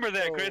remember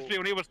that, Crispy,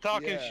 when he was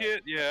talking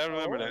shit. Yeah, I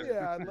remember that.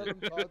 Yeah, I let him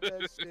talk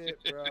that shit,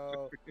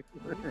 bro.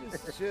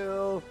 Just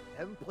chill.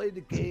 Haven't played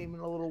the game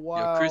in a little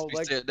while. Yo, Crispy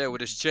like, said that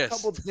with his chest.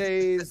 Couple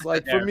days,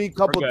 like for me,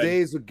 couple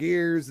days with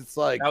Gears, it's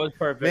like, that was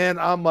perfect. Man,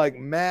 I'm like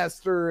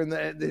master, and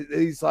then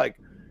he's like,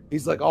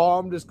 oh,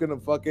 I'm just gonna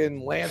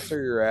fucking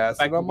Lancer your ass,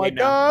 and I'm like,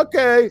 oh,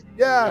 okay,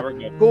 yeah,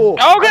 cool.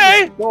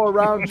 Okay, go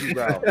around you,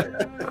 bro.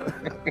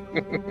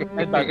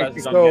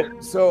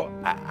 so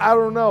I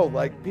don't know.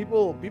 Like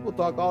people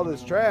talk all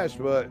this trash,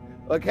 but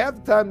like half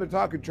the time they're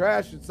talking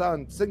trash, it's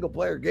on single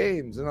player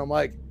games, and I'm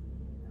like,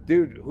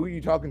 dude, who are you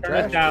talking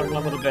trash to? Down a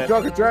little bit. You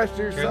talking trash to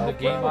yourself? Turn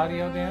the game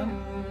audio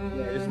down.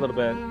 Yeah, just a little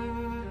bit.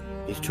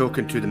 He's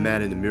talking to the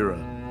man in the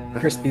mirror.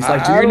 Crispy's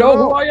like, do you know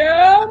who I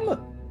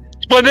am?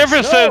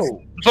 Splendiferous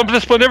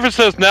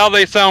says now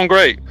they sound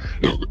great.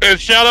 And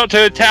shout out to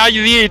the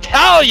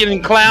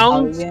Italian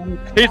clown.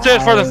 He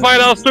says for the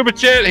 $5 super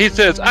chat, he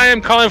says, I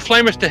am calling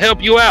Flamish to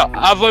help you out.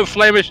 I vote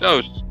Flamish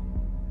host.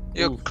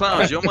 Yo,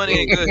 clowns, your money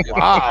ain't good.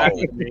 Wow.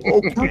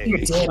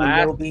 Okay.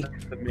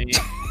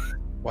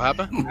 What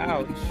happened?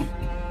 Ouch.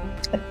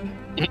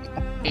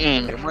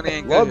 Your money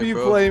ain't good. Love you,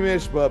 bro.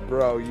 Flamish, but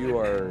bro, you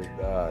are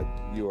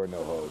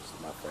no host,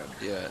 my friend.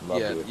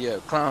 Yeah,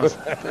 clowns.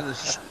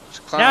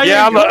 Now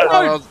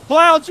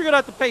clowns, you're gonna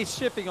have to pay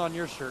shipping on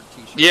your shirt,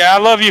 t-shirt. Yeah, I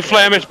love you,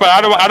 Flamish, but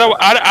I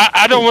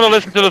don't want to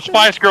listen to the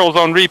Spice Girls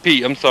on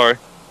repeat. I'm sorry.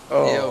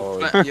 Oh,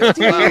 yo,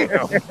 Clown.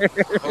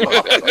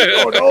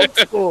 Going old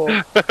school.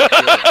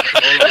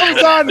 It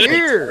was on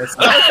here.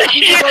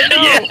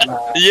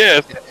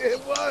 Yes. It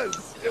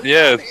was.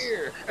 Yes.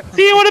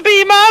 Do you want to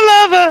be my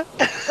lover?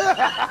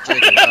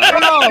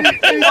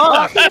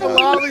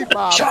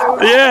 Lollipop.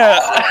 Yeah.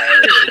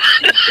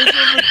 This is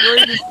the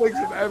greatest things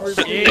I've ever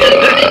seen.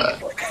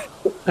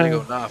 They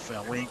go, nah,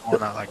 fam, we ain't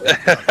going out like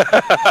that.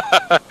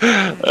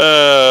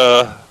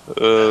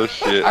 Oh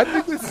shit. I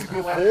think this is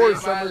before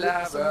some of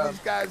these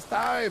guys'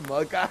 time.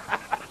 Like,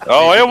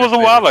 Oh, it was a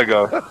while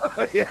ago.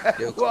 Yeah,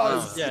 Yo, it Clown.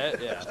 was. Yeah.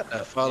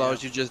 That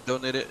 $5 you just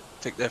donated,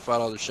 take that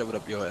 $5 and shove it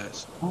up your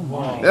ass.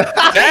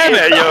 Damn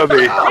it,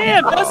 Yobi.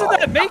 Damn, doesn't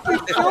that make you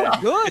feel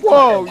good?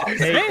 Whoa,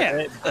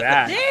 man.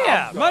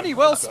 Yeah, money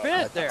well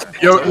spent there.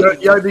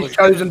 Yobi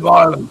chosen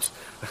violence.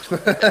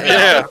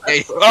 Yeah.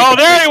 Oh,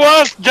 there he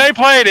was. Jay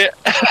played it.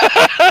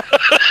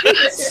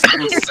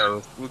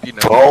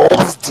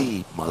 Balls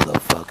deep,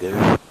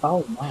 motherfucker.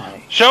 Oh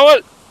my. Show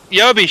it,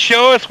 Yobi.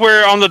 Show us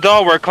where on the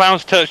doll where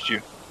clowns touched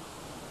you.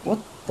 What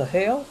the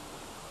hell?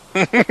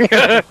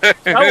 That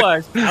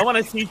was. I want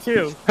to see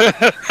too.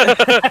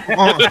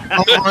 On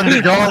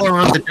the doll or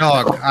on the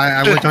dog?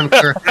 I was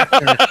unclear.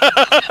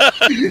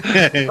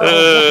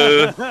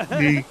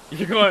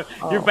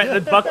 You're betting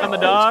the buck on the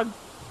dog.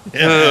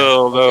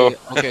 Oh no.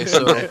 Okay, so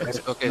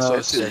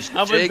see that's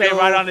I'm gonna say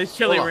right on his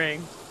chili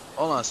ring.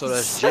 Hold on, so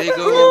that's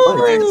Jago.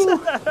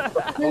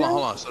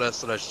 hold on. So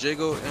that's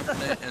Jago,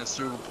 Infinite, and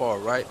Cerebral Paul,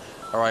 right?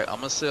 All right, I'm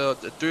gonna sell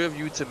the 3 of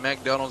you to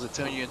McDonald's and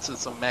turn you into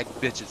some Mac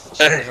bitches.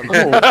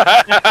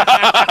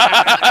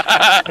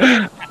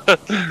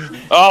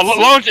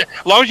 Oh,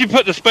 long as you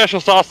put the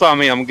special sauce on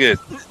me, I'm good.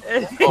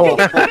 Don't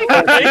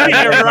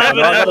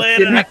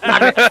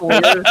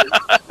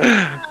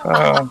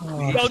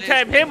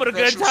tap him with a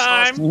good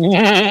time.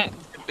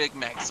 Big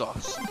Mac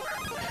sauce.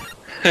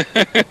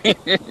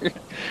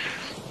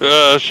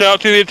 Shout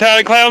out to the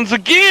Italian Clowns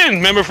again.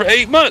 Remember for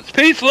 8 months.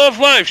 Peace, love,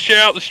 life.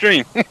 Share out the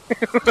stream.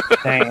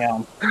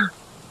 Damn.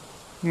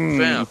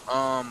 Fam,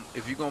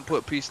 if you're gonna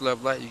put peace,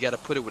 love, life, you gotta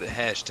put it with a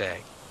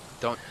hashtag.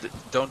 Don't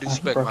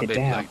disrespect my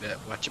baby like that.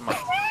 Watch your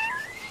mouth.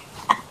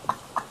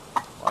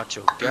 Watch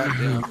your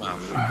goddamn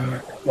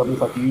mouth. They'll be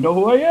like, you know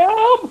who I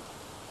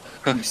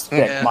am?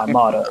 Respect my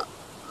motto.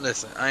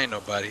 Listen, I ain't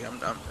nobody.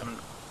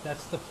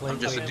 That's the plate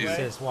just a that dude.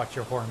 says watch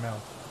your whore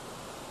mouth.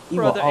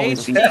 Brother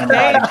HTK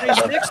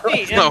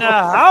 360 in the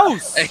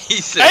house.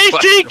 He said,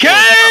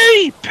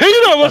 HTK!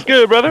 Peter, what's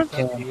good, brother?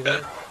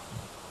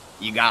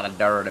 You got a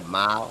dirty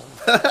mouth.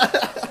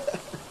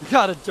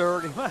 Got a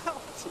dirty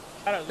mouth.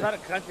 Is that a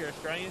country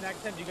Australian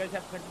accent? Do you guys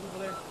have country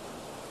people there?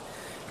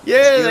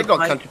 Yeah, they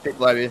got country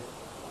people over here.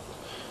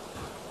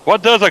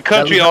 What does a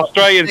country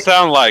Australian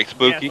sound like,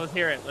 Spooky? Yes,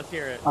 let's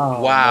hear it.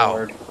 Oh, wow.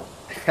 Lord.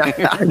 Let's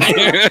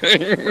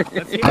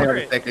hear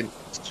it.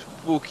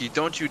 Spooky,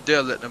 don't you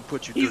dare let them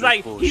put you through He's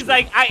this bullshit.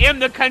 like, I am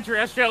the country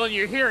Australian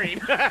you're hearing.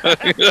 No.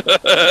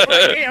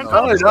 I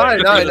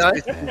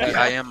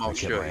am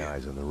Australian.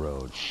 Eyes on the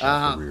road.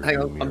 Hang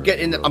on, I'm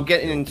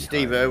getting in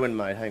Steve Irwin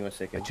mode. Hang on a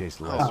second.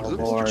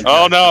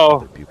 Oh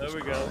no. There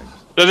we go.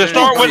 Does it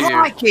start with?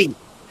 Crikey!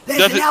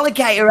 There's an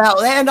alligator out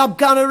there, and I'm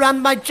gonna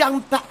run my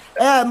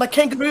my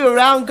kangaroo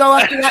around, go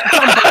after that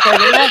jump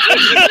over there.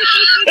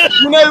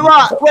 You know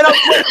what? When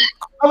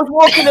I was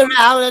walking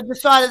around, and I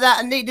decided that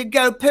I needed to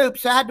go poop,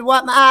 so I had to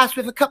wipe my ass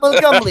with a couple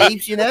of gum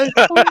leaves, you know,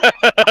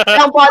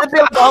 down by the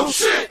billabong.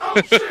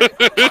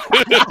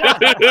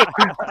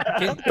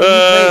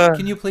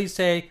 Can you please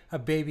say a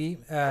baby?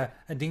 A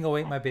dingo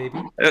ate my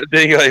baby. A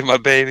dingo ate my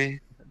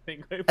baby.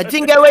 A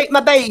dingo ate my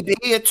baby.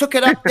 I took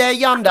it up there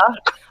yonder.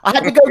 I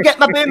had to go get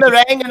my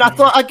boomerang, and I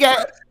thought I'd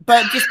get,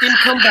 but it just didn't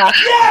come back.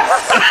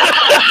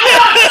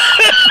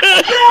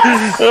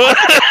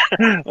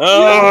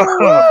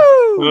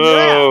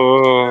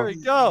 There we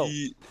go.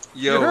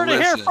 Yo, you heard it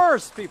here listen.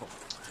 first, people.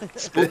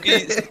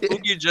 Spooky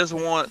just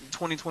won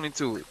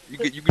 2022. You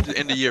could just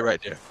end the year right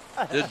there.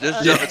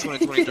 Just jump to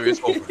 2023. It's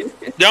over.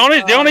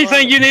 The only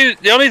thing you needed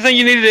at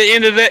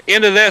the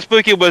end of that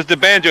Spooky was the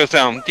banjo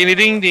sound. Ding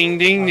ding ding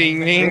ding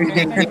ding ding.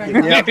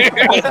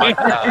 Oh my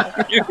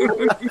god.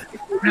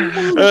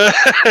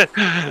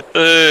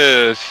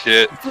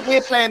 Shit.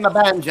 We're playing my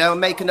banjo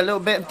and making a little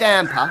bit of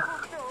damper.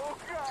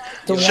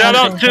 Shout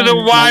out to the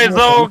wise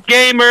old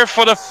gamer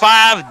for the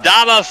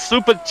 $5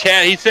 super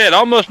chat. He said,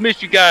 "Almost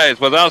missed you guys.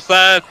 Was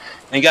outside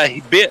and got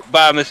bit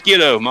by a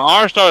mosquito. My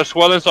arm started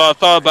swelling, so I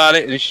thought about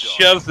it and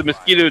shoved the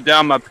mosquito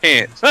down my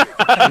pants."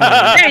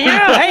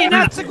 Hey,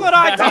 that's a good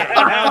idea.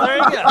 There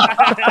you go.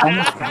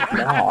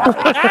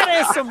 That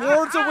is some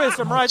words of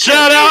wisdom right there.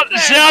 Shout out.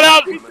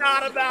 He's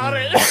not about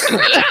it.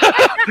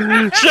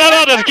 Shout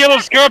out to Killer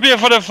Scorpion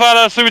for the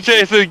 $5 super chat.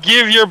 He says,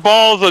 "Give your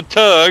balls a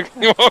tug."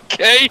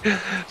 Okay.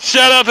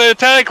 Shout out to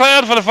Italian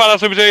Clown for the $5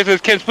 super chat. He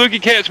says, "Can Spooky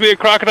catch me a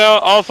crocodile?"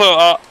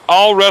 Also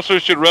all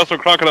wrestlers should wrestle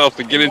crocodiles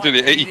to get into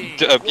the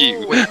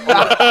AEW.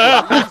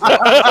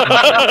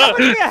 That would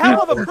be a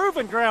hell of a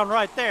proving ground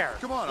right there.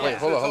 Come on, Wait,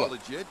 hold on.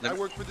 legit. Let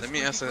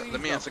me answer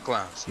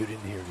clowns. You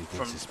didn't hear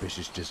anything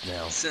suspicious just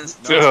now. Since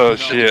Oh, the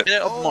shit.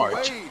 beginning of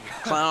March, wait.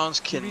 clowns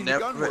can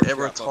never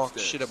ever talk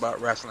shit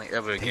about wrestling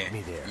ever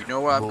again. You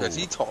know why? Because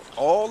he talked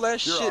all that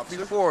shit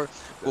before,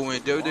 but when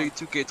WWE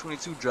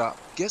 2K22 dropped,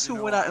 guess who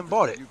went out and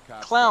bought it?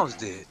 Clowns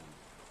did.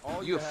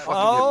 You a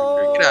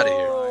fucking hypocrite. Get out of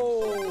here.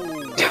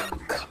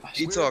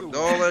 He talked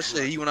all that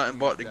shit. He went out and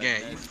bought the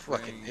game. You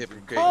fucking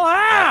hypocrite.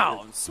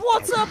 Clowns!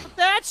 What's up with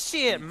that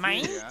shit,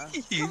 man?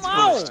 He's Come full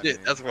on. of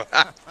shit. That's why.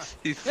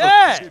 He's full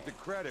Yeah. of shit.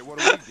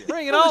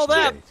 Bringing all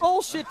that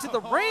bullshit to the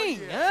ring,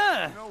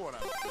 huh?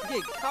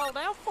 Get called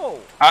out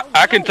for.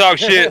 I can talk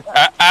shit.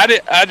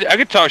 I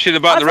can talk shit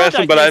about the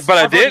wrestling, but I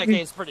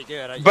didn't. Pretty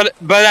good. But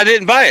I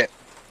didn't buy it.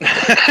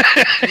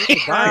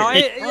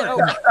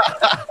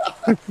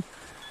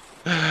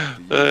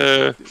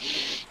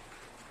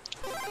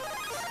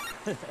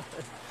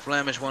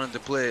 Flamish wanted to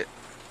play it.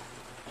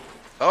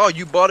 Oh,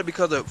 you bought it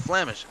because of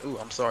Flamish. Ooh,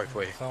 I'm sorry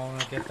for you. Someone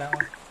wanna get that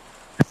one?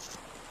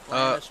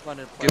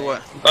 Get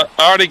what? I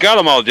already got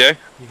them all, Jay.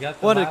 You got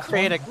the Wanted to last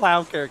create one? a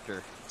clown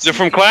character. They're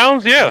from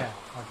Clowns? Yeah.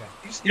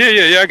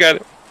 Yeah, I got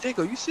it.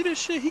 Jacob, you see this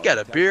shit? He got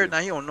a beard now.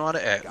 He don't know how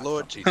to act.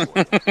 Lord Jesus.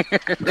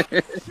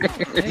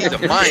 He's a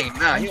mind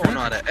now. He don't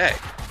know how to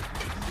act.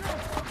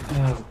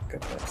 Oh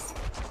goodness.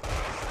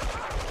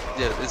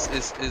 Yeah,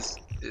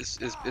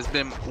 it's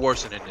been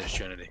worse than this,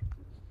 Trinity.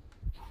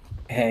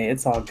 Hey,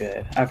 it's all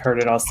good. I've heard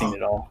it all, seen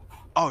it all.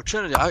 Oh,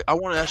 Trinity, I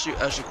want to ask you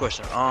a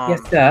question.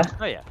 Yes, sir.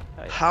 Oh yeah.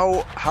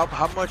 How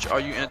much are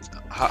you into?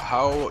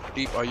 How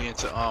deep are you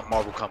into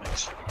Marvel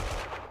comics?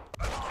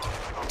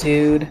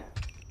 Dude,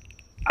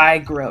 I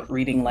grew up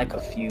reading like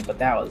a few, but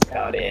that was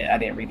about it. I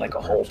didn't read like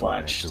a whole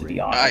bunch, to be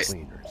honest.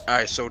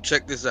 Alright, so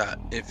check this out.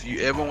 If you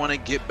ever want to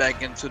get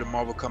back into the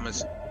Marvel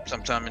comics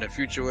sometime in the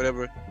future,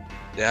 whatever,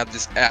 they have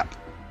this app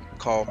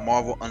called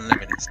Marvel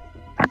Unlimited.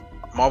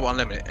 Marvel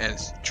Unlimited, and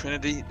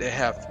Trinity, they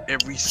have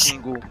every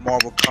single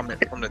Marvel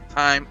comic from the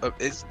time of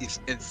its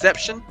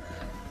inception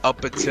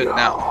up until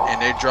now,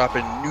 and they're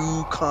dropping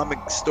new comic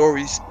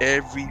stories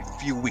every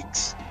few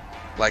weeks.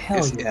 Like, Hell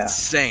it's yeah.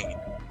 insane.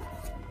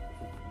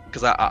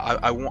 Because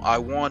I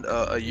won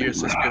a year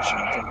subscription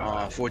from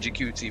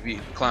 4GQ TV,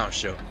 Clown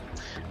Show,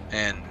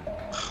 and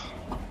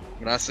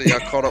when I say I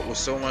caught up with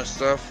so much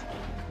stuff,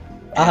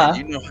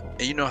 you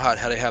know how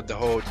they have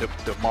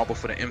the Marvel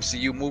for the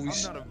MCU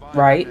movies,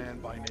 right?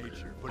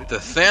 The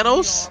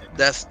Thanos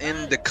that's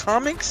in the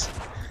comics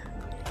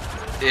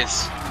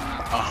is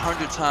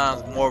 100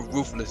 times more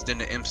ruthless than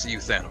the MCU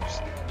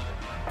Thanos.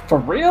 For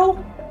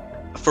real?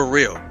 For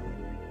real.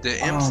 The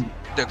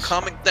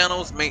comic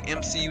Thanos made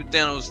MCU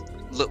Thanos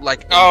look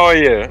like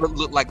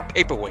look like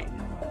paperweight.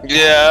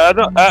 Yeah,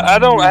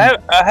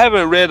 I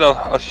haven't read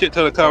a shit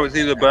ton of comics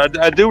either, but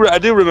I do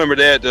remember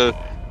that the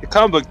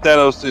comic book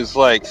Thanos is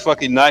like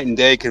fucking night and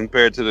day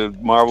compared to the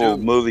Marvel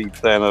movie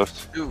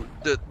Thanos. Dude,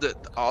 the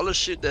all the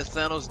shit that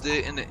Thanos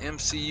did in the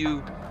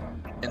MCU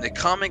in the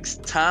comics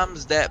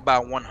times that by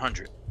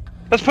 100.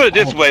 Let's put it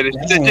this way: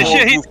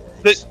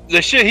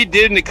 the shit he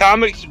did in the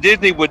comics,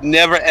 Disney would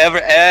never,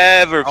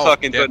 ever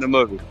fucking put in the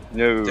movie.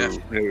 No.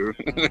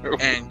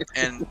 And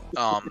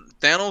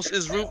Thanos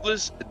is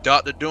ruthless.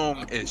 Doctor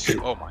Doom is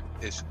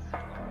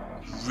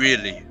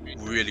really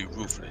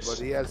ruthless. But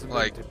he hasn't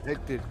been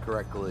depicted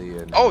correctly.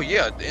 In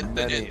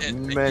many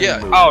movies.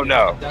 Oh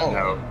no.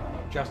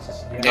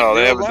 Justice. In No,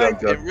 they real haven't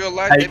life, done in real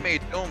life, they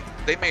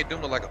made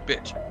Doom look like a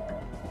bitch.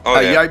 Oh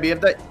yeah. Yobi,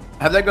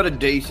 have they got a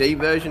DC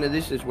version of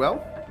this as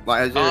well?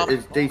 Like,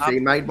 has DC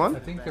made one? I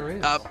think there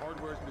is.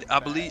 I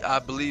believe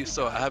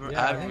so. I haven't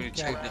really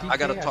checked it. I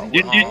gotta talk.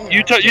 You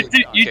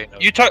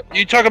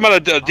talking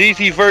about a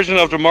DC version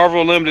of the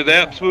Marvel Unlimited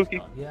app, Spooky?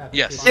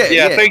 Yes.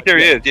 Yeah, I think there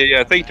is.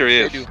 Yeah, I think there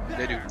is.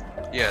 They do.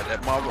 Yeah,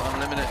 that Marvel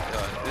Unlimited,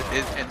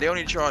 and they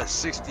only charge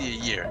 $60 a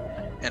year.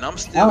 And I'm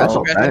still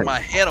scratching my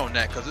head on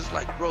that because it's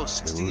like, bro,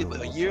 $60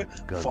 a year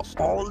for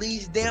all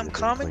these damn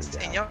comics,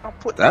 and y'all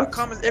put out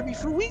comics every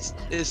few weeks?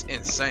 It's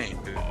insane,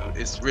 dude.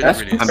 It's really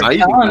amazing.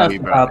 Telling us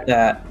about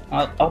that.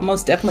 I'll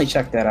most definitely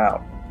check that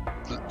out.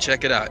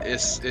 Check it out.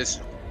 It's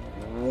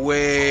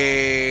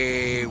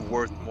way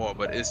worth more,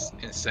 but it's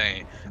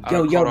insane.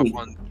 Yobi.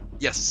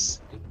 Yes.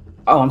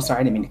 Oh, I'm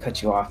sorry. I didn't mean to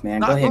cut you off, man.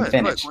 Go ahead and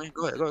finish.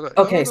 Go ahead.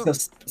 Okay, so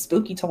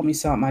Spooky told me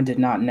something I did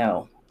not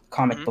know,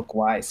 comic book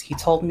wise. He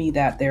told me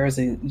that there is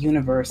a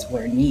universe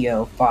where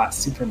Neo fought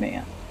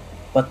Superman,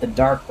 but the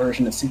dark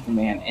version of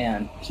Superman,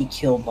 and he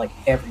killed like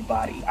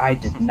everybody. I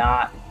did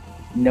not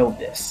know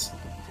this.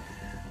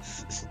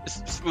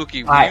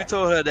 Spooky, when you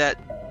told her that,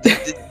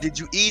 did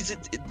you ease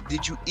it?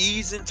 Did you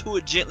ease into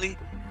it gently?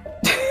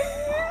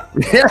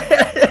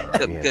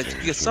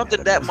 Because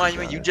something that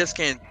monument you just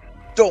can't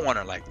throw on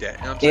her like that.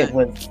 You know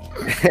what I'm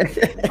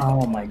saying? Was.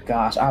 Oh my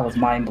gosh, I was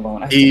mind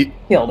blown. I said, he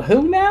killed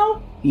who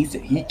now? He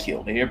said he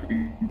killed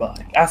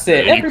everybody. I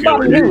said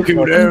everybody who? He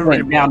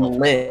went down the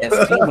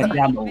list. He went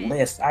down the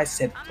list. I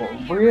said, for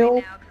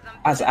real?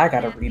 I said, I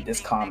gotta read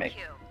this comic.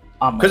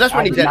 Because that's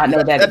when I did not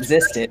know that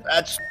existed.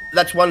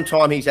 That's one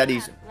time he's at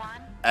his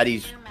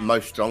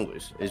most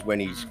strongest is when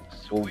he's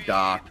all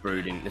dark,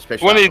 brooding,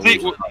 especially when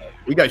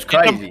he goes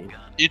crazy.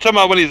 You talking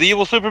about when he's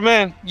evil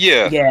Superman?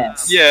 Yeah.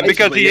 Yes. Yeah,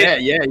 because he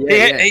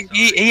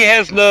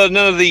has none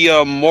of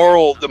the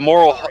moral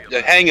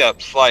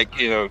hang-ups, like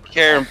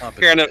caring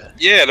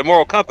the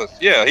moral compass.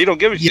 Yeah, he don't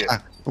give a shit.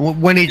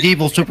 When he's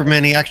evil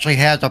Superman, he actually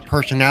has a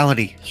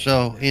personality.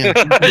 So yeah.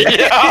 That's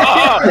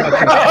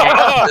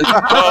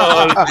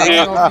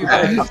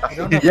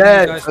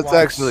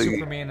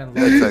actually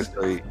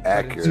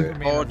accurate.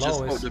 Paul just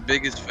spoke the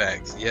biggest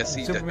facts. Yes,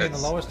 he does. Superman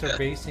and Lois are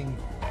basing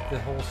the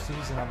whole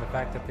season on the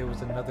fact that there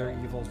was another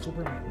evil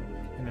Superman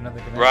in another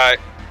dimension. Right.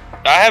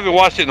 I haven't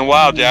watched it in a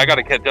while, Jay. I got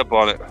to catch up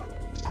on it.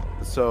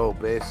 So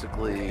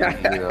basically,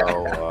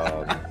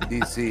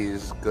 DC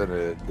is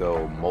gonna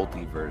go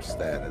multiverse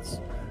status.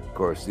 Of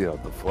course, the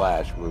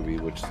Flash movie,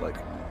 which is like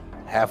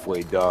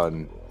halfway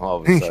done, all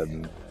of a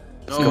sudden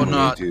it's coming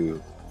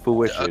into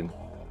fruition.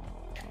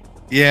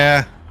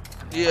 Yeah.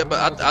 Yeah,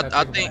 but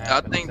I think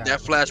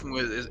that Flash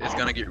movie is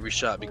gonna get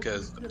reshot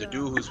because the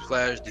dude who's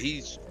Flash,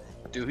 he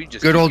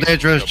just good old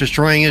Ezra is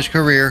destroying his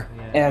career.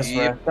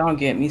 Ezra, don't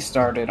get me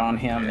started on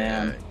him,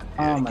 man.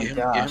 Oh my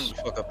gosh. Get him the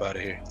fuck up out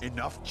of here.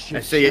 Enough.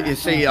 You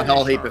see a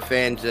whole heap of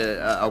fans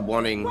are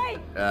wanting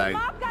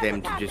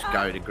them to just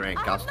go to Grant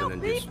Gustin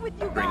and just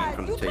bring him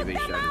from the TV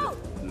show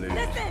to the movie.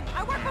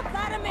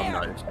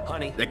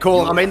 Honey,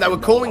 they were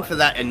calling for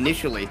that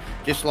initially,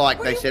 just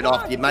like they said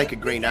after you make a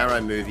Green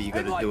Arrow movie, you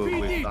got to do it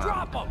with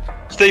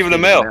Stephen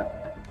Amell.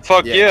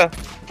 Fuck yeah,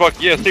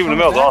 Stephen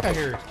Amell's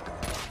awesome.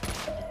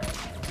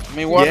 I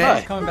mean, why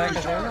not? Coming back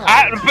as Arrow.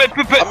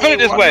 Put it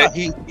this way.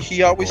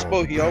 He always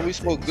spoke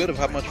good of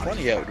how much fun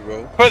he had with the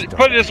role. Put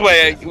it this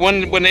way.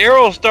 When the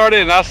Arrow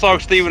started and I saw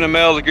Stephen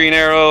Amell the Green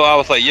Arrow, I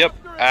was like, yep,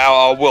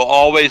 I will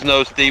always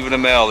know Stephen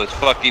Amell is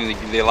fucking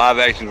the live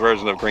action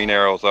version of Green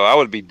Arrow. So I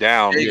would be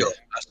down. There you go.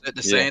 I said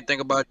the same thing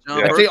about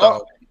John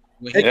Bernthal.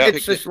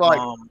 It's just like.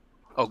 Oh,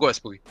 go ahead,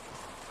 Spooky.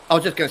 I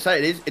was just gonna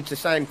say it's the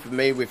same for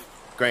me with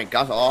Grant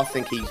Gustin. I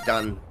think he's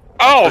done.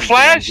 Oh,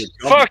 Flash!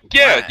 Fuck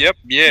yeah! Yep,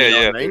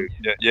 yeah.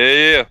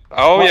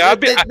 Oh yeah,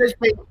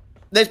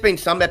 there's been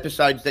some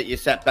episodes that you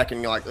sat back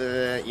and you're like,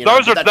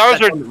 those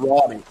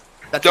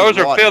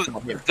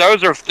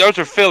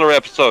are filler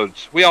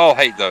episodes. We all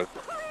hate those.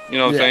 You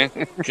know what I'm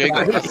saying?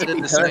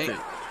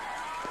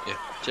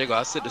 Jacob,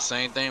 I said the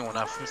same thing when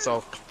I saw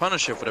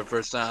Punisher for the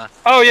first time.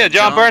 Oh yeah,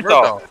 John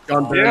Bernthal.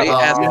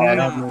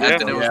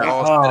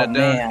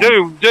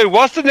 Dude,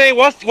 what's the name?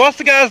 What's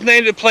the guy's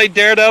name that played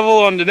Daredevil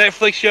on the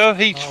Netflix show?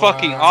 He's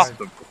fucking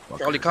awesome.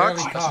 Charlie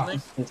Cox.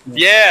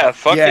 Yeah,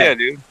 fuck yeah,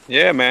 dude.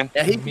 Yeah, man.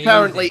 Yeah,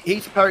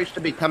 he's supposed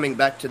to be coming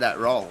back to that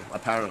role.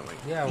 Apparently.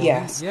 Yeah. Well,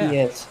 yes, he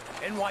is.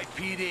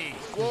 NYPD. He's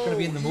gonna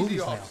be in the movies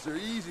now.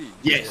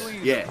 Yes,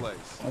 yeah.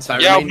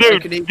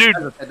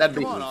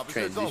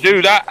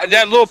 Dude,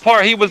 that little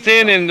part he was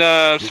in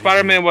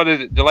Spider-Man, what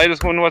is it? The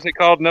latest one, what's it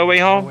called? No Way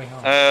Home? No Way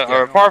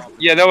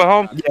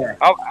Home? Yeah.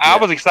 I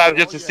was excited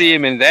just to see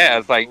him in that.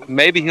 It's like,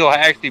 maybe he'll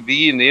actually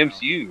be in the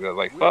MCU. I was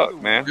like, fuck,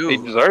 man. He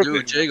deserves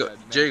it.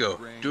 Jago,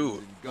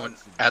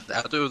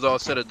 after it was all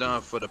said and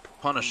done for the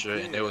Punisher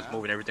and they was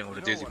moving everything over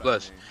to Disney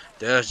Plus,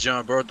 there's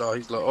John Bernthal.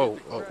 He's like, oh,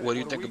 what do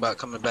you think about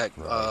coming back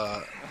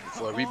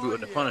for a reboot of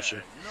the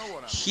Punisher?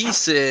 He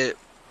said,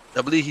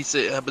 I believe he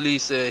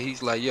said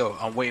he's like, yo,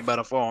 I'm waiting by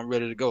the fall. I'm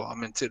ready to go.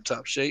 I'm in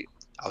tip-top shape.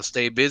 I'll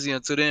stay busy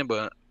until then,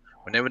 but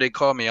whenever they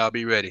call me, I'll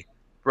be ready.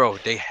 Bro,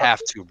 they have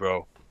to,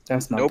 bro.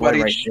 That's my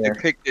Nobody right there.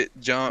 depicted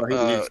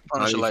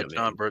Punisher like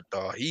John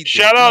Bernthal.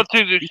 Shout out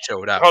to the.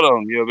 Showed out. Hold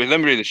on, let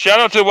me read it.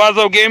 Shout out to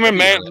Wazo Gamer,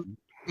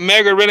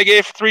 Mega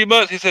Renegade for 3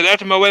 months. He said,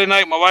 after my wedding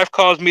night, my wife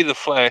calls me the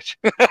Flash.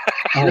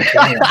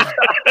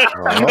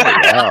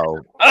 Wow.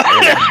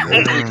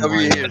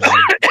 Amazing.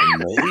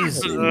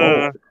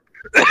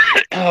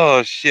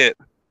 Oh shit.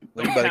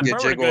 You better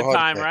get Jago a good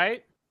time,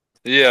 right?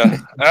 Yeah.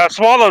 I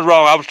swallowed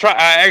wrong. I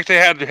actually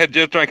had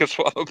just drank a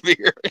swallow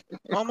beer.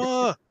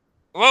 Mama.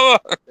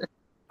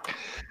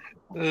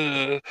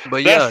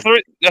 But yeah,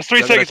 that's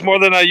 3 seconds more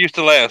than I used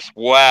to last.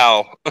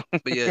 Wow.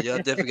 But yeah, y'all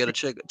definitely gotta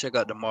check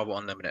out the Marvel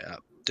Unlimited app.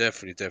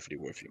 Definitely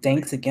worth it.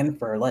 Thanks again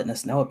for letting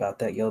us know about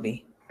that,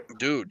 Yobi.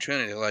 Dude,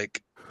 Trinity,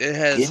 like it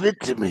has. Give it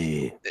to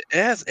me. It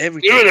has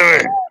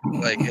everything.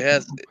 Like it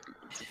has.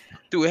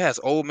 Dude, it has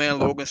old man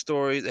Logan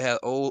stories. It has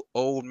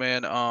old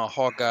man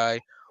Hawkeye,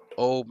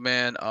 old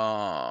man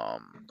Star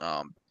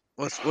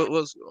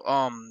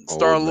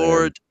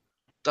Lord.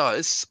 Dog,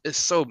 it's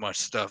so much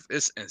stuff.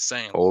 It's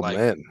insane. Old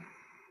man.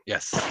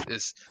 Yes,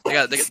 they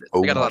got a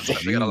lot of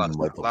stuff. They got a lot of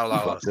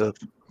stuff.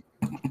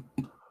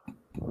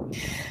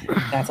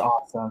 That's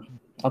awesome.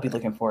 I'll be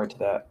looking forward to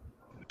that.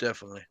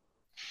 Definitely.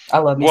 I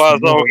love me.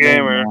 Wazo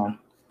Gamer.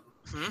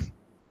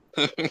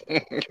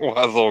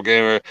 Wazo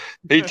Gamer.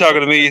 He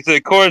talking to me. He said,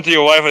 according to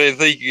your wife, I didn't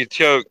think you could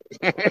choke.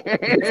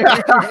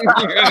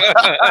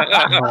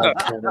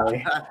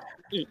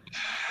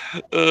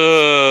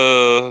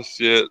 Oh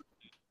shit.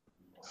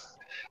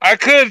 I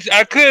could,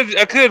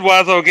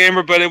 Wiseold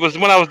Gamer, but it was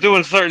when I was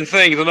doing certain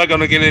things. I'm not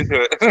going to get into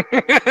it.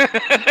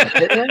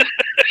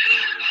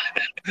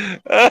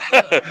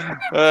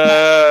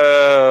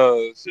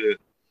 Oh shit!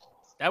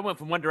 That went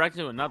from one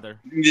direction to another.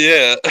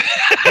 Yeah.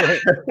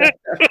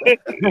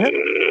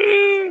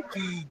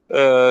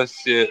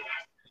 Shit.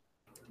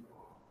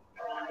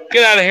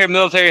 Get out of here,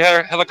 military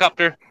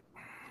helicopter.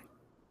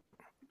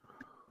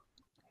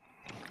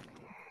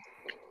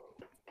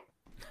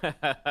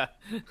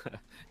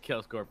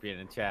 Kill Scorpion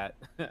in chat.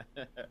 There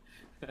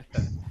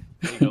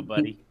you go,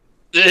 buddy.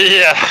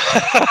 Yeah.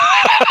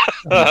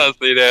 I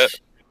see that.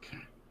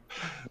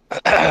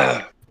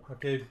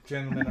 Okay,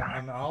 gentlemen,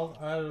 I'm all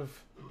out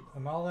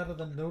of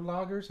the new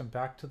loggers and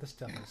back to the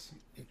Stellas.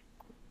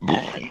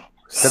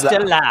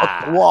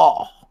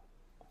 Stella.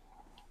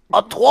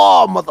 A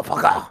toi,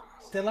 motherfucker.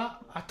 Stella,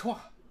 à toi.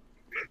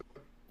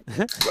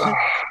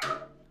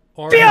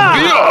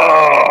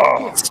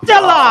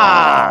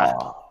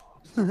 Stella.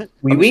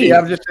 Oui.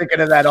 I'm just thinking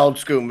of that old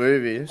school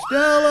movie.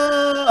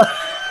 Stella.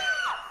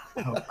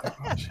 Oh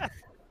gosh.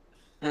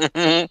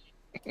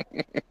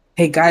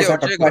 Hey guys, I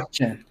have a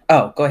question.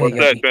 Oh, go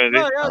ahead. Go ahead.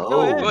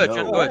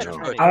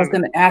 I was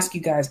going to ask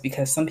you guys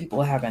because some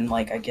people are having,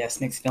 like, I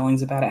guess, mixed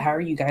feelings about it. How are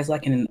you guys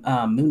liking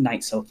Moon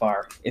Knight so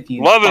far? If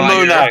you loving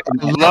Moon Knight,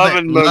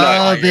 loving Moon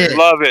Knight,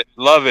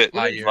 love it.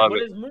 What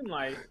is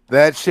Moonlight?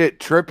 That shit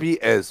trippy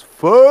as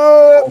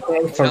fuck.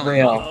 Okay, for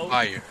real.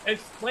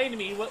 Explain to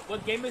me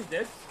what game is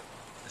this?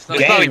 It's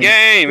not a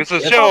game. It's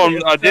a show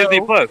on Disney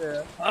Plus.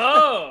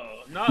 Oh,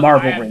 no,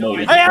 Marvel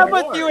related. Hey, I'm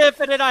with you,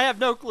 Infinite. I have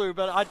no clue,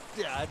 but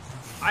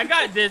I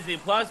got Disney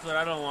Plus, but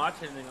I don't watch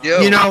anything.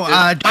 You know,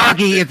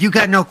 Doggy, if you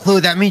got no clue,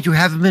 that means you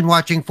haven't been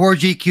watching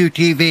 4GQ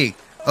TV.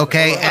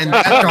 Okay, and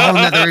that's a whole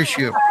nother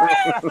issue.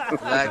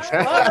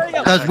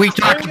 Because we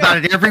talk about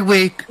it every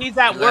week. He's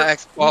at work.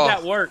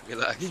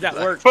 He's at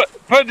work. Put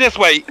it this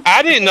way,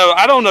 I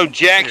don't know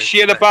jack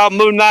shit about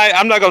Moon Knight.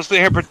 I'm not gonna sit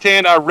here and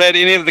pretend I read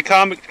any of the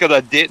comics because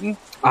I didn't.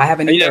 I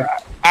haven't either.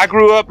 I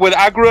grew up with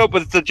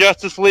the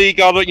Justice League,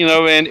 all the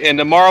and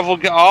the Marvel,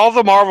 all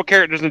the Marvel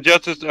characters in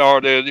Justice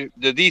or the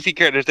DC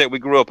characters that we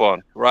grew up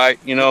on, right?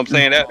 You know what I'm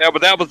saying?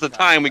 That was the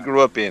time we grew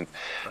up in.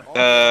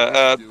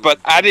 But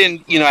I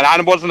didn't, and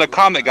I wasn't a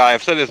comic guy.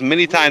 I've said this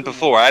many times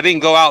before. I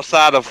didn't go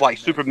outside of like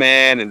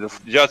Superman and the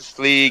Justice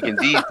League and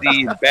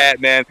DC and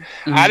Batman.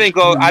 I didn't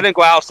go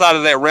outside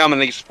of that realm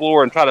and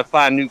explore and try to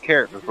find new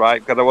characters,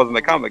 right? Because I wasn't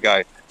a comic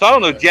guy. So I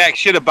don't know jack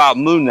shit about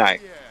Moon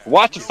Knight.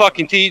 Watch the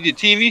fucking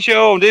TV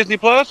show on Disney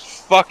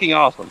Plus. Fucking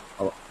awesome.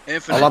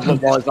 I love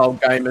what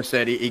Wiseold Gamer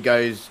said. He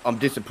goes, "I'm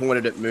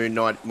disappointed at Moon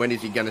Knight. When is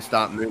he going to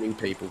start mooning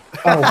people?"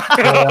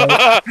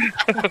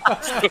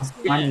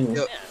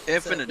 Yo,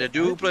 Infinite, the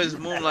dude who plays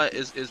Moonlight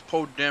is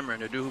Poe Dameron,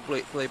 the dude who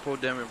played Poe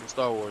Dameron from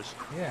Star Wars.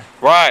 Yeah.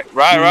 Right.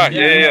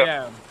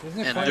 Yeah. Isn't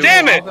it And funny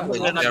damn how it! all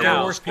the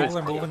Star Wars people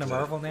are moving to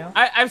Marvel now?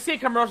 I've seen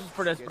commercials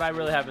for this, but I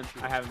really haven't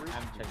checked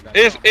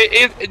it out.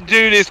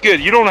 Dude, it's good.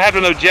 You don't have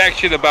to know jack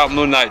shit about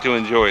Moon Knight to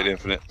enjoy it,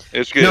 Infinite.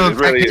 It's good. No, It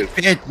really is.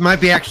 it might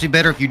be actually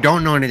better if you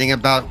don't know anything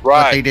about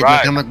what they did in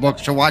the comic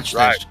books to watch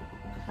this.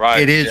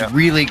 Right. It is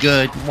really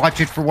good.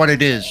 Watch it for what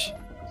it is.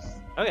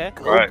 Okay.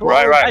 Right.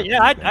 I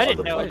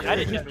didn't know. I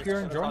didn't know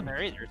pure enjoyment on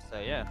there either. So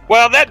yeah.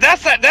 Well,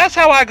 that's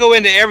how I go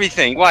into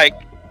everything. Like,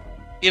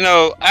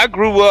 I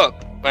grew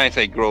up. I didn't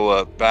say grow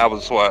up, but I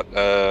was what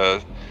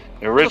the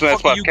original.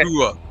 That's what you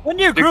grew up. When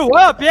you grew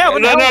up, yeah. No.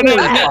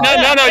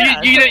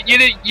 You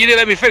didn't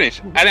let me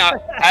finish.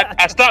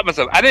 I stopped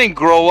myself. I didn't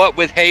grow up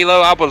with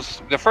Halo.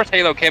 The first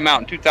Halo came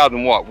out in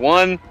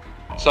 2001.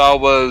 So I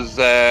was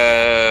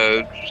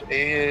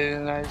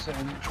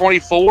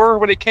 24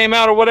 when it came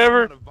out or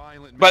whatever.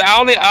 But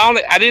I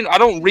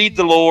don't read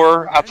the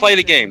lore. I play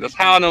the game. That's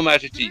how I know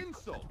Master Chief.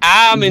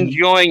 I'm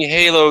enjoying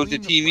Halo, the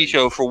TV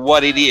show, for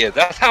what it is.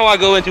 That's how I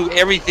go into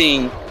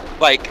everything,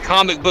 like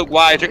comic book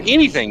wise or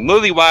anything,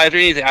 movie wise or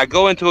anything. I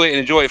go into it and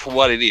enjoy it for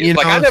what it is. He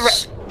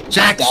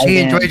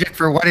enjoys it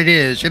for what it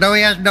is. He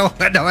has no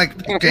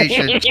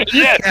expectations.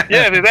 yes,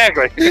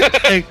 exactly.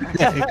 Man,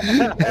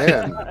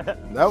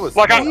 that was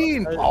like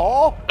mean,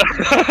 Paul.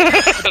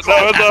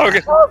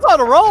 Paul's on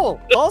a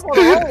roll.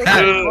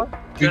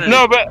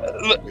 No, but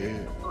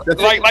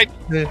like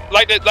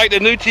the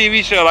new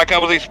TV show. Like I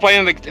was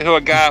explaining to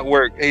a guy at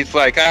work. He's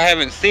like, I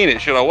haven't seen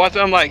it. Should I watch it?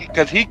 I'm like,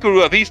 because he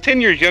grew up. He's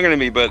 10 years younger than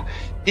me, but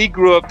he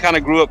grew up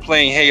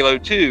playing Halo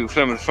 2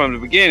 from the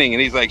beginning.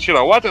 And he's like, should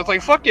I watch it? I was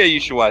like, fuck yeah,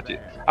 you should watch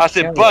it. I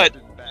said, but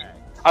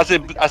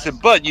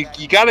you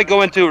got to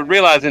go into it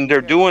realizing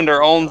they're doing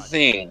their own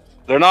thing.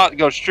 They're not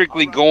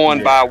strictly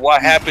going by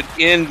what happened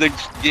in the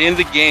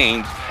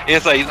games.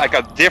 It's like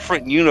a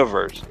different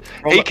universe.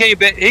 He came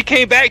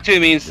back to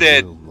me and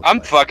said,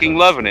 I'm fucking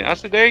loving it. I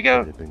said, there you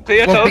go.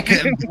 See,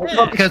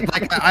 because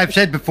like I've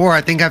said before,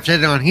 I think I've said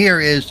it on here,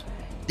 is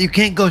you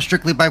can't go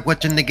strictly by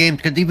what's in the games,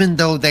 because even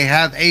though they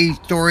have a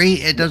story,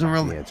 it doesn't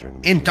really. On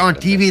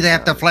TV, they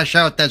have to flesh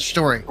out that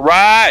story.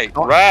 Right.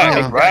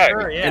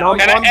 And I'm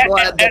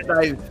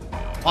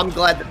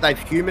glad that they've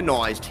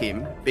humanized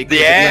him Because if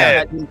you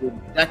had him the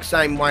exact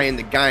same way in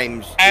the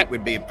games, it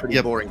would be a pretty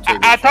boring TV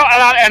show.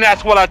 And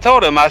that's what I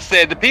told him. I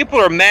said the people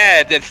are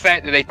mad at the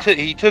fact that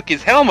he took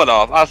his helmet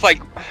off. I was like,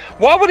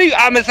 why would he?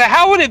 I mean, so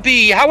how would it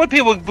be? How would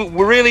people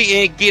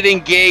really get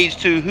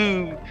engaged to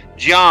who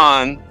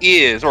John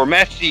is or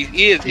Master Chief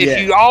is if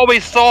you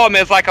always saw him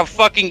as like a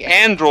fucking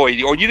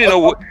android, or you didn't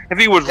know if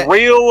he was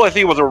real, if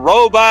he was a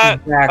robot?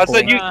 Exactly. I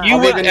said you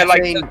wouldn't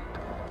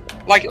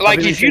like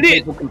if you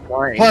did.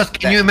 Plus,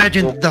 can you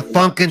imagine the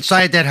funk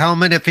inside that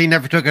helmet if he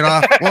never took it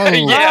off? Whoa.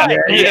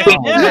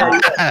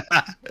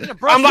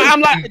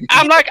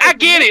 I'm like, I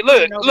get it.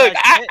 Look,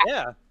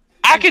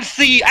 I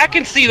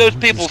can see those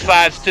people's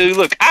sides too.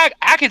 Look,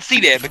 I can see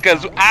that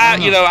because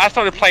I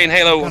started playing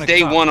Halo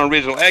day one on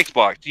original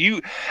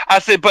Xbox. I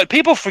said, but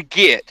people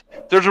forget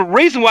there's a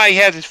reason why he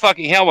has his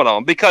fucking helmet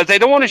on, because they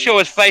don't want to show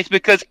his face,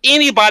 because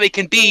anybody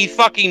can be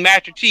fucking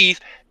Master Chief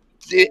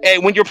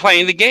when you're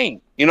playing the game.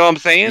 You know what I'm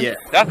saying? Yeah.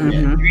 That's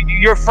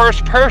you're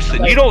first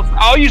person. You don't.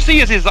 All you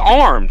see is his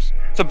arms.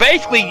 So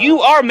basically,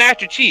 you are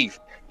Master Chief.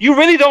 You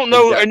really don't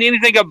know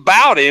anything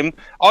about him.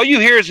 All you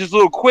hear is his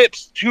little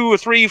quips, 2 or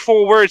 3,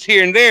 4 words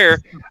here and there.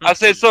 I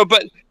said so,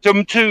 but to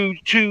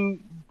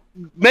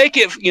make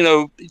it,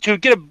 to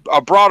get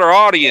a broader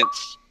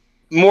audience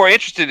more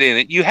interested in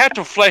it, you have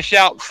to flesh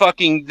out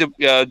fucking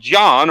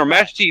John or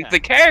Master Chief, the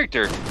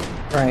character.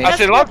 Right. I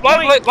said a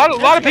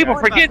lot of people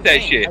forget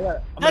that shit.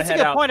 That's a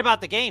good point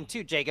about the game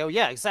too, Jago.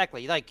 Yeah,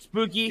 exactly. Like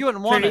Spooky, you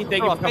wouldn't want to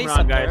thank throw you a for coming face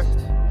on, up guys.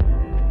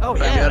 there. Oh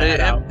yeah.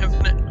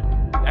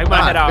 I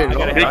might head out.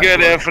 Be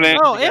good, Infinite.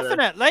 Oh,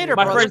 Infinite later.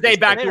 My brother. first day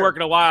back to work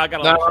in a while. I got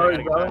a lot of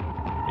shit.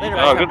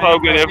 Oh, good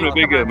talk, good Infinite.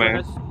 Be good,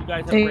 man. You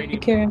guys have a great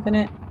Take care,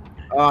 Infinite.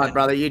 All right,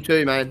 brother. You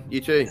too, man.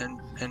 You too.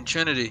 And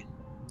Trinity.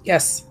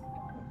 Yes.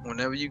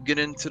 Whenever you get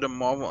into the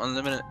Marvel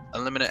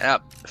Unlimited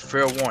app,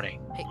 fair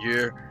warning,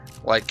 you're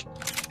like,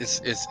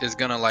 it's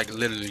gonna like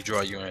literally draw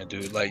you in,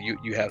 dude. Like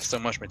you have so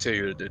much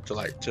material to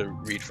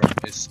read from.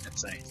 It's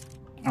insane.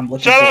 I'm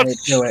looking forward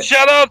to it.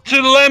 Shout out to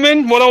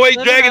Lemon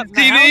 108 Dragons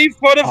TV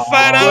for the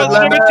 $5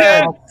 super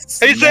chat.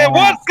 He said,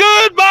 "What's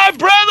good, my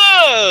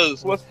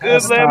brothers? What's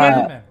good,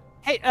 Lemon?"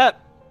 Hey,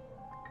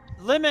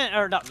 Lemon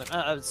or not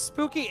Lemon,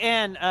 Spooky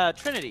and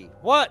Trinity.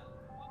 What's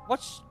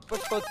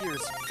both your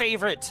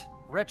favorite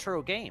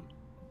retro game?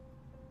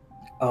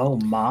 Oh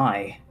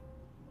my.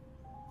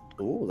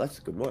 Oh, that's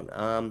a good one.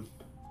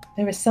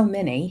 There were so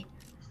many.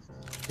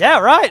 Yeah,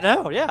 right.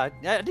 No, yeah.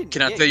 I didn't.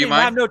 Can I tell you didn't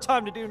mine? have no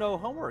time to do no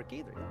homework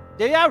either.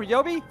 Yeah,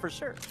 Yobi for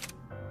sure.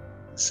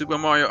 Super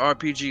Mario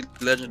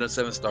RPG Legend of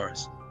 7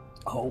 Stars.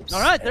 Oh.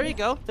 All right, there you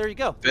go. There you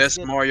go. Best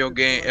Mario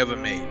game ever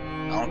made.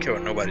 I don't care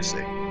what nobody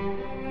say.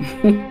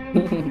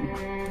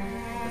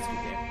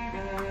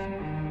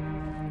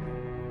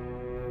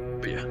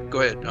 But yeah, go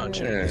ahead,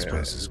 Trinity. This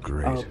place is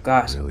great. Oh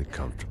gosh. Really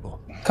comfortable.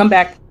 Come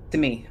back to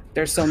me.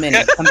 There's so many.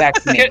 Come back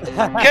to me.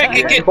 I'm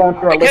going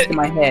through a list in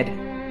my head.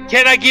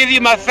 Can I give you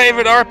my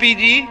favorite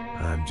RPG?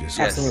 I'm just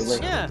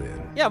Absolutely.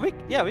 Yeah, we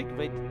can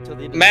wait till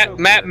the end of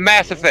the show.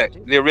 Mass Effect,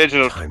 the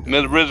original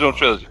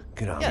trilogy.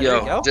 Yeah,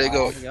 Yo, there you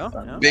go.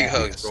 Jago, big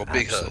hugs, bro,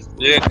 big hugs.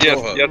 Yes,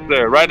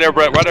 sir. Right there,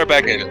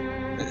 back in it.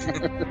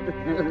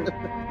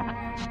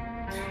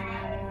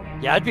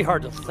 Yeah, it'd be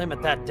hard to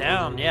limit that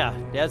down. Yeah,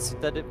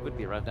 that it would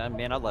be right down.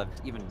 Man, I love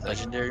even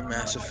Legendary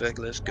Mass Effect.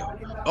 Let's go.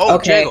 Oh,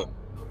 Okay. Jago.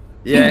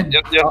 Yeah.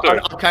 Yes, sir.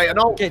 Okay, and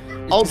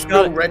old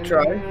school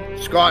retro,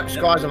 Skies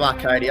of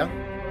Arcadia.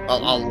 I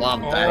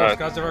love that.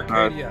 Skies of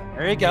Arcadia.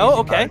 There you go.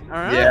 Okay. All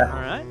right. Yeah. All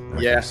right.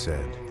 Yeah.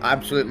 Said. I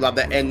absolutely love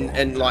that,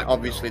 and like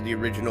obviously the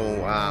original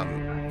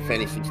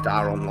Phantasy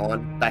Star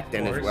Online back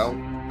then as well.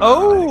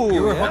 Oh,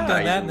 You were hooked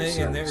on that in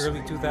the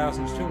early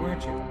 2000s too,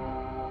 weren't you?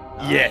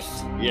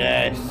 Yes.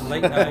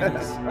 Late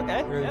 90s.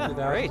 Okay. Early Yeah.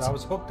 2000s. Great. I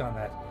was hooked on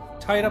that.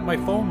 Tied up my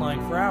phone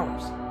line for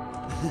hours.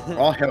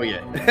 Oh hell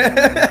yeah!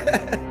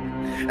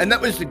 And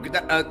that was the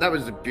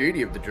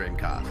beauty of the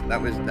Dreamcast.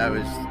 That was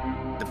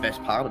the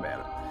best part about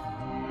it.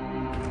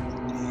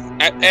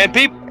 And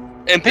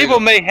people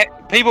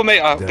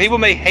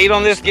may hate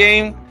on this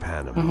game,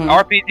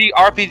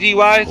 RPG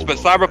wise, but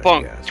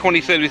Cyberpunk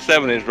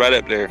 2077 is right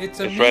up there. It's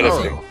right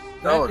up there.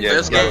 No,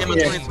 best game of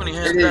 2020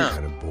 hands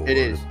down. It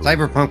is.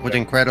 Cyberpunk was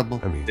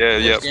incredible.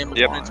 Yep.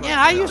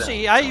 Yeah,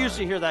 I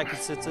usually hear that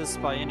consensus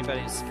by anybody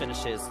who's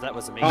finished his. That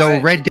was amazing. Though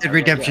Red Dead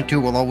Redemption 2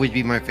 will always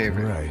be my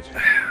favorite. Right.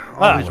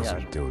 Well,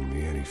 Wasn't doing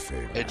me any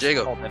favor. Hey,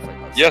 Jago.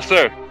 Yes,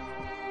 sir.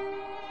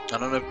 I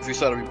don't know if you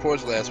saw the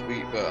reports last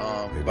week, but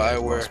Maybe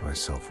I've lost BioWare my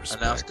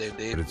self-respect, announced they've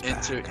but it's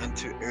entered back.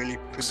 into early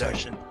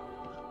production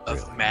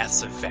of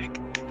Mass Effect.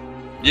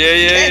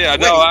 Yeah.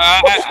 No,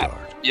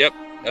 yep.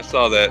 I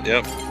saw that.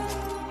 Yep.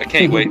 I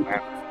can't wait,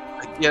 man.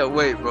 Yeah,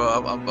 wait, bro.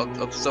 I'm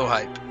so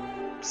hyped.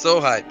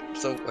 So hyped.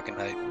 So fucking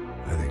hyped.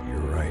 I think you're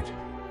right.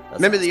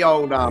 Remember the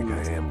old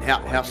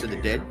House of the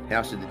Dead?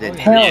 House of the Dead.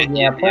 Hell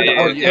yeah. Play the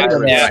arcade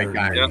of that.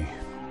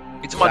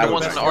 You talking about the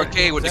ones in the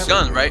arcade with the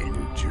guns, right?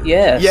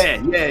 Yes.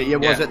 Yeah. It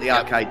was at the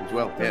arcade as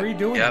well. They're Yeah.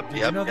 redoing it. Did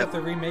you know that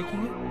they're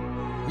remaking it?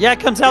 Yeah, it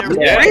comes out this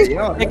Yeah. week.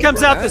 Yeah. It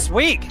comes out this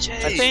week,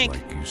 I think.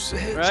 Like you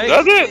said. Right?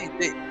 Does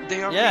it?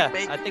 They are Yeah,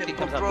 remaking I think it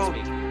comes bro. out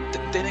this week.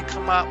 they didn't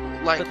come out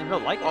like with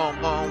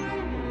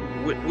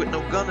no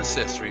gun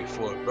accessory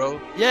for it,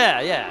 bro.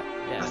 Yeah.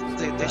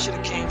 They should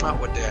have came out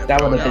with that.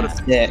 That would have been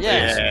sick. Yeah,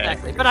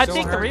 exactly. But I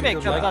think the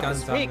remake comes out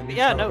this week.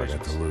 Yeah, no.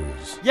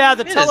 Yeah,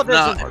 the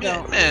television.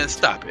 Man,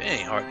 stop it. It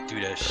ain't hard to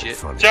do that shit.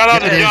 Shout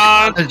out to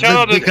John. Shout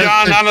out to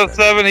John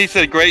 907. He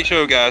said, "Great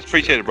show, guys.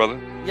 Appreciate it, brother."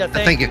 Yeah,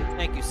 thank you.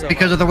 Thank you so much.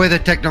 Because of the way the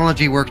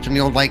technology works in the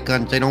old light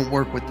guns, they don't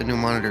work with the new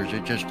monitors.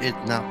 It's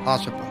not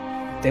possible.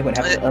 They would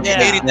have to update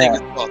anything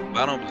is possible.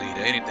 I don't believe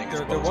that anything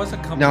is possible. There was a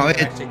company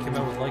that actually came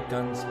out with light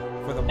guns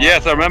for the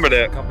Yes, I remember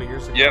that. a couple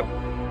years ago. Yep.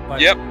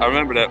 Yep, I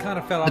remember that. Kind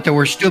of fell But they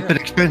were stupid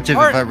expensive,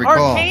 if I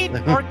recall.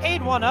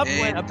 Arcade One Up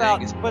went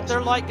about, but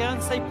their light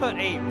guns. They put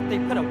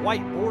a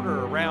white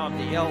border around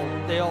the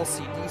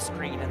LCD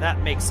screen, and that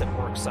makes it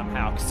work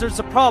somehow. Because there's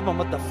a problem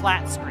with the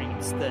flat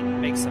screens that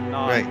makes them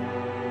not Like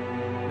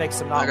I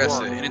said,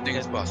 work. anything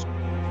is possible.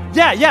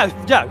 Yeah,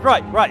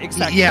 right,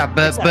 exactly. Yeah,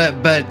 but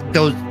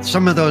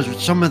some of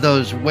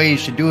those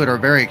ways to do it are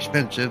very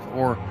expensive,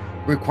 or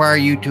require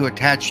you to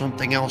attach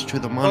something else to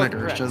the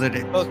monitor so that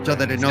it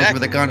knows where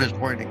the gun is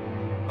pointing.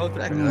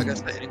 Exactly. Like I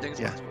said, anything is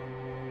possible.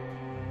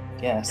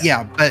 Yes.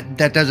 Yeah, but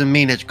that doesn't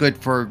mean it's good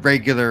for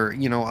regular,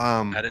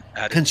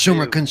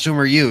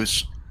 consumer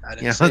use. I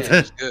didn't say it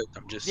was good.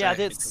 I'm just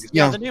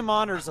saying. The new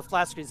monitors, the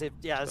flat screens, they've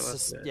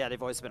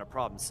always been a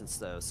problem since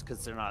those,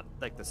 because they're not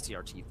like the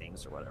CRT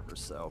things or whatever.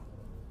 So,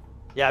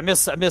 yeah, I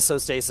miss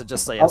those days of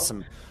just like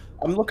some.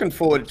 I'm looking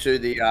forward to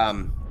the.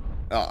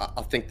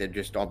 I think they're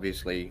just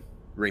obviously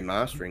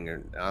remastering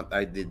it, aren't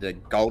they? The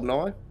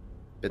GoldenEye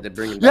that they're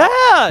bringing back.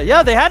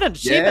 Yeah, they had an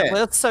achievement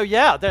list, so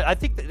I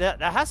think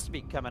that has to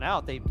be coming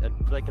out. They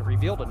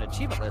revealed an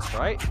achievement list,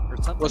 right, or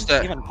something. What's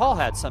that? Even Paul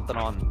had something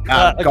on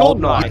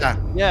GoldenEye.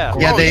 Yeah,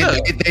 they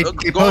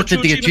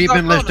posted the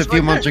achievement list a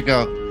few months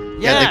ago.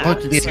 Yeah, they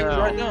posted the achievement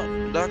right now.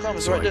 .com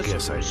is right there.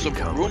 Some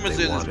rumors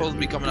is it's supposed to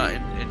be coming out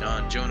in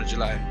June or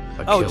July.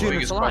 June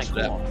or July.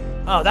 Cool.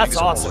 Oh, that's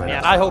awesome,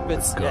 man. I hope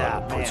it's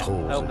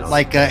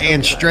Like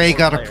and Stray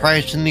got a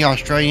price in the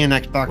Australian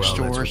Xbox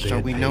store, so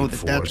we know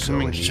that that's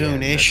coming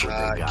soon-ish.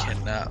 I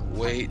cannot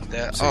wait.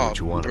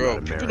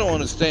 Bro, people don't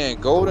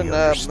understand.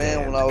 GoldenEye,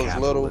 man, when I was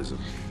little,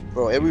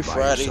 bro, every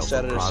Friday,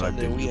 Saturday,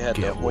 Sunday, we had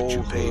the whole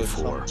hood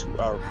come to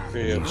our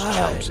crib.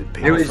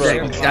 It was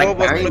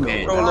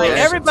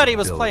everybody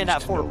was playing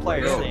that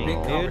 4-player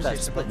thing, dude. That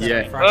split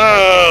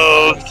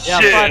Oh,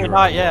 shit. Friday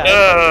night,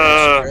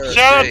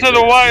 shout out to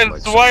the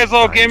Wise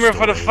Old Gamer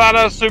for the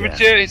 $5 super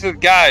chat. He says,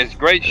 "Guys,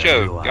 great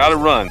show. Gotta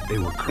run.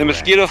 The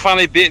mosquito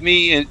finally bit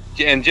me,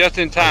 and just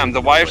in time. The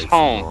wife's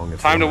home.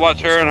 Time to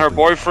watch her and her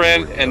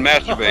boyfriend and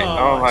masturbate."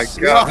 Oh my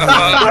god.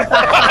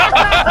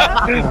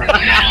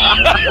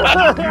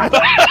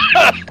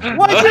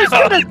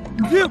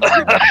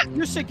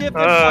 You should give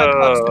them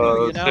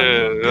 $5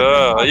 too,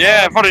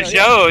 yeah, for the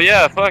show.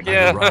 Yeah, fuck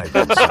yeah.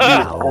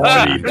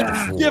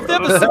 Give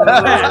them a super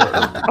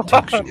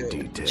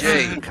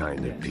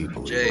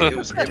Jay, it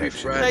was every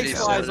Friday,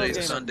 Saturday,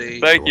 Sunday.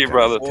 Thank you,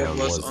 brother. 4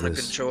 of us on the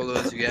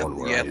controllers.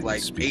 You had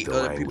like 8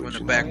 other people in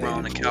the background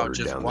on the couch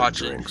just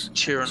watching,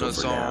 cheering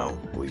us on.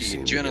 The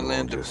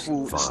adrenaline, the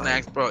food, the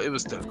snacks, bro. It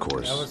was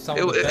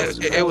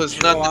It was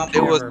nothing.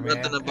 It was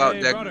nothing about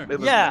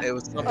that. It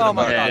was nothing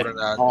about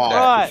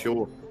that.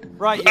 Sure.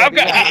 Right.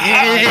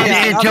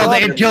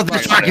 Until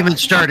this argument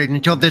started.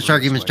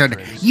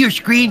 You're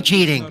screen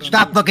cheating.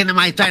 Stop looking at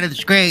my side of the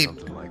screen.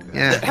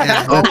 Yeah.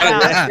 I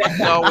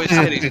always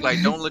said it.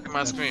 Like, don't look at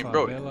my screen,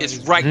 bro. It's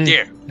right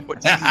there.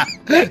 Okay,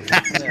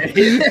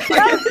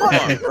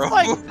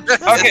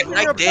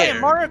 right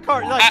there. Mario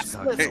Kart, like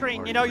split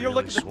screen. You're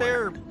looking at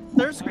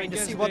their screen to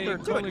see what they're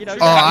doing.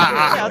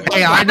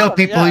 I know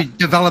people who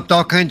developed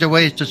all kinds of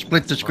ways to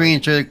split the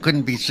screen so it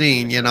couldn't be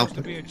seen. Get a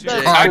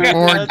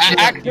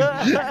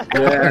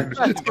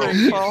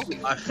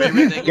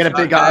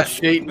big ass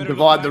sheet and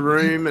divide the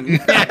room and.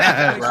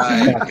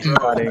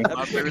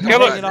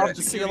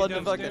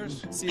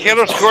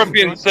 Killer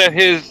Scorpion said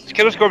his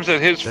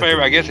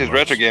favorite, I guess, his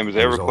retro game is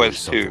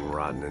EverQuest 2.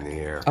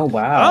 Oh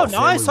wow! Oh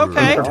nice.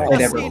 Okay.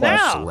 Let's see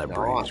now.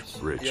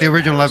 The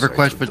original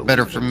EverQuest was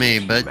better for me,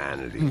 but.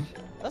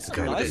 That's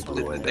nice.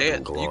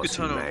 You could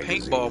turn on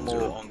paintball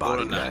mode on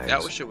GoldenEye.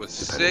 That shit was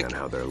sick.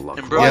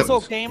 And bro,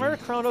 Gamer,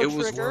 Chrono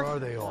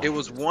Trigger. It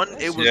was one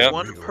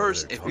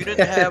person. If you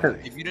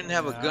didn't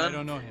have a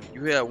gun,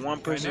 you had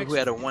one person who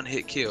had a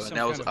one-hit kill, and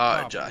that was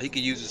Oddjob. He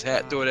could use his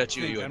hat, throw it at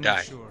you, and you'll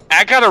die.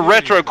 I got a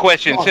retro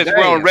question I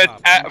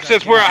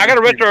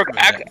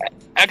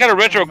got a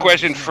retro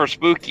question for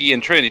Spooky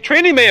and Trinity.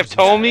 Trinity may have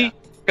told me,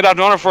 because I've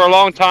known her for a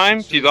long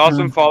time. She's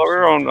awesome. Follow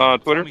her on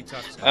Twitter.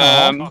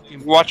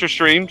 Watch her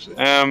streams.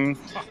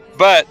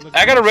 But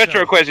I got a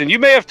retro question. You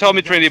may have told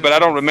me, Trinity, but I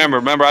don't remember.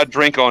 Remember, I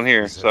drink on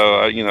here, so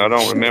I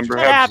don't remember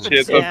half the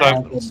shit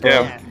sometimes.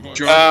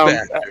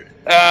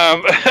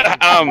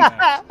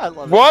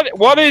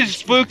 What is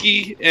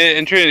Spooky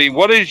and Trinity?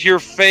 What is your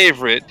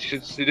favorite?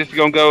 Just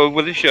gonna go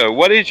with the show.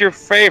 What is your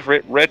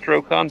favorite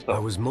retro console? I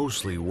was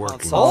mostly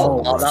working.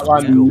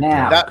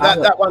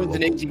 That one's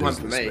an easy one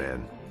for me.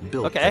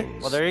 built Okay,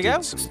 things, well there you go.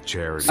 did some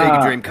charity, Sega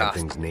got Dreamcast.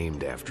 things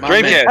named after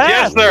Dreamcast,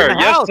 yes sir,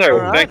 yes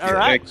sir. Thank you. All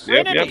right.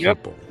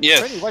 Yep. Yes.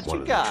 Trinity, what One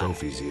you of the got?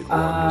 trophies he had won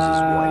was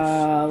his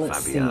wife,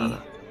 let's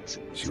Fabiana.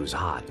 She was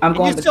hot. I'm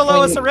going You still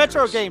owe us a between-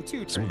 retro game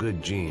too. Some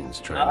good genes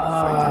trying to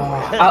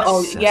fight their way out.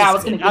 oh yeah, I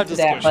was gonna get to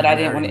that, but I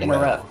didn't want to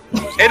interrupt.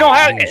 It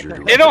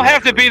don't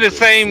have to be the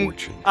same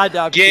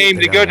game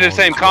to go to the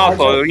same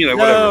console. You know,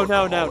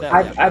 whatever. No.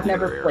 I've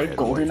never played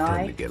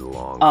GoldenEye,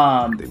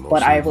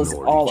 but I was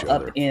all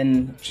up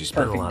in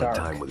Perfect Dark.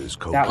 That was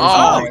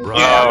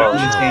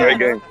great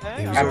game.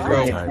 I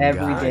played it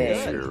every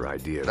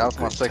day. That was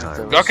my second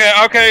favorite. Okay.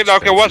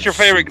 What's your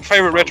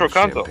favorite retro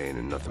console?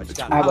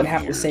 I would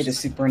have to say the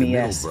Super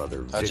NES.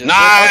 Nice.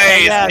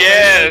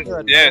 Yes.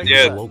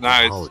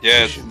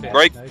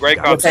 Great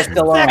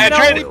console. And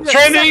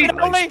Trinity.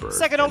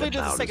 Second only to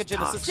the Sega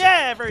Genesis.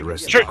 Yeah, very good.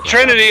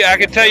 Trinity, I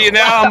can tell you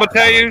now. I'm gonna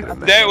tell you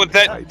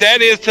that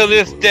is to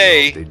this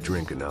day,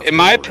 in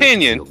my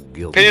opinion,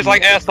 opinions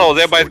like assholes.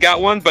 Everybody's got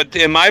one, but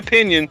in my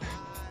opinion,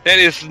 that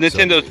is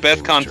Nintendo's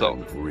best console.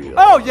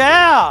 Oh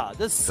yeah,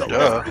 this is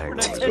Yeah. I'm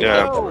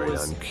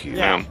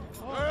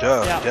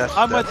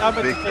with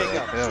big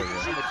Jacob. hell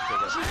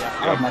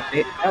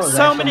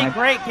So many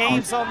great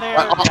games on there.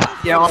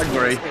 Yeah, I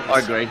agree.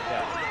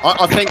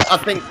 I think that.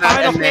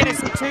 Final And then,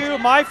 Fantasy 2,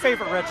 my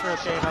favorite retro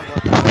game. I'm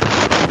looking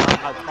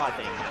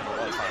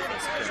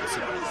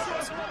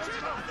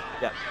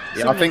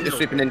yeah, I think the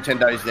Super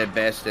Nintendo is their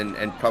best, and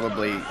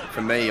probably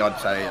for me, I'd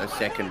say a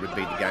second would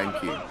be the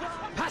GameCube.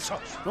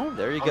 Oh,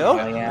 there you go.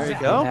 Oh, yeah, There you I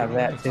go. have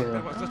that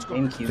too.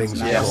 GameCube's Things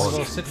nice. are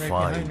going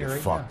fine. Get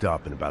fucked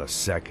up in about a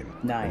second.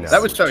 Nice. And now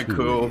That was so the two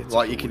cool. idiots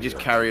Like you could just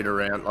carry it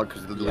around, like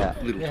because of the little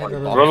tiny box.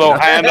 Little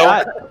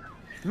handle.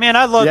 Man,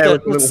 I love Yeah, the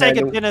with the little Sega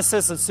handle.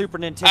 Genesis and Super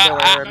Nintendo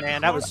era,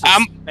 man. That was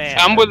just, man.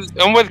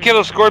 I'm with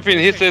Killer Scorpion.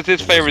 He says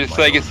his favorite is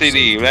Sega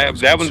CD.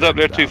 That one's up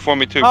there too for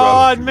me too,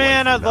 brother. Oh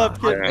man, I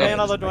love when I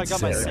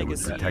got my Sega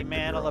CD.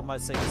 Man, I love my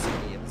Sega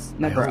CD.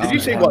 Did you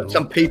see what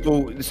some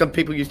people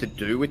used to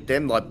do with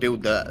them? Like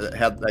build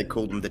how they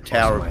called them the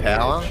Tower of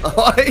Power.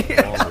 Oh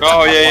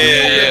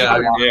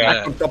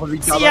yeah.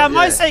 See, yeah,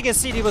 my Sega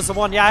CD was the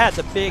one. Yeah, I had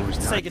the big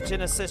Sega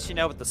Genesis,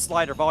 with the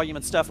slider volume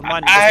and stuff. And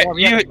mine was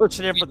you had to push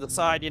it in from the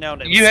side, and it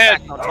was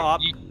stacked on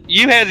top.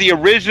 You had the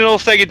original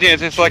Sega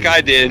Genesis like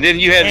I did, and then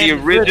you had the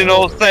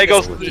original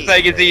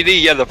Sega CD.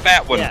 Yeah, the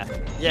fat one.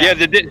 Yeah,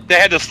 they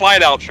had the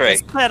slide out tray.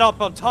 It's set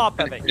up on top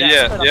of it.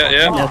 Yeah.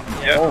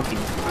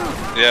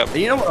 And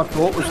you know what I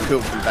thought was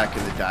cool from back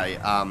in the day?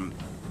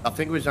 I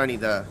think it was only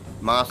the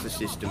Master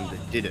System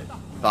that did it,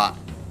 but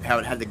how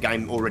it had the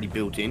game already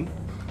built in.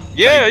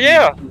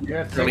 Yeah.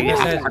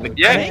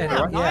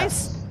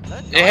 Nice.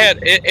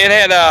 It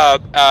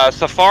had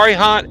Safari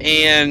Hunt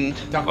and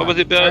what was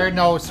it, Bill?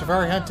 No,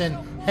 Safari Hunt and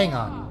Hang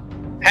On.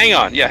 Hang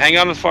on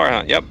and Safari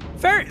Hunt. Yep.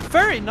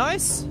 Very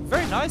nice.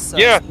 Very nice.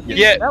 Yeah.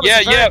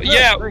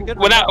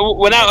 When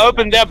I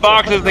opened that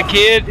box as a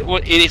kid,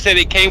 and he said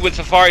it came with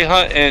Safari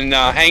Hunt and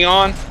Hang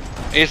On.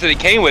 And he said it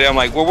came with it. I'm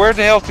like, well, where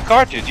the hell's the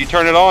cartridge? You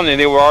turn it on and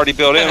they were already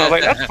built in. I was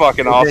like, that's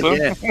fucking awesome.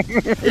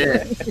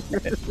 Yeah.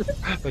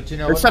 But you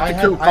know It's what? such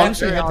a cool I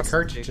actually had the awesome.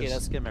 cartridges. Yeah,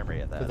 that's a good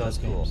memory of that. For those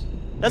games.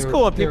 That's They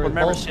cool were- when people they were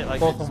remember both- shit like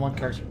both this. on one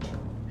cartridge.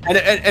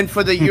 And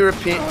for the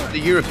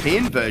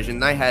European version,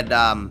 they had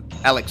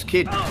Alex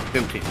Kidd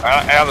built in.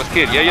 Alex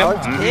Kidd, yeah.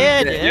 Alex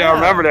Kidd, Yeah, I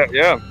remember that.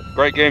 Yeah,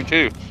 great game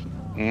too.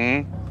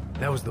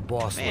 That was the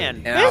boss.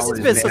 Man, lady. this has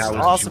been such an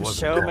awesome She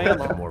show, wasn't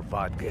man. more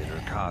vodka in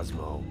her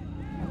Cosmo.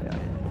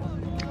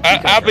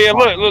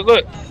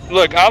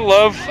 Look. I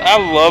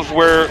love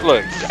where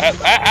I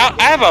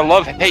have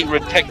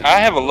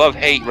a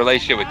love-hate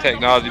relationship with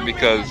technology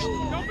because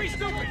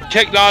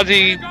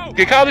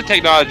because of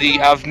technology,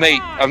 I've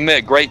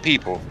met great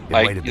people.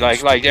 Like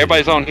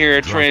everybody's on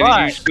here,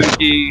 Trinity,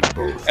 Spooky.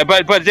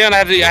 But then I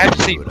have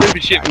to see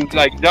stupid shit from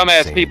like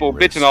dumbass people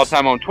bitching all the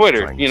time on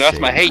Twitter. That's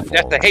my hate.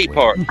 That's the hate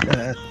part.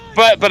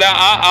 But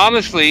I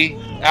honestly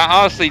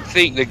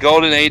think the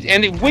golden age,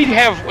 and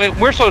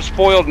we're so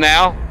spoiled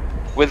now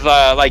with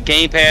like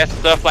Game Pass and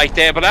stuff like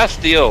that. But I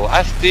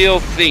still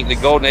think the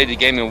golden age of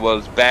gaming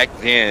was back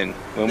then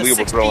when we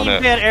were growing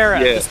up. The 16-bit era.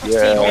 The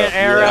 16-bit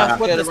era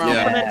with the Super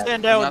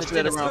Nintendo and the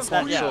Genesis.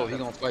 Genesis. He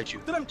gonna fight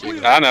you.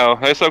 I know.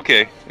 It's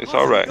okay. It's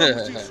all right.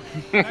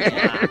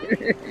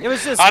 It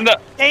was just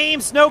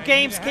no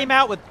games came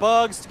out with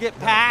bugs to get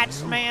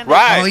patched, man.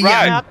 Well, no, it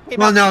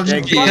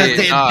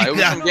was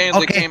some games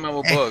that came out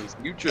with bugs.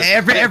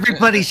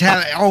 Everybody's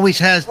always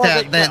has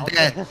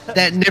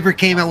that never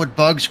came out with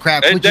bugs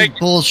crap, which is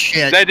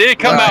bullshit. They did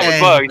come out with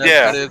bugs,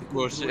 yeah. That is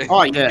bullshit.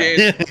 Oh yeah.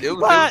 It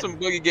was some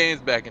buggy games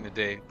back in the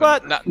day,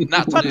 but not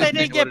but they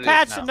didn't get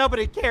patched and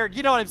nobody cared.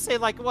 You know what I'm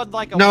saying? Like it wasn't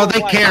like a no,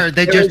 they cared.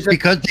 They just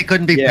because they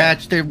couldn't be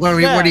patched. What are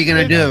you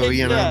gonna do?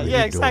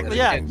 Yeah, exactly.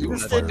 Yeah, you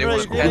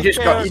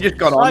just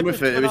got on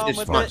with it. It was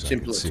just much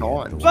simpler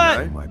times.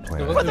 But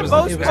for the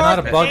most part, not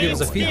a bug. It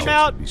was a feature.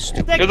 It was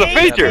a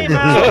feature.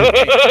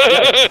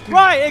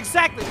 Right,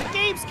 exactly. The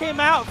games came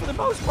out for the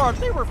most part.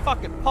 They were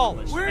fucking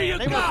polished.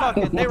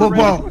 They were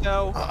ready to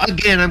go.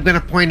 Again, I'm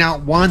gonna point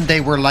out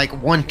they were like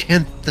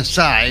 1/10 the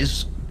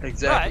size.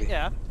 Exactly. Right,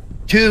 yeah.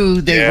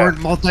 2, they weren't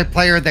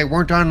multiplayer. They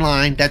weren't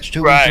online. That's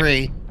 2 and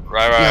 3.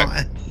 Right. You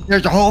know,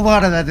 there's a whole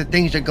lot of other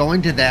things that go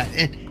into that.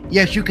 And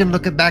yes, you can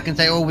look it back and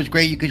say, "Oh, it was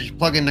great. You could just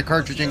plug in the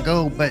cartridge and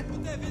go." But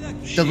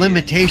the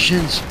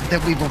limitations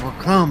that we've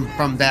overcome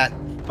from that,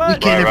 we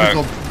can't ever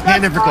go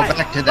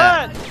back to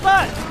that.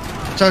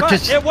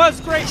 It was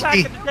great back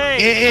in the day.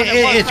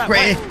 It's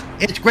great.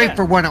 It's great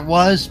for what it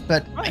was,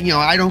 but you know,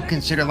 I don't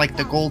consider like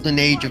the golden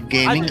age of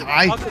gaming.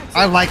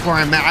 I like where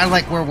I'm at. I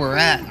like where we're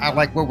at. I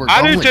like where we're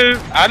going.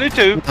 I do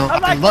too. You know,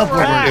 I love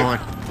where we're going.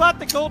 But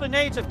the golden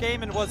age of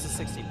gaming was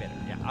the 16-bit.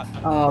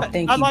 Oh,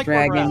 thank you,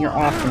 Dragon. You're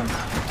awesome.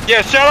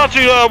 Yeah, shout out to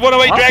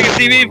 108 Dragon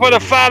TV for the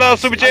 $5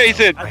 super chat. He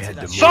said,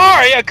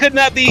 "Sorry, I could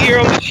not be here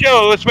on the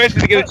show,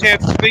 especially to get a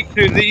chance to speak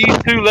to these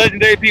 2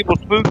 legendary people,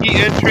 Spooky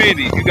and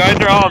Trinity. You guys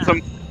are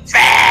awesome."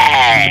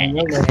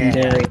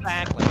 Legendary.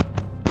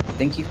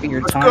 Thank you for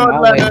your time.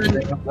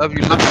 Love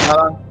you.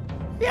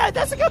 Yeah,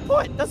 that's a good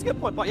point. That's a good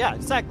point. But yeah,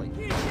 exactly.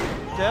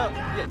 Yeah,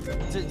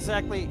 it's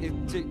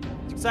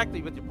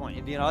exactly with your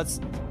point. You know, I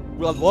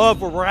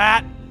love where we're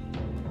at.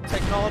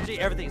 Technology,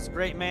 everything's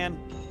great, man.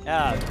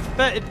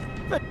 But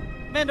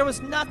man, there was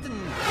nothing.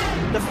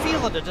 The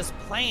feeling of just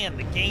playing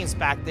the games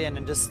back then,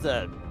 and just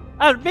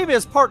maybe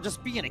as part of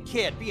just being a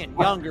kid, being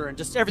younger, and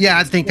just everything. Yeah,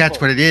 I think that's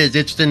what it is.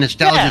 It's the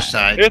nostalgia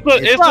side. It's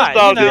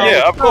nostalgia, you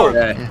know, of course.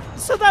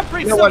 So that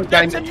brings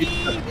that to me.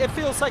 It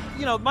feels like,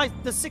 you know,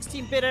 the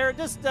 16-bit era.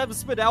 That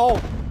was when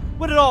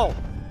it all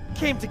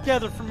came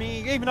together for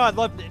me. Even though I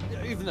loved it,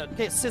 even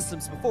the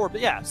systems before.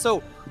 But yeah,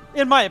 so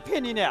in my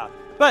opinion, yeah.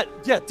 But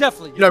yeah,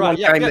 definitely. You're right.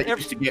 Yeah, there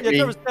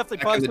was definitely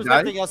bugs. But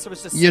everything else, it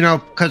was just. You know,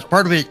 because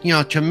part of it, you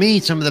know, to me,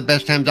 some of the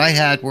best times I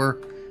had were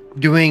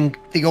doing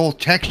the old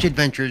text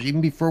adventures, even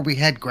before we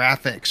had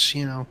graphics.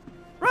 You know.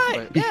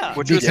 Right. Yeah.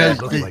 Which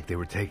looked like they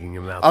were taking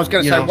him out. I was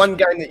going to say one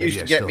game that used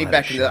to get me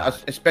back into,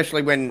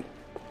 especially when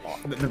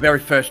the very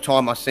first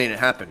time I seen it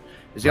happen.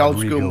 Is the old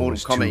school Mortal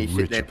Kombat. You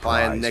sit there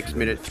playing, next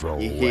minute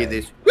you hear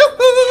this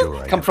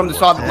come from the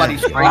side of the bloody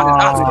screen.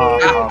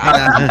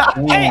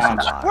 Hey,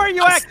 where are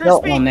you at,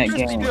 Crispy? On that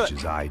game.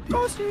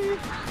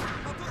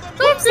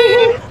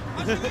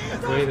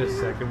 Wait a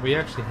second, we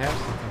actually have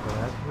something for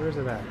that. Where is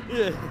it at?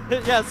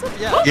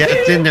 Yeah,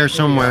 it's in there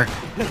somewhere.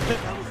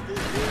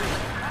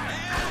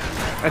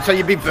 And so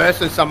you'd be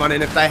versus someone,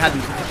 and if they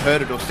hadn't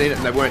heard it or seen it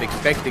and they weren't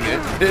expecting it,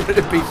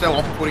 it'd be so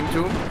off-putting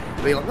to them.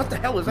 They'd be like, what the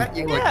hell is that?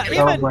 You're like,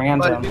 so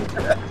random.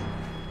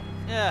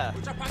 Yeah.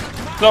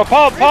 No,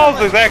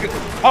 Paul's exactly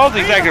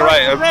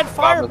right. The red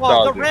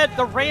fireball,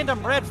 the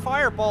random red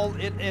fireball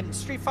in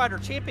Street Fighter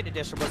Champion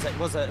Edition was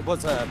a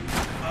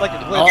like a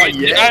glitch. Oh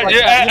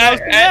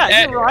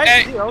yeah. You're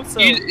right.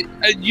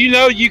 You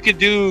know, you could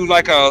do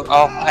like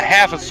a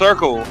half a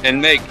circle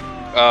and make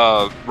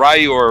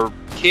Ryu or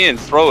Ken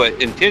throw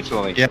it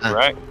intentionally. Yeah.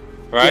 Right.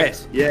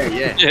 Yes. Yeah.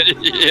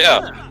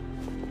 Yeah.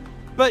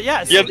 But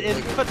yeah,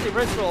 but the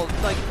original,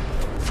 like,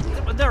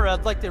 they're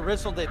like the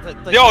original.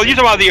 Yo, you talking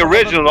about the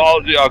original?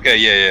 Okay,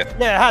 yeah.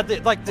 Yeah, had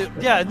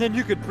and then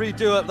you could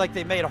redo it. Like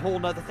they made a whole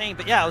nother thing.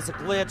 But yeah, it was a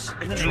glitch.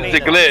 And then they made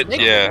the glitch.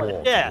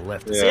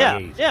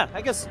 Yeah.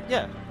 I guess.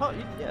 Yeah. Oh,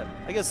 yeah.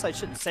 I guess I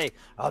shouldn't say.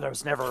 Oh, there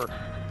was never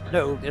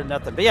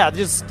nothing. But yeah, I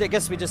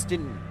guess we just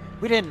didn't.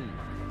 We didn't.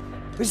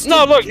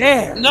 No, look.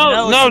 Yeah.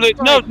 No.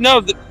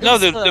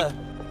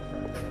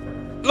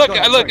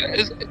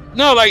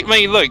 Like, I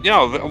mean, look, you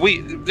know,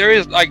 there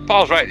is, like,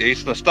 Paul's right,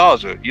 it's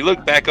nostalgia. You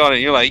look back on it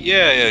and you're like,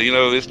 yeah, you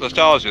know, it's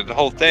nostalgia, the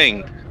whole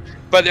thing.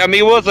 But, I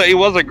mean, it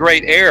was a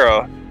great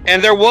era.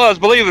 And there was,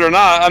 believe it or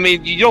not, I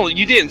mean,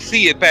 you didn't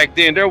see it back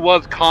then. There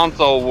was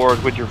console wars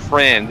with your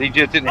friends. You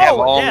just didn't have an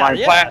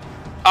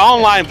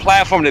online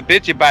platform to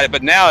bitch about it,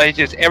 but now it's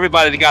just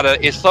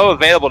it's so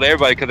available to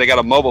everybody because they got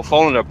a mobile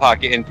phone in their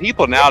pocket. And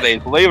people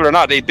nowadays, believe it or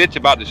not, they bitch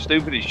about the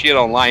stupidest shit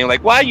online. You're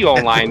like, why are you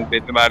online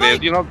bitching about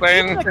this? You know what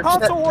I'm saying? The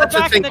console war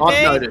back in the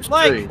day,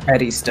 like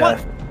petty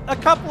stuff. A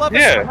couple of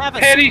us would have a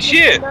petty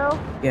shit.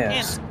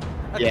 Yes.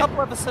 A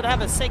couple of us would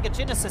have a Sega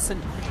Genesis, and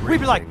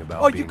we'd be like,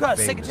 "Oh, you got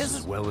a Sega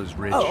Genesis?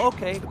 Oh,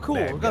 okay, cool.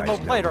 We got a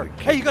mobile player.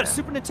 Hey, you got a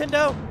Super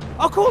Nintendo?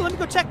 Oh, cool. Let me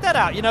go check that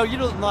out." You know, you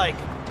don't like.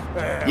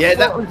 Yeah,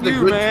 that was the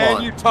good man.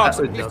 part. You talk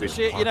some piece of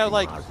shit. You know,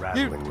 like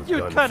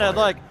you kind of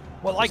like,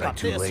 well, I got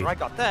this or I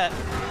got that.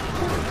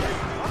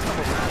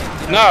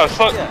 No,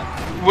 so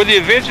with the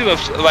invention of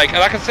like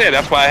I said,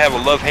 that's why I have a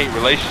love-hate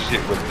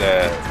relationship with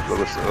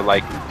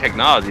like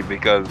technology,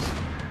 because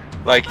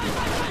like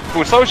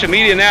with social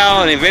media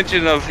now and the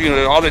invention of, you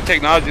know, all the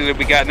technology that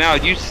we got now,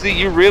 you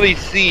really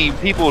see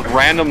people's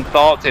random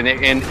thoughts and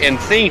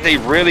things they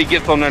really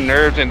gets on their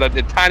nerves, and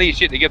the tiny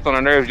shit that gets on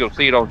their nerves, you'll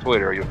see it on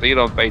Twitter, you'll see it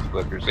on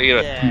Facebook, you'll see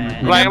it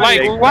like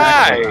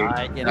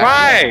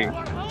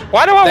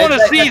why do I want to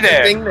see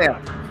that?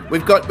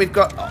 We've got.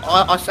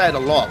 I say it a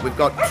lot. We've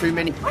got too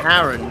many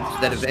Karens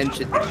that have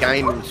entered the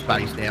gaming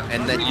space now,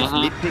 and they're just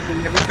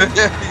nitpicking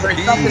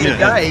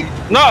everything.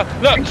 No,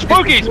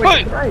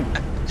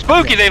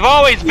 Spooky. They've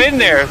always been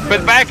there,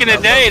 but back in the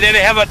day, they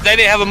didn't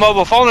have a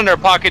mobile phone in their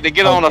pocket to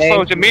get on a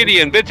social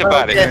media and bitch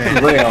about it.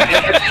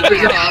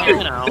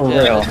 For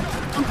real.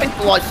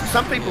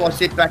 some people I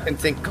sit back and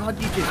think, God,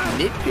 you're just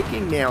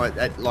nitpicking now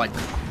at like,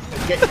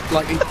 get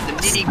like into the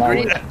nitty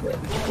gritty.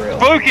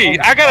 Spooky,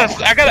 I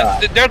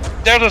gotta.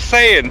 There's a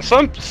saying.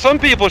 Some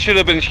people should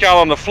have been shot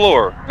on the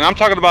floor, and I'm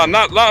talking about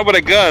not with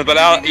a gun, but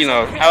out,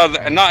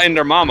 not in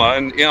their mama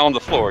and on the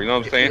floor. You know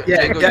what I'm saying?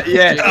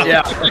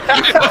 Yeah.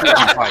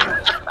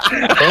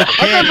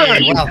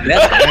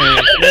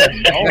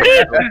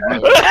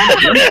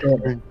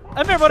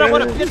 I remember when I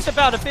would have pitched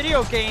about a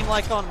video game,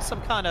 like on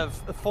some kind of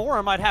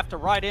forum, I'd have to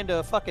write into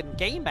a fucking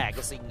game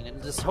magazine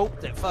and just hope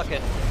that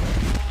fucking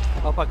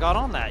hope I got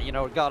on that,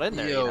 got in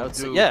there. Yo,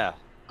 So, dude, yeah.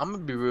 I'm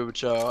gonna be real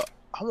with y'all.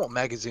 I want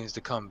magazines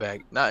to come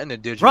back, not in the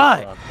digital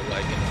form, but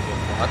like in the book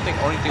form. I think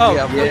the only thing we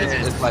have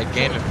left is like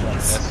gaming form.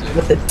 That's it.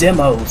 With the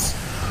demos.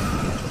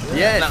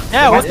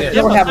 With the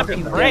demos, that'd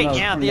be great.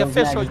 Yeah, the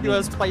official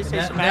US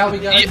PlayStation Now we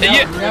gotta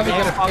magazine. now we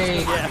gotta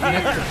pay an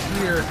extra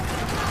tier to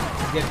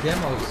get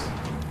demos.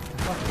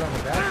 What's wrong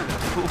with that?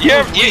 You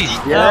have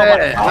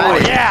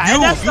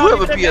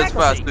a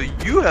PS5, so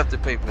you have to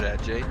pay for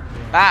that, Jay.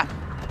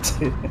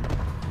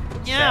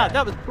 Yeah,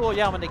 that was cool.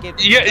 Yeah, when they gave.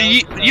 Did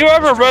you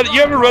ever run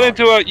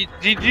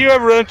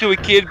into a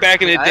kid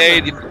back in the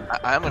day?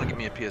 I'm gonna give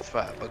me a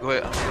PS5, but go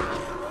ahead.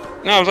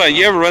 No, I was like,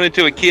 you ever run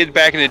into a kid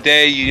back in the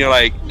day? You're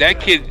like, that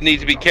kid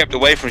needs to be kept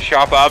away from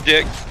sharp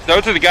objects.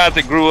 Those are the guys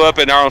that grew up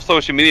and are on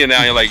social media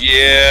now. You're like,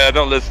 yeah,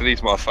 don't listen to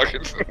these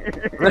motherfuckers.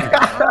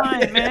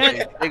 Right,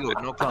 man.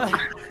 No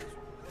comment.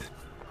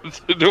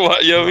 Do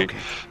what, Yogi?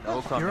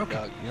 No comment,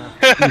 dog.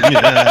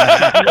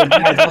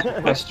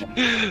 Question.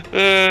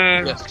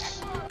 Yes.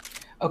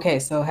 Okay,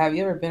 so have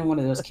you ever been one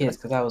of those kids,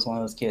 because I was one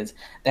of those kids,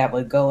 that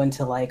would go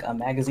into like a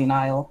magazine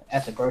aisle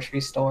at the grocery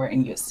store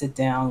and you'd sit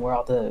down where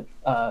all the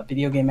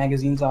video game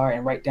magazines are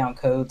and write down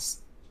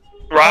codes?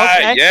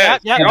 Right, yeah.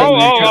 And then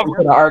you go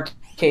to the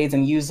arcades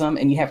and use them,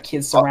 and you have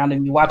kids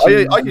surrounding you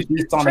watching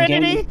beats on the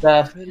game and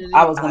stuff.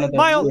 I was one of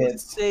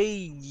those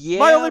kids.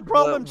 My only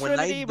problem, when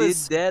Trinity, I did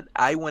that,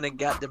 I went and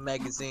got the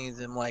magazines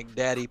and like,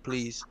 Daddy,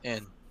 please,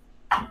 and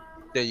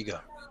there you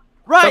go.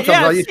 Right,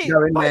 Sometimes yeah. I used to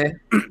go in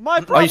there. My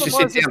problem I used to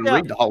sit was, down and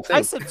read the whole thing.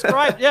 I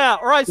subscribed, I Yeah,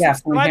 subscribed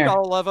same to here.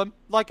 all of them.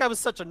 Like, I was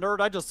such a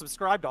nerd, I just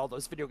subscribed to all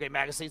those video game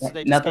magazines. So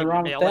they just Nothing gave me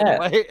wrong mail with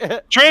that.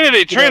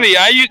 anyway. Trinity.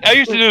 I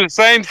used to do the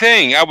same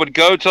thing. I would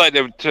go to like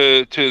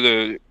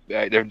the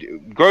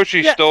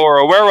grocery store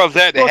or wherever I was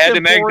at that had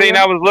the magazine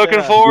I was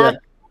looking for.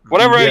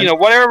 Whatever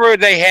whatever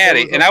they had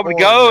it, and I would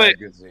go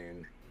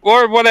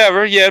or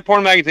whatever,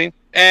 porn magazine,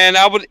 and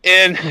I would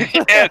and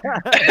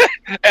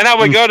I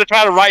would go to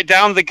try to write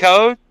down the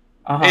code.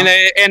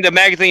 And the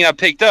magazine I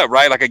picked up,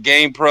 right, like a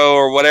Game Pro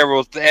or whatever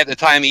was at the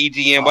time,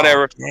 EGM,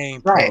 whatever.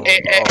 Game Pro. And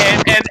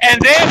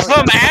then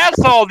some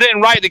asshole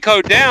didn't write the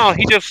code down.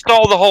 He just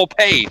stole the whole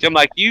page. I'm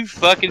like, you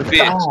fucking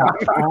bitch.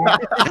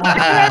 Did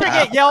you ever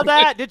get yelled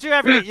at? Did you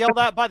ever get yelled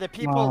at by the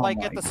people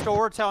at the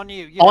store telling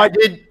you? I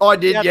did,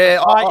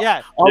 yeah. I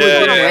was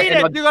gonna read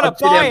it. You're gonna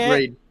buy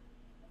it.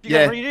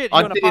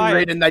 I'd sit and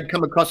read, and they'd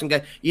come across and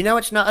go,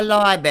 it's not a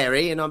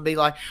library, and I'd be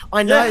like,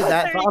 I know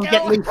that, but I'm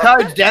getting these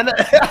codes, damn it.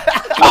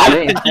 I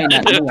didn't say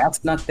that to me. I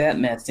snuck that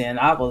mess in.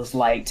 I was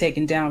like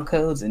taking down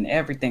codes and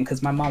everything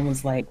because my mom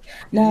was like,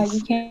 "No,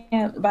 you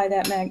can't buy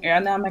that mag. No,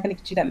 I'm not gonna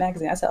get you that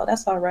magazine." I said, "Oh,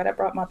 that's all right. I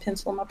brought my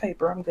pencil and my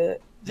paper. I'm good."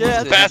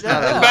 Yeah,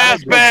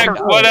 Fastback,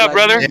 what up,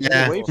 brother? Hey,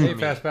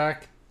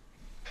 Fastback.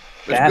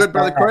 It's good,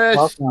 brother Chris.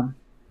 Welcome.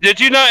 Did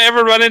you not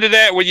ever run into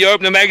that when you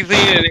opened the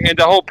magazine and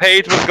the whole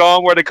page was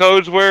gone where the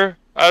codes were?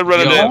 I run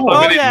into that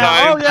so many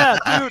times.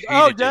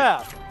 Dude.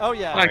 Oh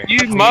yeah. Like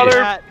you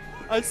mother.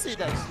 I see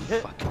that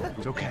shit.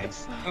 It's okay.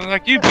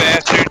 Like you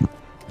bastard.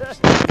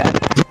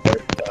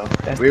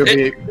 We'll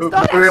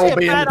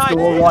be in the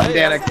store writing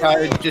down a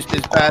code just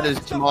as bad as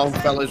some old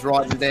fellas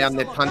writing down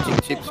their punching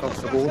tips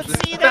off the horses.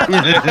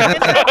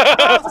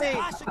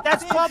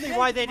 That's probably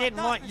why they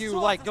didn't want you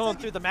like going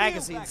through the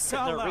magazines,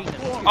 sitting there reading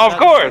them. Of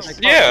course,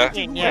 yeah.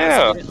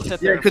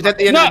 Because at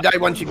the end of the day,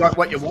 once you got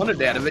what you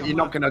wanted out of it, you're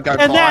not going to go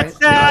and buy that's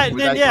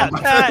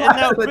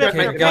it.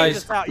 Okay,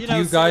 guys, do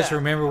you guys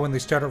remember when they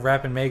started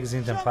wrapping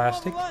magazines in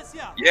plastic?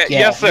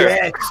 Yes,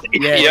 sir.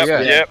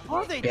 Yep.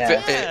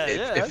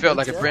 It felt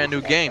like a brand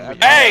new game.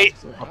 Hey,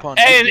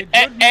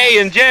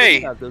 and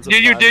Jay, do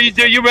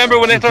you remember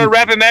when they started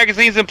wrapping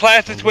magazines in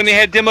plastics when they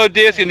had demo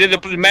discs and then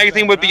the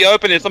magazine would be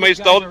open and somebody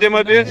stole the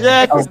demo disc?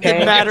 Yeah, it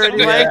didn't matter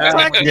anyway.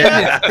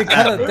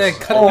 They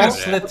cut a little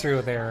slit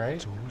through there,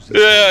 right?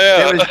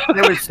 Yeah.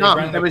 There was some.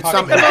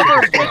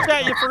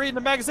 At you for reading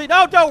the magazine.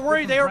 Oh, don't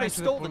worry, they already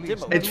stole the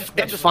demo.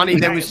 It's funny.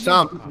 There was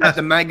some that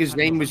the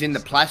magazine was in the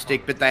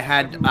plastic, but they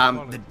had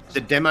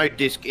the demo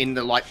disc in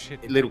the like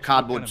little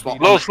cardboard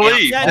slot. Little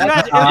sleeve.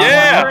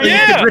 Yeah.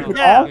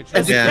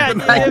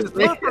 It was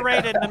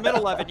perforated in the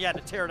middle of it. You had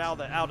to tear it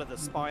out of the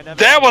spine of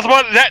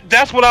it.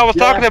 That's what I was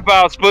talking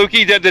about,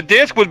 Spooky. That the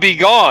disc would be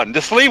gone,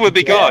 the sleeve would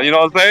be gone. You know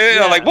what I'm saying?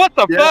 Yeah. Like what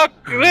the fuck,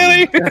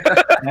 really?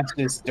 That's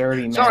just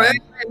dirty, man.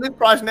 Sorry, this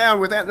price now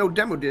without no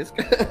demo disc.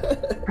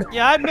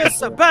 Yeah, I miss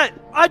them, but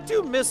I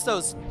do miss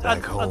those. I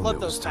love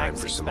those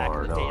magazines back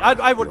in the day.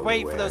 I would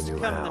wait for those to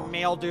come in the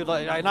mail, dude,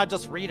 and I'd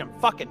just read them.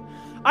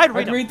 I'd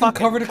read them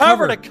cover to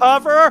cover.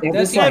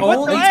 That's the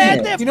only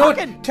thing. You know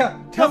what?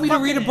 Tell me to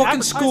read a book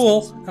in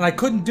school, and I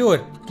couldn't do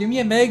it. Give me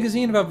a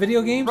magazine about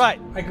video games. Right.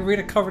 I could read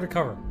it cover to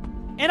cover.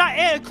 And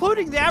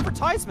including the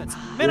advertisements.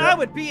 Man, I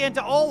would be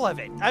into all of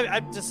it.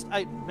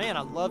 Man,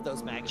 I love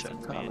those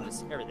magazines, man.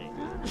 Just everything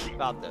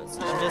about those.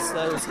 I miss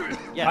those.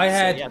 Yeah, I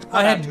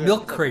had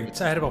milk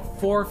crates. I had about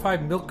 4 or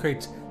 5 milk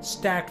crates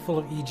stacked full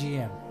of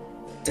EGM.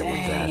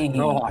 Dang.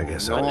 I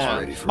guess I was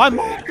ready for my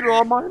mom threw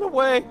all mine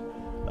away.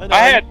 I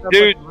had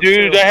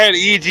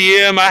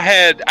EGM.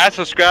 I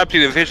subscribed to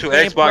the official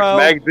Xbox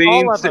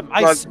magazine. All of them.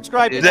 I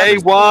subscribed to Day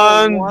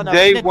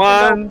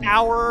one.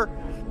 Power,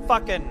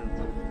 fucking.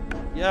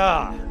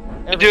 Yeah.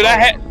 I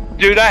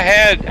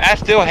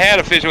still had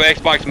official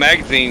Xbox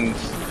magazines.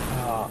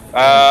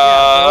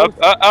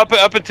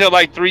 Up until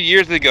like 3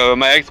 years ago,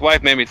 my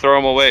ex-wife made me throw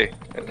them away.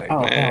 That's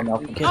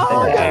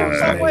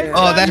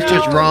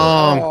just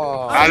wrong.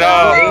 I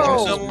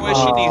know. Somewhere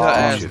she need her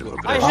ass.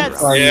 I had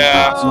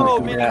so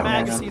many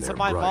magazines and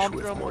my mom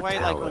threw them away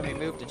like when we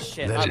moved and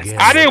shit.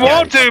 I didn't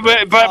want to,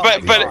 but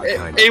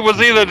it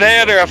was either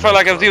that or I felt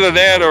like it was either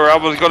that or I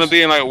was going to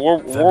be in like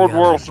World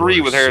War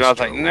III with her, and I was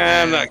like,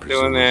 nah, I'm not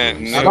doing that.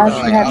 No.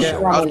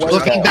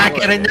 Looking back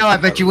at it now, I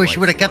bet you wish you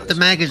would have kept the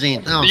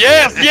magazine. Oh.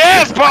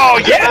 Yes, Paul.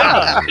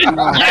 Yeah.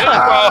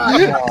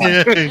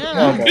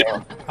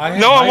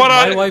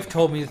 My wife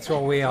told me to throw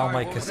away all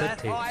my cassette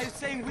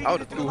tapes. I would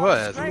have threw her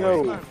ass.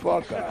 No,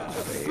 fuck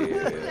off.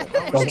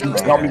 Don't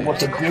tell me what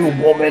to do,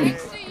 woman.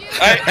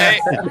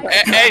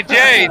 Hey,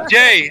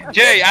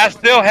 Jay, I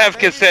still have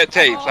cassette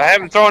tapes. I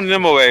haven't thrown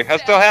them away. I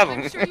still have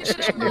them.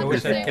 I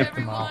wish I kept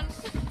them all.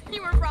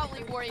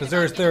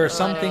 Because there are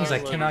some things I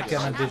cannot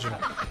get on digital.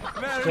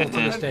 Still to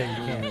this day, you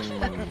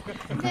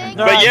can't.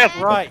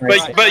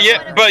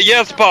 But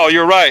yes, Paul,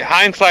 you're right.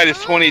 Hindsight is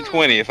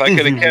 20/20. If I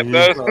could have kept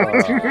those,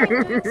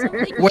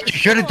 what you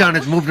should have done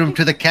is moved them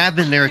to the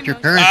cabin there at your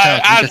parents'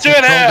 house. I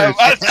should have.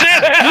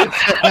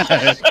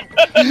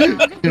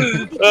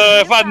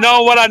 If I'd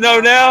known what I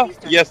know now,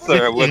 yes,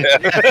 sir, I would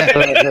have.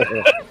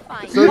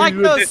 So like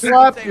you would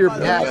slap your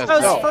past.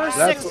 Those first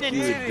That's 6 what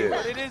you did.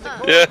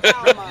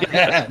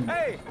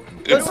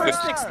 Those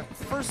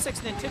first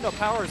six Nintendo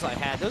Powers I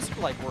had, those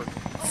were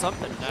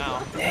something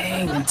now.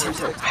 Dang,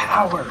 Nintendo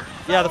Power.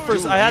 Yeah, the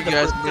first I had the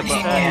first.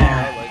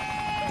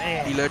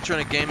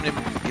 Electronic gaming.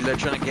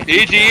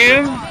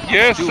 EGM?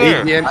 Yes,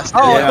 sir. EGM.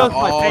 Oh, that was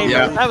my favorite.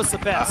 Yeah. That was the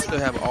best. I still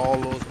have all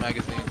those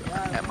magazines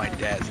at my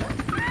dad's house.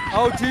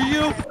 Oh, do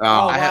you?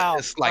 I had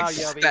this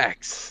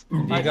stacks. Do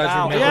you guys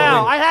remember?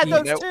 Yeah, I had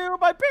those too.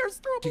 My parents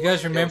threw them. Do you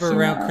guys remember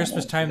around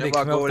Christmas time they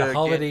came out with the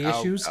holiday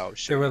issues?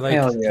 They were like,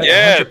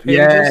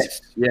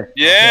 yes,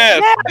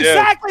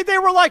 exactly. They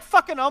were like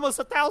fucking almost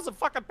 1,000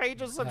 fucking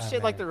pages of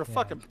shit. Like they were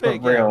fucking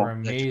big. They were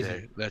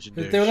amazing.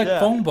 They were like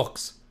phone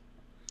books.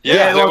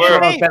 Yeah, they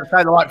were.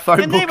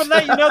 And they would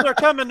let you know they're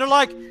coming. They're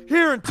like,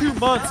 here in 2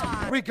 months,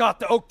 we got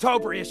the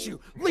October issue.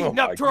 Leading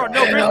up to our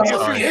November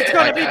issue, it's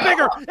going to be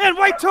bigger. And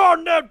wait till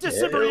our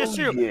December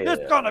issue.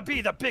 It's going to be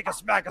the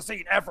biggest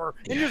magazine ever.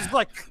 And you're just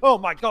like, oh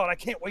my God, I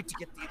can't wait to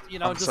get the,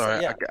 I'm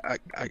sorry, I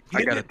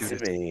gotta do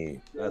this.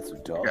 That's a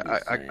dog.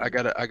 I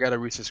gotta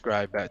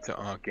resubscribe back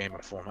to Game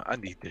Informer. I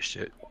need this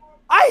shit.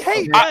 I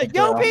hate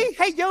Yobi.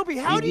 Hey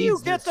Yobi, how do you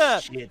get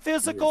the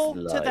physical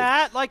to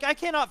that? Like, I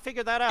cannot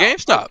figure that out.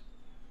 GameStop.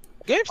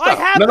 I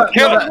have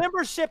the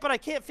membership, but I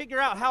can't figure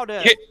out how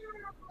to.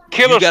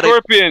 Killer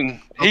Scorpion.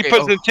 He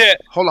puts in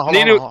chat. Hold on,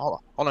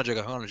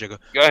 Jigga.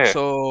 Go ahead.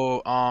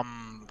 So,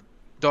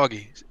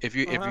 Doggy, if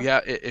you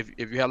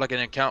have like an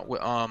account with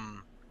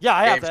Yeah,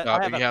 I have GameStop, that. I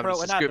have and you have pro, a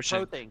subscription.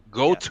 and I have the pro thing.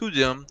 Go to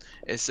them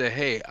and say,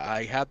 "Hey,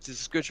 I have the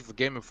subscription for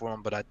Game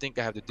Informer, but I think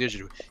I have the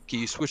digital. Can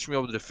you switch me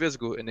over to the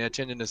physical?" And they'll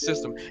change in the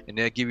system, and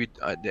they'll give you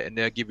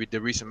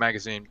the recent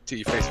magazine to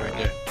your face right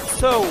there.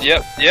 So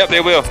yep,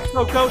 they will.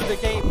 So go to the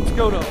game.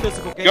 Go to a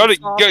physical game. Go to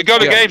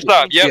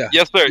GameStop. Yep,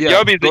 yes, sir.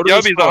 Yobi's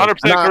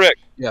 100% correct.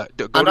 Yeah.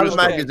 Another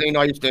magazine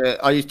I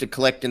used to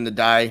collect in the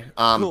day.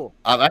 Cool.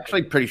 I'm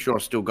actually pretty sure I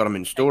still got them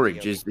in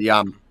storage. Is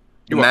the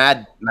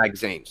Mad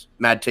magazines,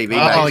 Mad TV.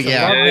 Oh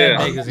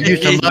magazines. Yeah.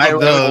 Used to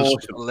love those.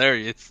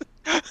 Hilarious.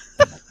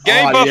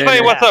 Game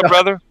Buffet, what's up,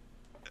 brother?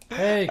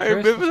 Hey, I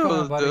remember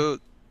those,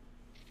 dude.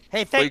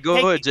 Hey, go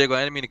ahead, Jago. I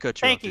didn't mean to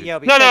cut you off. Thank you,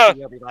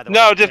 Yobi.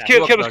 No, just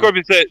Killer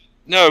Scorpion said.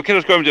 No,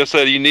 Killer Scorpion just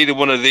said you needed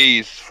one of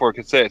these for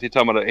cassettes. He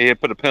talking about he had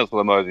put a pencil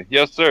emoji.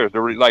 Yes, sir.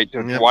 To rewind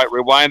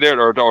it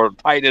or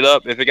tighten it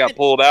up if it got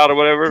pulled out or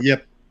whatever.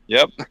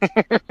 Yep.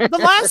 The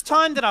last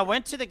time that I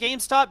went to the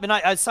GameStop and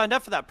I signed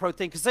up for that pro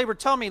thing because they were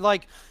telling me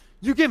like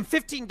you give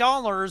them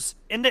 $15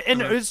 and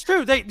it's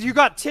true you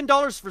got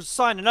 $10 for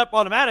signing up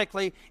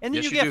automatically and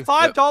then you get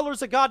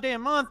 $5 a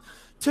goddamn month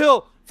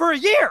for a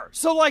year.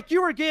 So like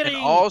you were getting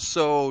and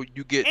also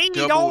you get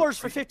 $80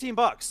 for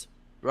 $15.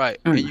 Right,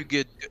 and you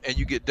get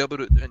double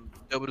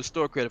the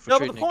store credit for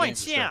double trading the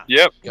points. Yeah.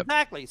 Yep.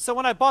 Exactly. So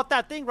when I bought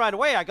that thing right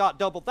away, I got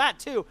double that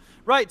too.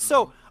 Right.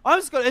 So I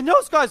was going, and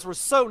those guys were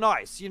so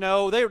nice. You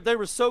know, they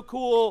were so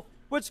cool.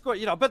 Which,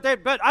 you know, but they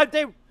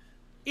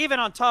even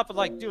on top of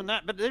like doing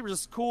that, but they were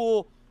just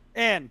cool.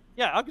 And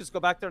yeah, I'll just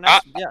go back there and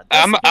ask them. Yeah,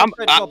 I'm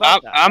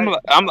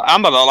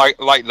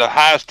like the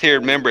highest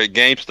tiered member at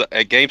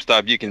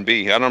GameStop you can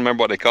be. I don't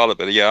remember what they call it,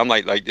 but yeah, I'm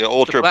like the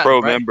ultra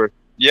pro member.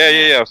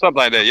 Yeah,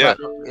 something like that. Yeah.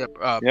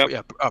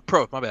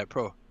 Pro. My bad,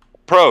 pro.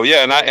 Pro,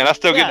 yeah, and I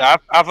still get.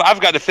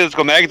 I've got the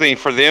physical magazine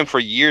for them for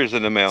years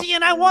in the mail. See,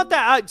 and I want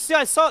that.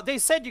 I saw they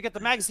said you get the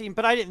magazine,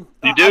 but I didn't.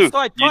 You do.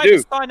 I tried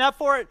to sign up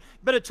for it,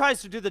 but it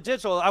tries to do the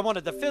digital. I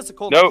wanted the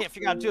physical. Nope. I can't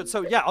figure out how to do it.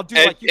 So yeah, I'll do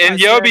like you guys. And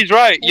Yobi's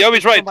right.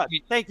 Yobi's right.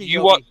 Thank you.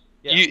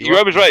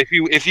 Yobi's right.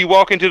 If you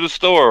walk into the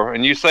store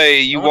and you say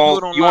you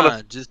want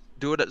to just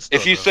do it at the store.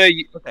 If you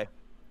say okay.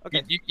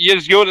 You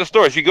just go to the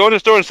store. If you go in the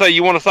store and say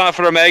you want to sign up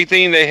for their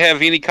magazine, they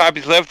have any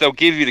copies left, they'll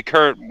give you the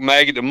current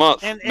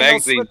month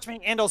magazine.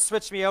 They'll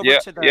switch me over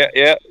to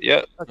the.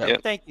 Yeah. Okay,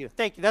 thank you.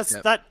 That's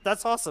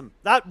awesome.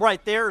 That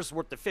right there is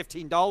worth the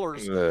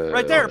 $15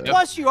 right there.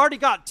 Plus, you already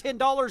got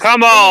 $10.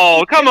 Come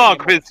on,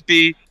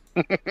 Crispy.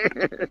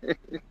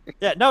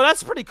 Yeah, no,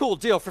 that's a pretty cool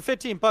deal for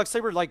 $15. They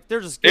were like,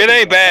 they're just. It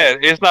ain't bad.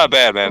 It's not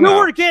bad, man. You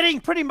were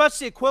getting pretty much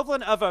the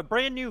equivalent of a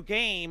brand new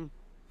game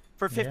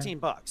for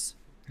 $15.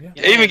 Yeah.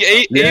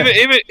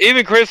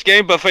 Even Chris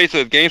Game Buffet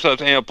says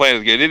GameStop's annual plan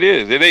is good. It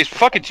is. It is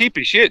fucking cheap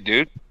as shit,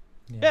 dude.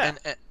 Yeah.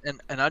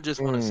 And I just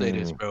want to say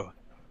this, bro.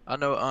 I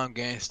know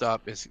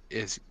GameStop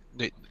is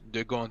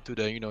they're going through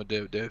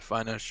the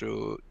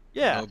financial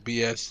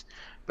BS,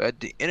 but at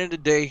the end of the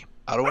day,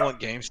 I don't want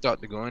GameStop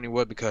to go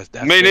anywhere because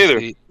that's me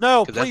neither.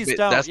 No, please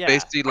don't. That's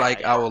basically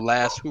like our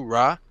last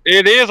hoorah.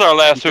 It is our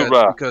last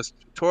hoorah because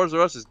Toys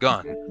R Us is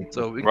gone.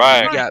 So we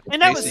got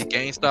basically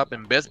GameStop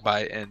and Best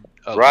Buy and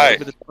a little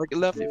bit of market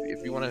left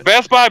if you want to.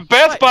 Best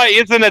Buy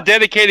isn't a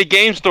dedicated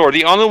game store.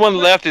 The only one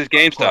left is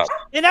GameStop.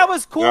 And that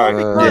was cool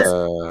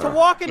because to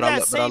walk in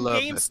that same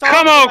GameStop.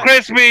 Come on,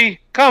 Crispy.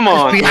 Come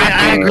on.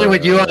 I agree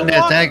with you on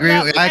this. I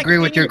agree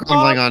with your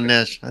grumbling on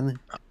this.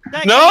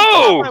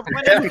 No.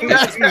 Dude,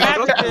 let's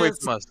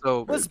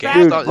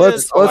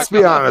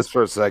be honest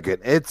for a second.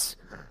 It's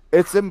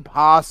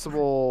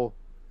impossible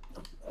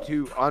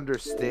to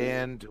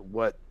understand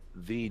what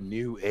the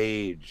new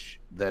age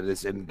that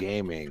is in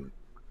gaming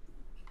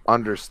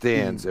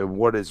understands and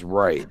what is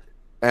right.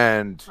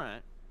 And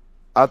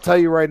I'll tell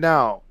you right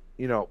now,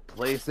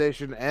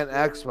 PlayStation and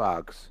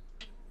Xbox,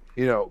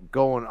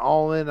 going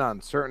all in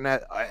on certain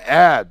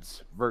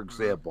ads, for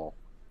example.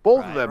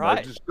 Both of them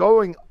are just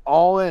going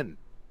all in.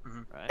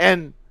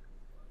 And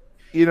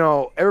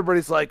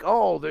everybody's like,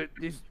 "Oh,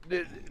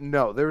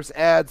 there's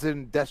ads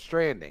in Death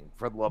Stranding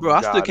for the love of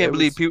God." Bro, I still can't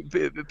believe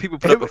people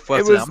put up a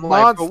fuss. I'm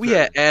like, bro, we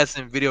had ads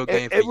in video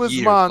games for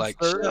years.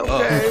 Monster, like,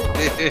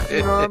 okay.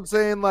 You know what I'm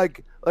saying?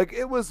 Like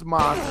it was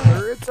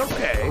Monster. It's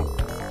okay.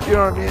 You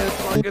know what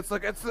I mean? It's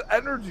like it's an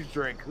energy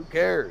drink. Who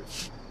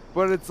cares?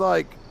 But it's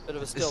like,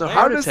 it's a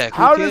heart attack.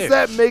 How does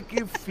that make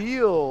you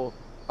feel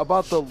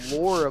about the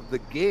lore of the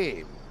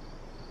game?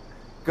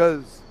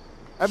 Because,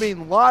 I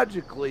mean,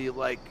 logically,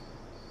 like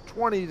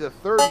 20 to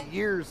 30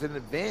 years in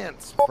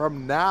advance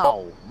from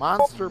now,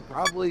 Monster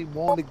probably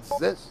won't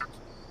exist.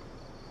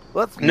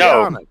 Let's be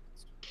honest.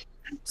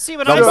 See,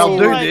 when they'll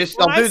do this.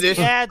 They'll do this.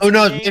 Who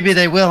knows? Maybe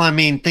they will. I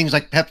mean, things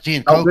like Pepsi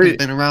and Coke have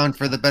been around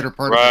for the better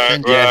part of a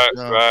century.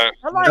 Right.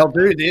 They'll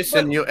do this,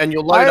 and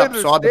you'll load up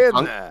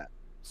Cyberpunk. That.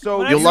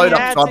 So you'll load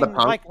up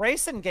Cyberpunk, like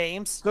racing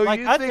games. So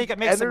like, I think it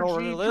makes it more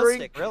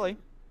realistic, really.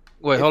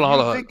 Wait, hold on.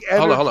 What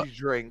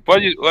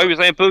are you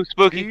saying,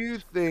 Spooky? Do you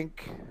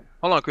think?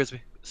 Hold on,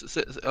 Crispy.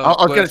 I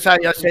was going to say,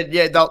 I said,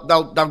 yeah,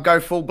 they'll go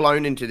full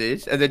blown into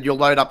this, and then you'll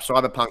load up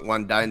Cyberpunk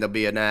one day, and there'll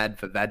be an ad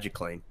for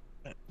Vagiclean.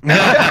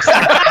 That's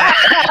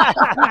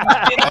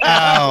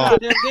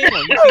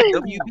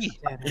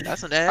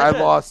an ad. I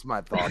lost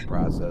my thought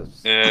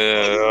process.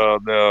 Yeah, oh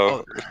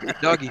no,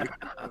 Doggy.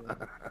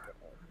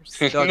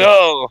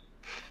 No,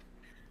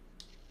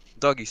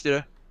 Doggy, still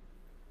there?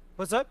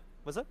 What's up?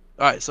 All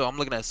right, so I'm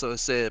looking at it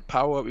said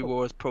Power Up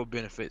Rewards Pro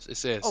Benefits. It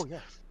says,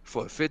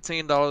 for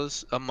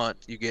 $15 a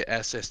month, you get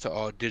access to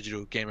all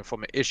digital Game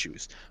Informer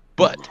issues.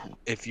 But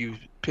if you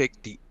pick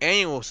the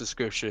annual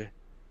subscription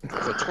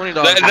for $20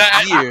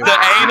 a year,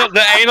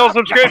 the anal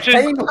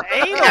subscription.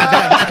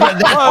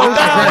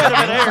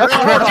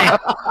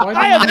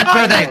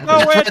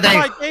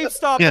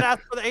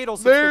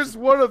 There's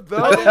one of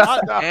those.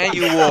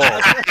 Annual.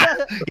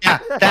 Yeah,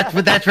 that's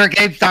where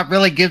GameStop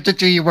really gives it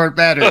to you where it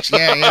matters.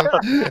 Yeah.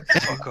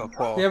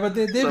 Yeah, but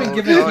they've been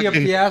giving it up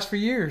the ass for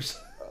years.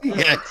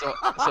 Yeah.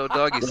 So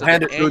Doggy, so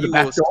the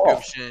annual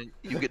subscription,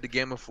 you get the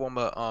Game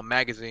Informer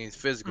magazines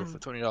physical for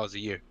 $20 a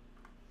year.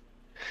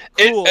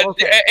 Cool,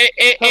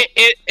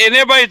 in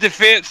everybody's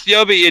defense,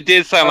 Yobi, it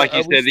did sound like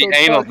you said the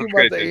anal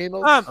subscription.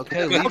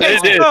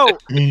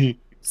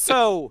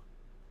 So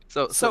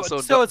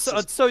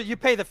So you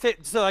pay the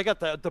so I got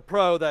the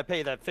pro that I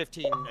pay that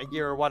 15 a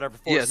year or whatever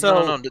for. Yeah,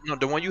 so, no.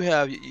 The one you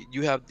have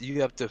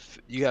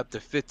the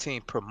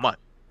 15 per month.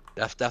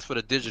 That's for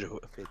the digital.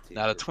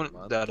 Now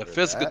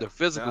the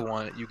physical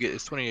one you get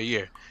is 20 a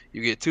year.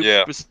 You get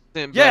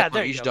 2% back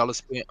on each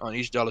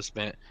dollar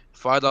spent.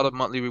 $5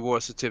 monthly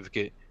reward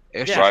certificate.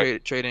 Extra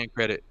trade-in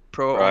credit.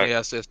 Pro only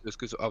access to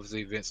exclusive office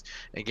events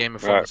and game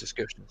and phone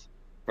subscriptions.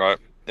 Right.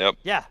 Yep.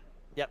 Yeah.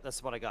 Yep.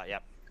 That's what I got.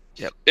 Yep.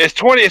 Yep. It's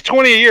 20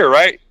 a year,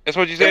 right? That's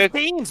what you said.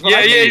 Look,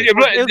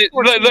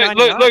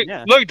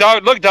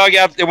 dog.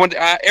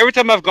 Every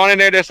time I've gone in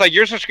there, that's like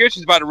your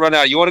subscription's about to run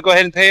out. You want to go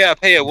ahead and pay? I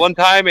pay it one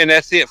time, and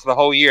that's it for the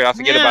whole year. I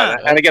forget about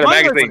it. And I get a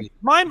magazine.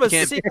 Mine was.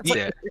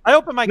 I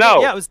opened my.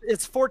 No. Yeah,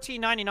 it's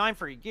 $14.99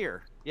 for a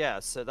year. Yeah,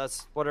 so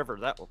that's whatever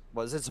that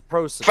was. It's a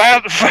pro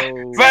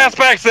subscription.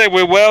 Fastback said,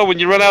 "Well, when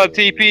you run out of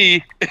TP."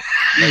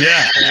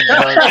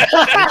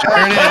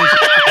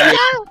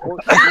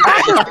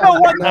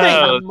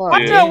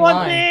 I know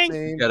one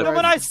thing. So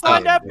when I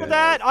signed up for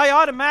that, I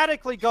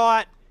automatically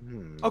got.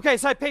 Okay,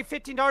 so I paid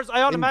 $15.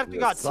 I automatically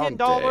got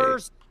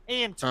 $10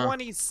 and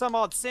 20 some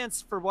odd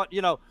cents for what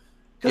because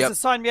it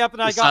signed me up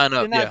and I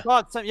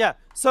got some. Yeah.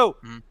 So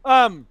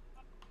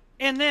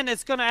and then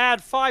it's going to add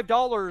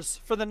 $5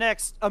 for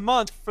a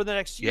month for the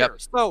next year.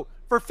 So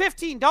for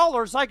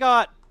 $15, I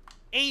got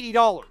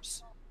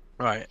 $80.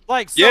 Right.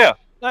 Like so,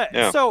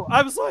 so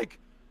I was like,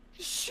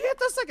 shit,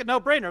 that's like a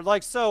no-brainer.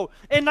 Like so,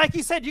 and like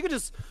you said, you could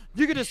just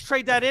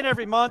trade that in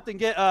every month and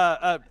get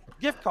a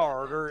gift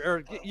card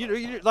or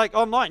like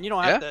online. You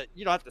don't have to.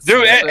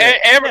 Dude,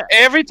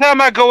 every time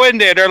I go in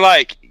there, they're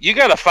like, "You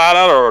got a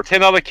 $5 or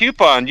 $10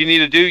 coupon you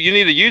need to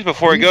use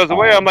before it goes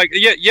away." I'm like,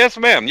 yes,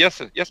 ma'am.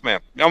 Yes, ma'am.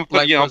 I'm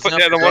putting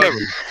that on whatever.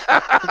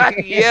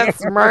 Yes,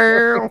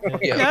 ma'am.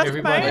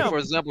 Like for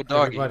example,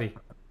 Doggy.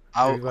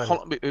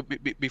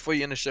 Before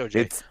you end the show,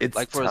 Jay. It's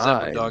like for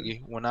example,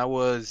 Doggy. When I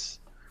went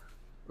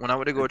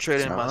to go trade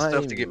in my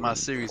stuff to get my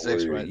Series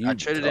X, right? I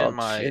traded in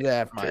my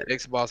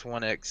Xbox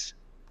One X.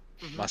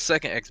 My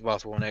second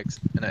Xbox One X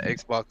and an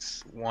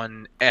Xbox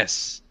One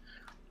S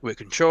with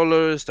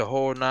controllers, the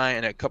whole nine,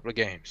 and a couple of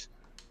games.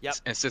 Yep.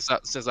 And since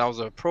I was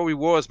a Pro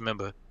Rewards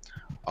member,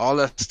 all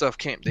that stuff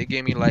came. They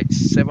gave me like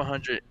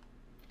 700.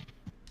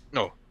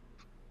 No.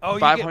 Oh,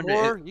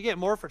 500. You get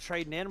more for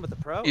trading in with the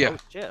Pro. Yeah. Oh,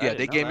 shit, yeah.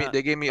 They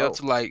gave me up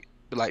to like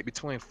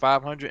between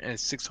 $500 and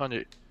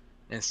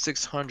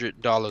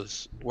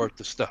 $600 worth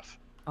of stuff.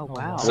 Oh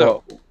wow.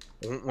 So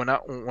when I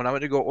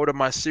went to go order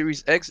my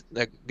Series X,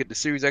 get the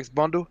Series X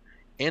bundle.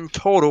 In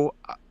total,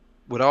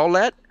 with all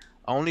that,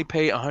 I only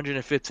paid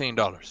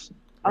 $115.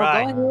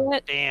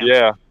 Right.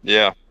 Damn.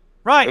 Yeah.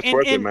 Right. That's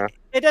worth it, man.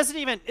 It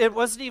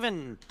wasn't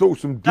even throw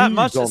some that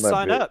much to on that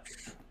sign bitch. up.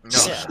 No.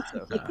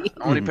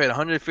 I only paid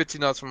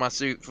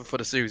 $115 for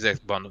the Series X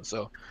bundle,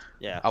 so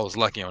I was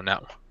lucky on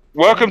that one.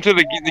 Welcome to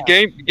the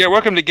game. Yeah,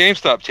 welcome to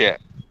GameStop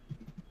chat.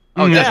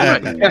 Oh,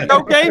 that's right.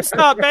 Go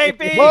GameStop,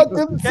 baby.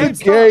 Welcome to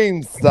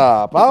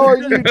GameStop. How are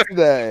you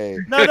today?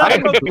 No, that's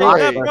I'm great.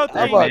 How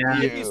about you?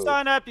 If you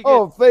sign up, you get.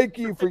 Oh, thank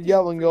you for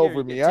yelling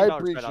over me. I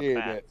appreciate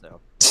it.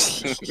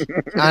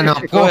 I know.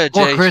 Go ahead,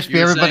 Poor Jay. Crispy. You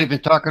were Everybody saying?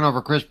 been talking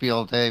over Crispy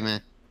all day,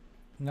 man.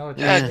 No,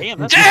 Damn,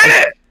 that's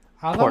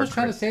I was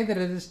trying to say that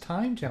it is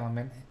time,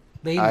 gentlemen.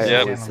 Ladies I and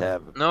always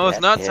gentlemen. have. No,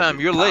 it's not that time.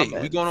 heavy You're late.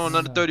 comments. We're going on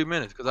another 30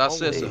 minutes because I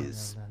said so.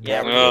 Always.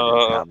 Yeah,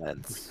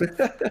 Comments.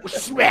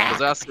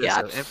 Because I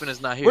said so. Infinite's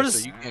not here,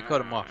 so you can't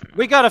cut him off.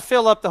 We got to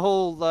fill up the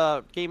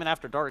whole Gaming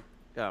After Dark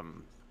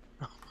section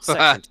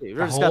too.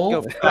 We're just got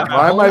to go.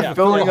 Why am I Yeah,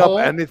 filling fill up the hole.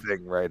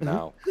 anything right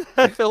now?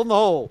 Fill in the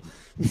hole.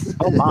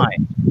 Oh my.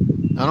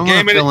 I don't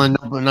want to fill in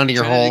none of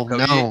your hole.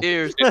 Trinity, cover No. your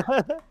ears.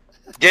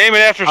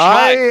 Gaming after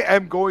I Smite.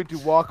 am going to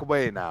walk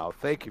away now.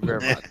 Thank you very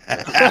much.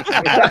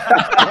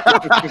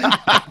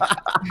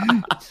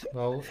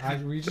 Well,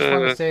 we just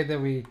want to say that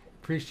we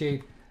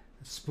appreciate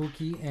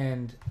Spooky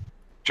and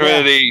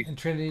Trinity. and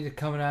Trinity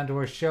coming on to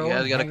our show. You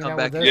guys and gotta hanging come out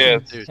back with here.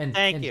 us Yes. and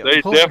Thank you.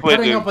 They definitely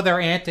putting do. up with our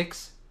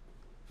antics.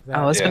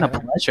 Oh, it's been a Yeah.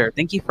 pleasure.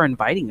 Thank you for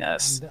inviting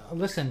us.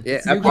 Listen, Yeah, you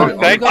thank you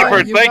guys have for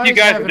an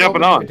jumping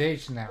open on.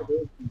 invitation now.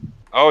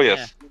 Oh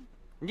yes.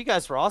 You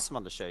guys were awesome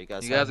on the show. You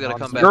guys You guys had gotta an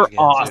come awesome back You're again.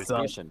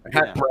 awesome.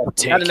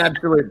 Had an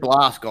absolute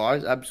blast,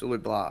 guys.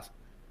 Absolute blast.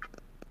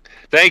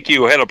 Thank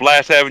you. I had a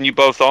blast having you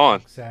both on.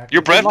 Exactly.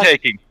 You're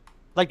breathtaking.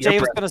 Like Jay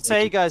was going to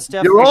say, you guys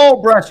definitely. You're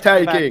all come back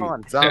breathtaking.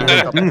 on. Sounds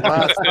like a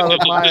blast out of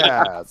my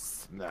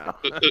ass. No.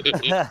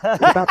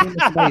 What about being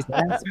somebody's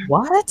ass?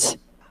 What?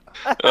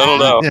 I don't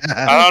know.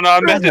 I don't know. I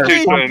missed it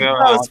too. That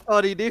was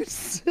funny, dude.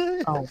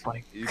 Oh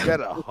my. You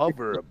gotta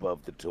hover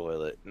above the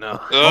toilet. No.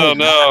 Oh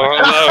no!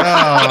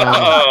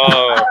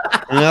 Oh,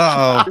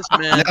 No. This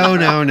man,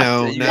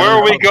 No. Where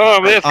are we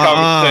going with this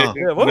conversation?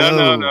 Yeah, what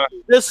No.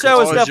 This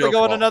show is always definitely your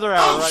going fault. another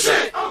hour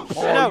right now.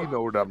 Oh, you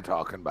know what I'm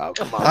talking about.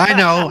 Come on. I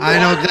know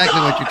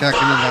exactly what you're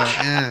talking about.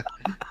 Yeah.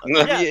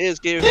 Yeah. He is,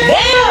 Gary.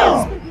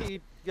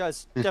 You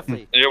guys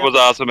definitely. It was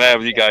awesome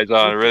having you guys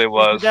on. It really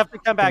was. Definitely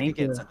come back Thank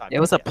again you. sometime.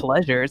 It was a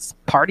pleasure. It's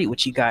party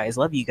with you guys.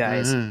 Love you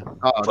guys. Mhm.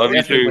 Oh, Love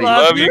you too. definitely.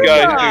 Love you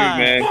guys too, guys.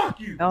 man.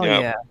 Oh Yeah.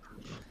 yeah.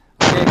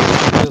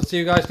 We'll see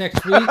you guys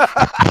next week.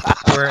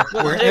 Where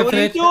Jay, what are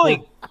you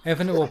doing?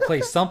 Infinite will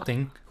play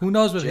something. Who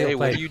knows what Jay, he'll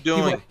play? what are you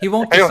doing? He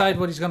won't decide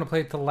what he's going to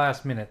play till the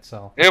last minute.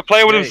 So He'll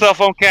play with himself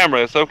on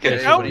camera. It's okay.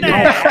 Jay, Oh, what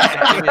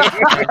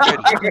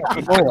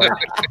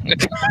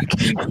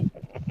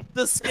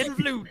The skin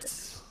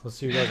flutes. we'll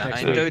see you guys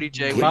next 9:30, week.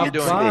 Jay. What are you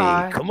doing?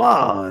 Bye. Come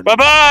on. Bye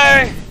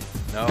bye.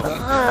 No.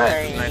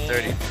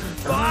 9:30.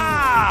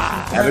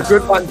 Have a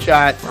good one,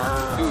 chat.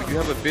 Dude, you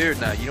have a beard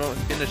now. You don't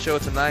end the show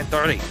till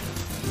 9:30.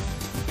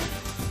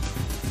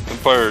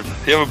 A bird.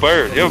 You have a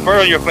bird. You have a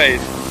bird on your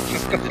face.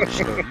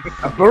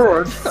 A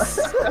bird.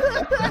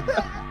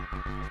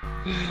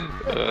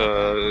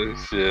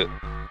 Shit.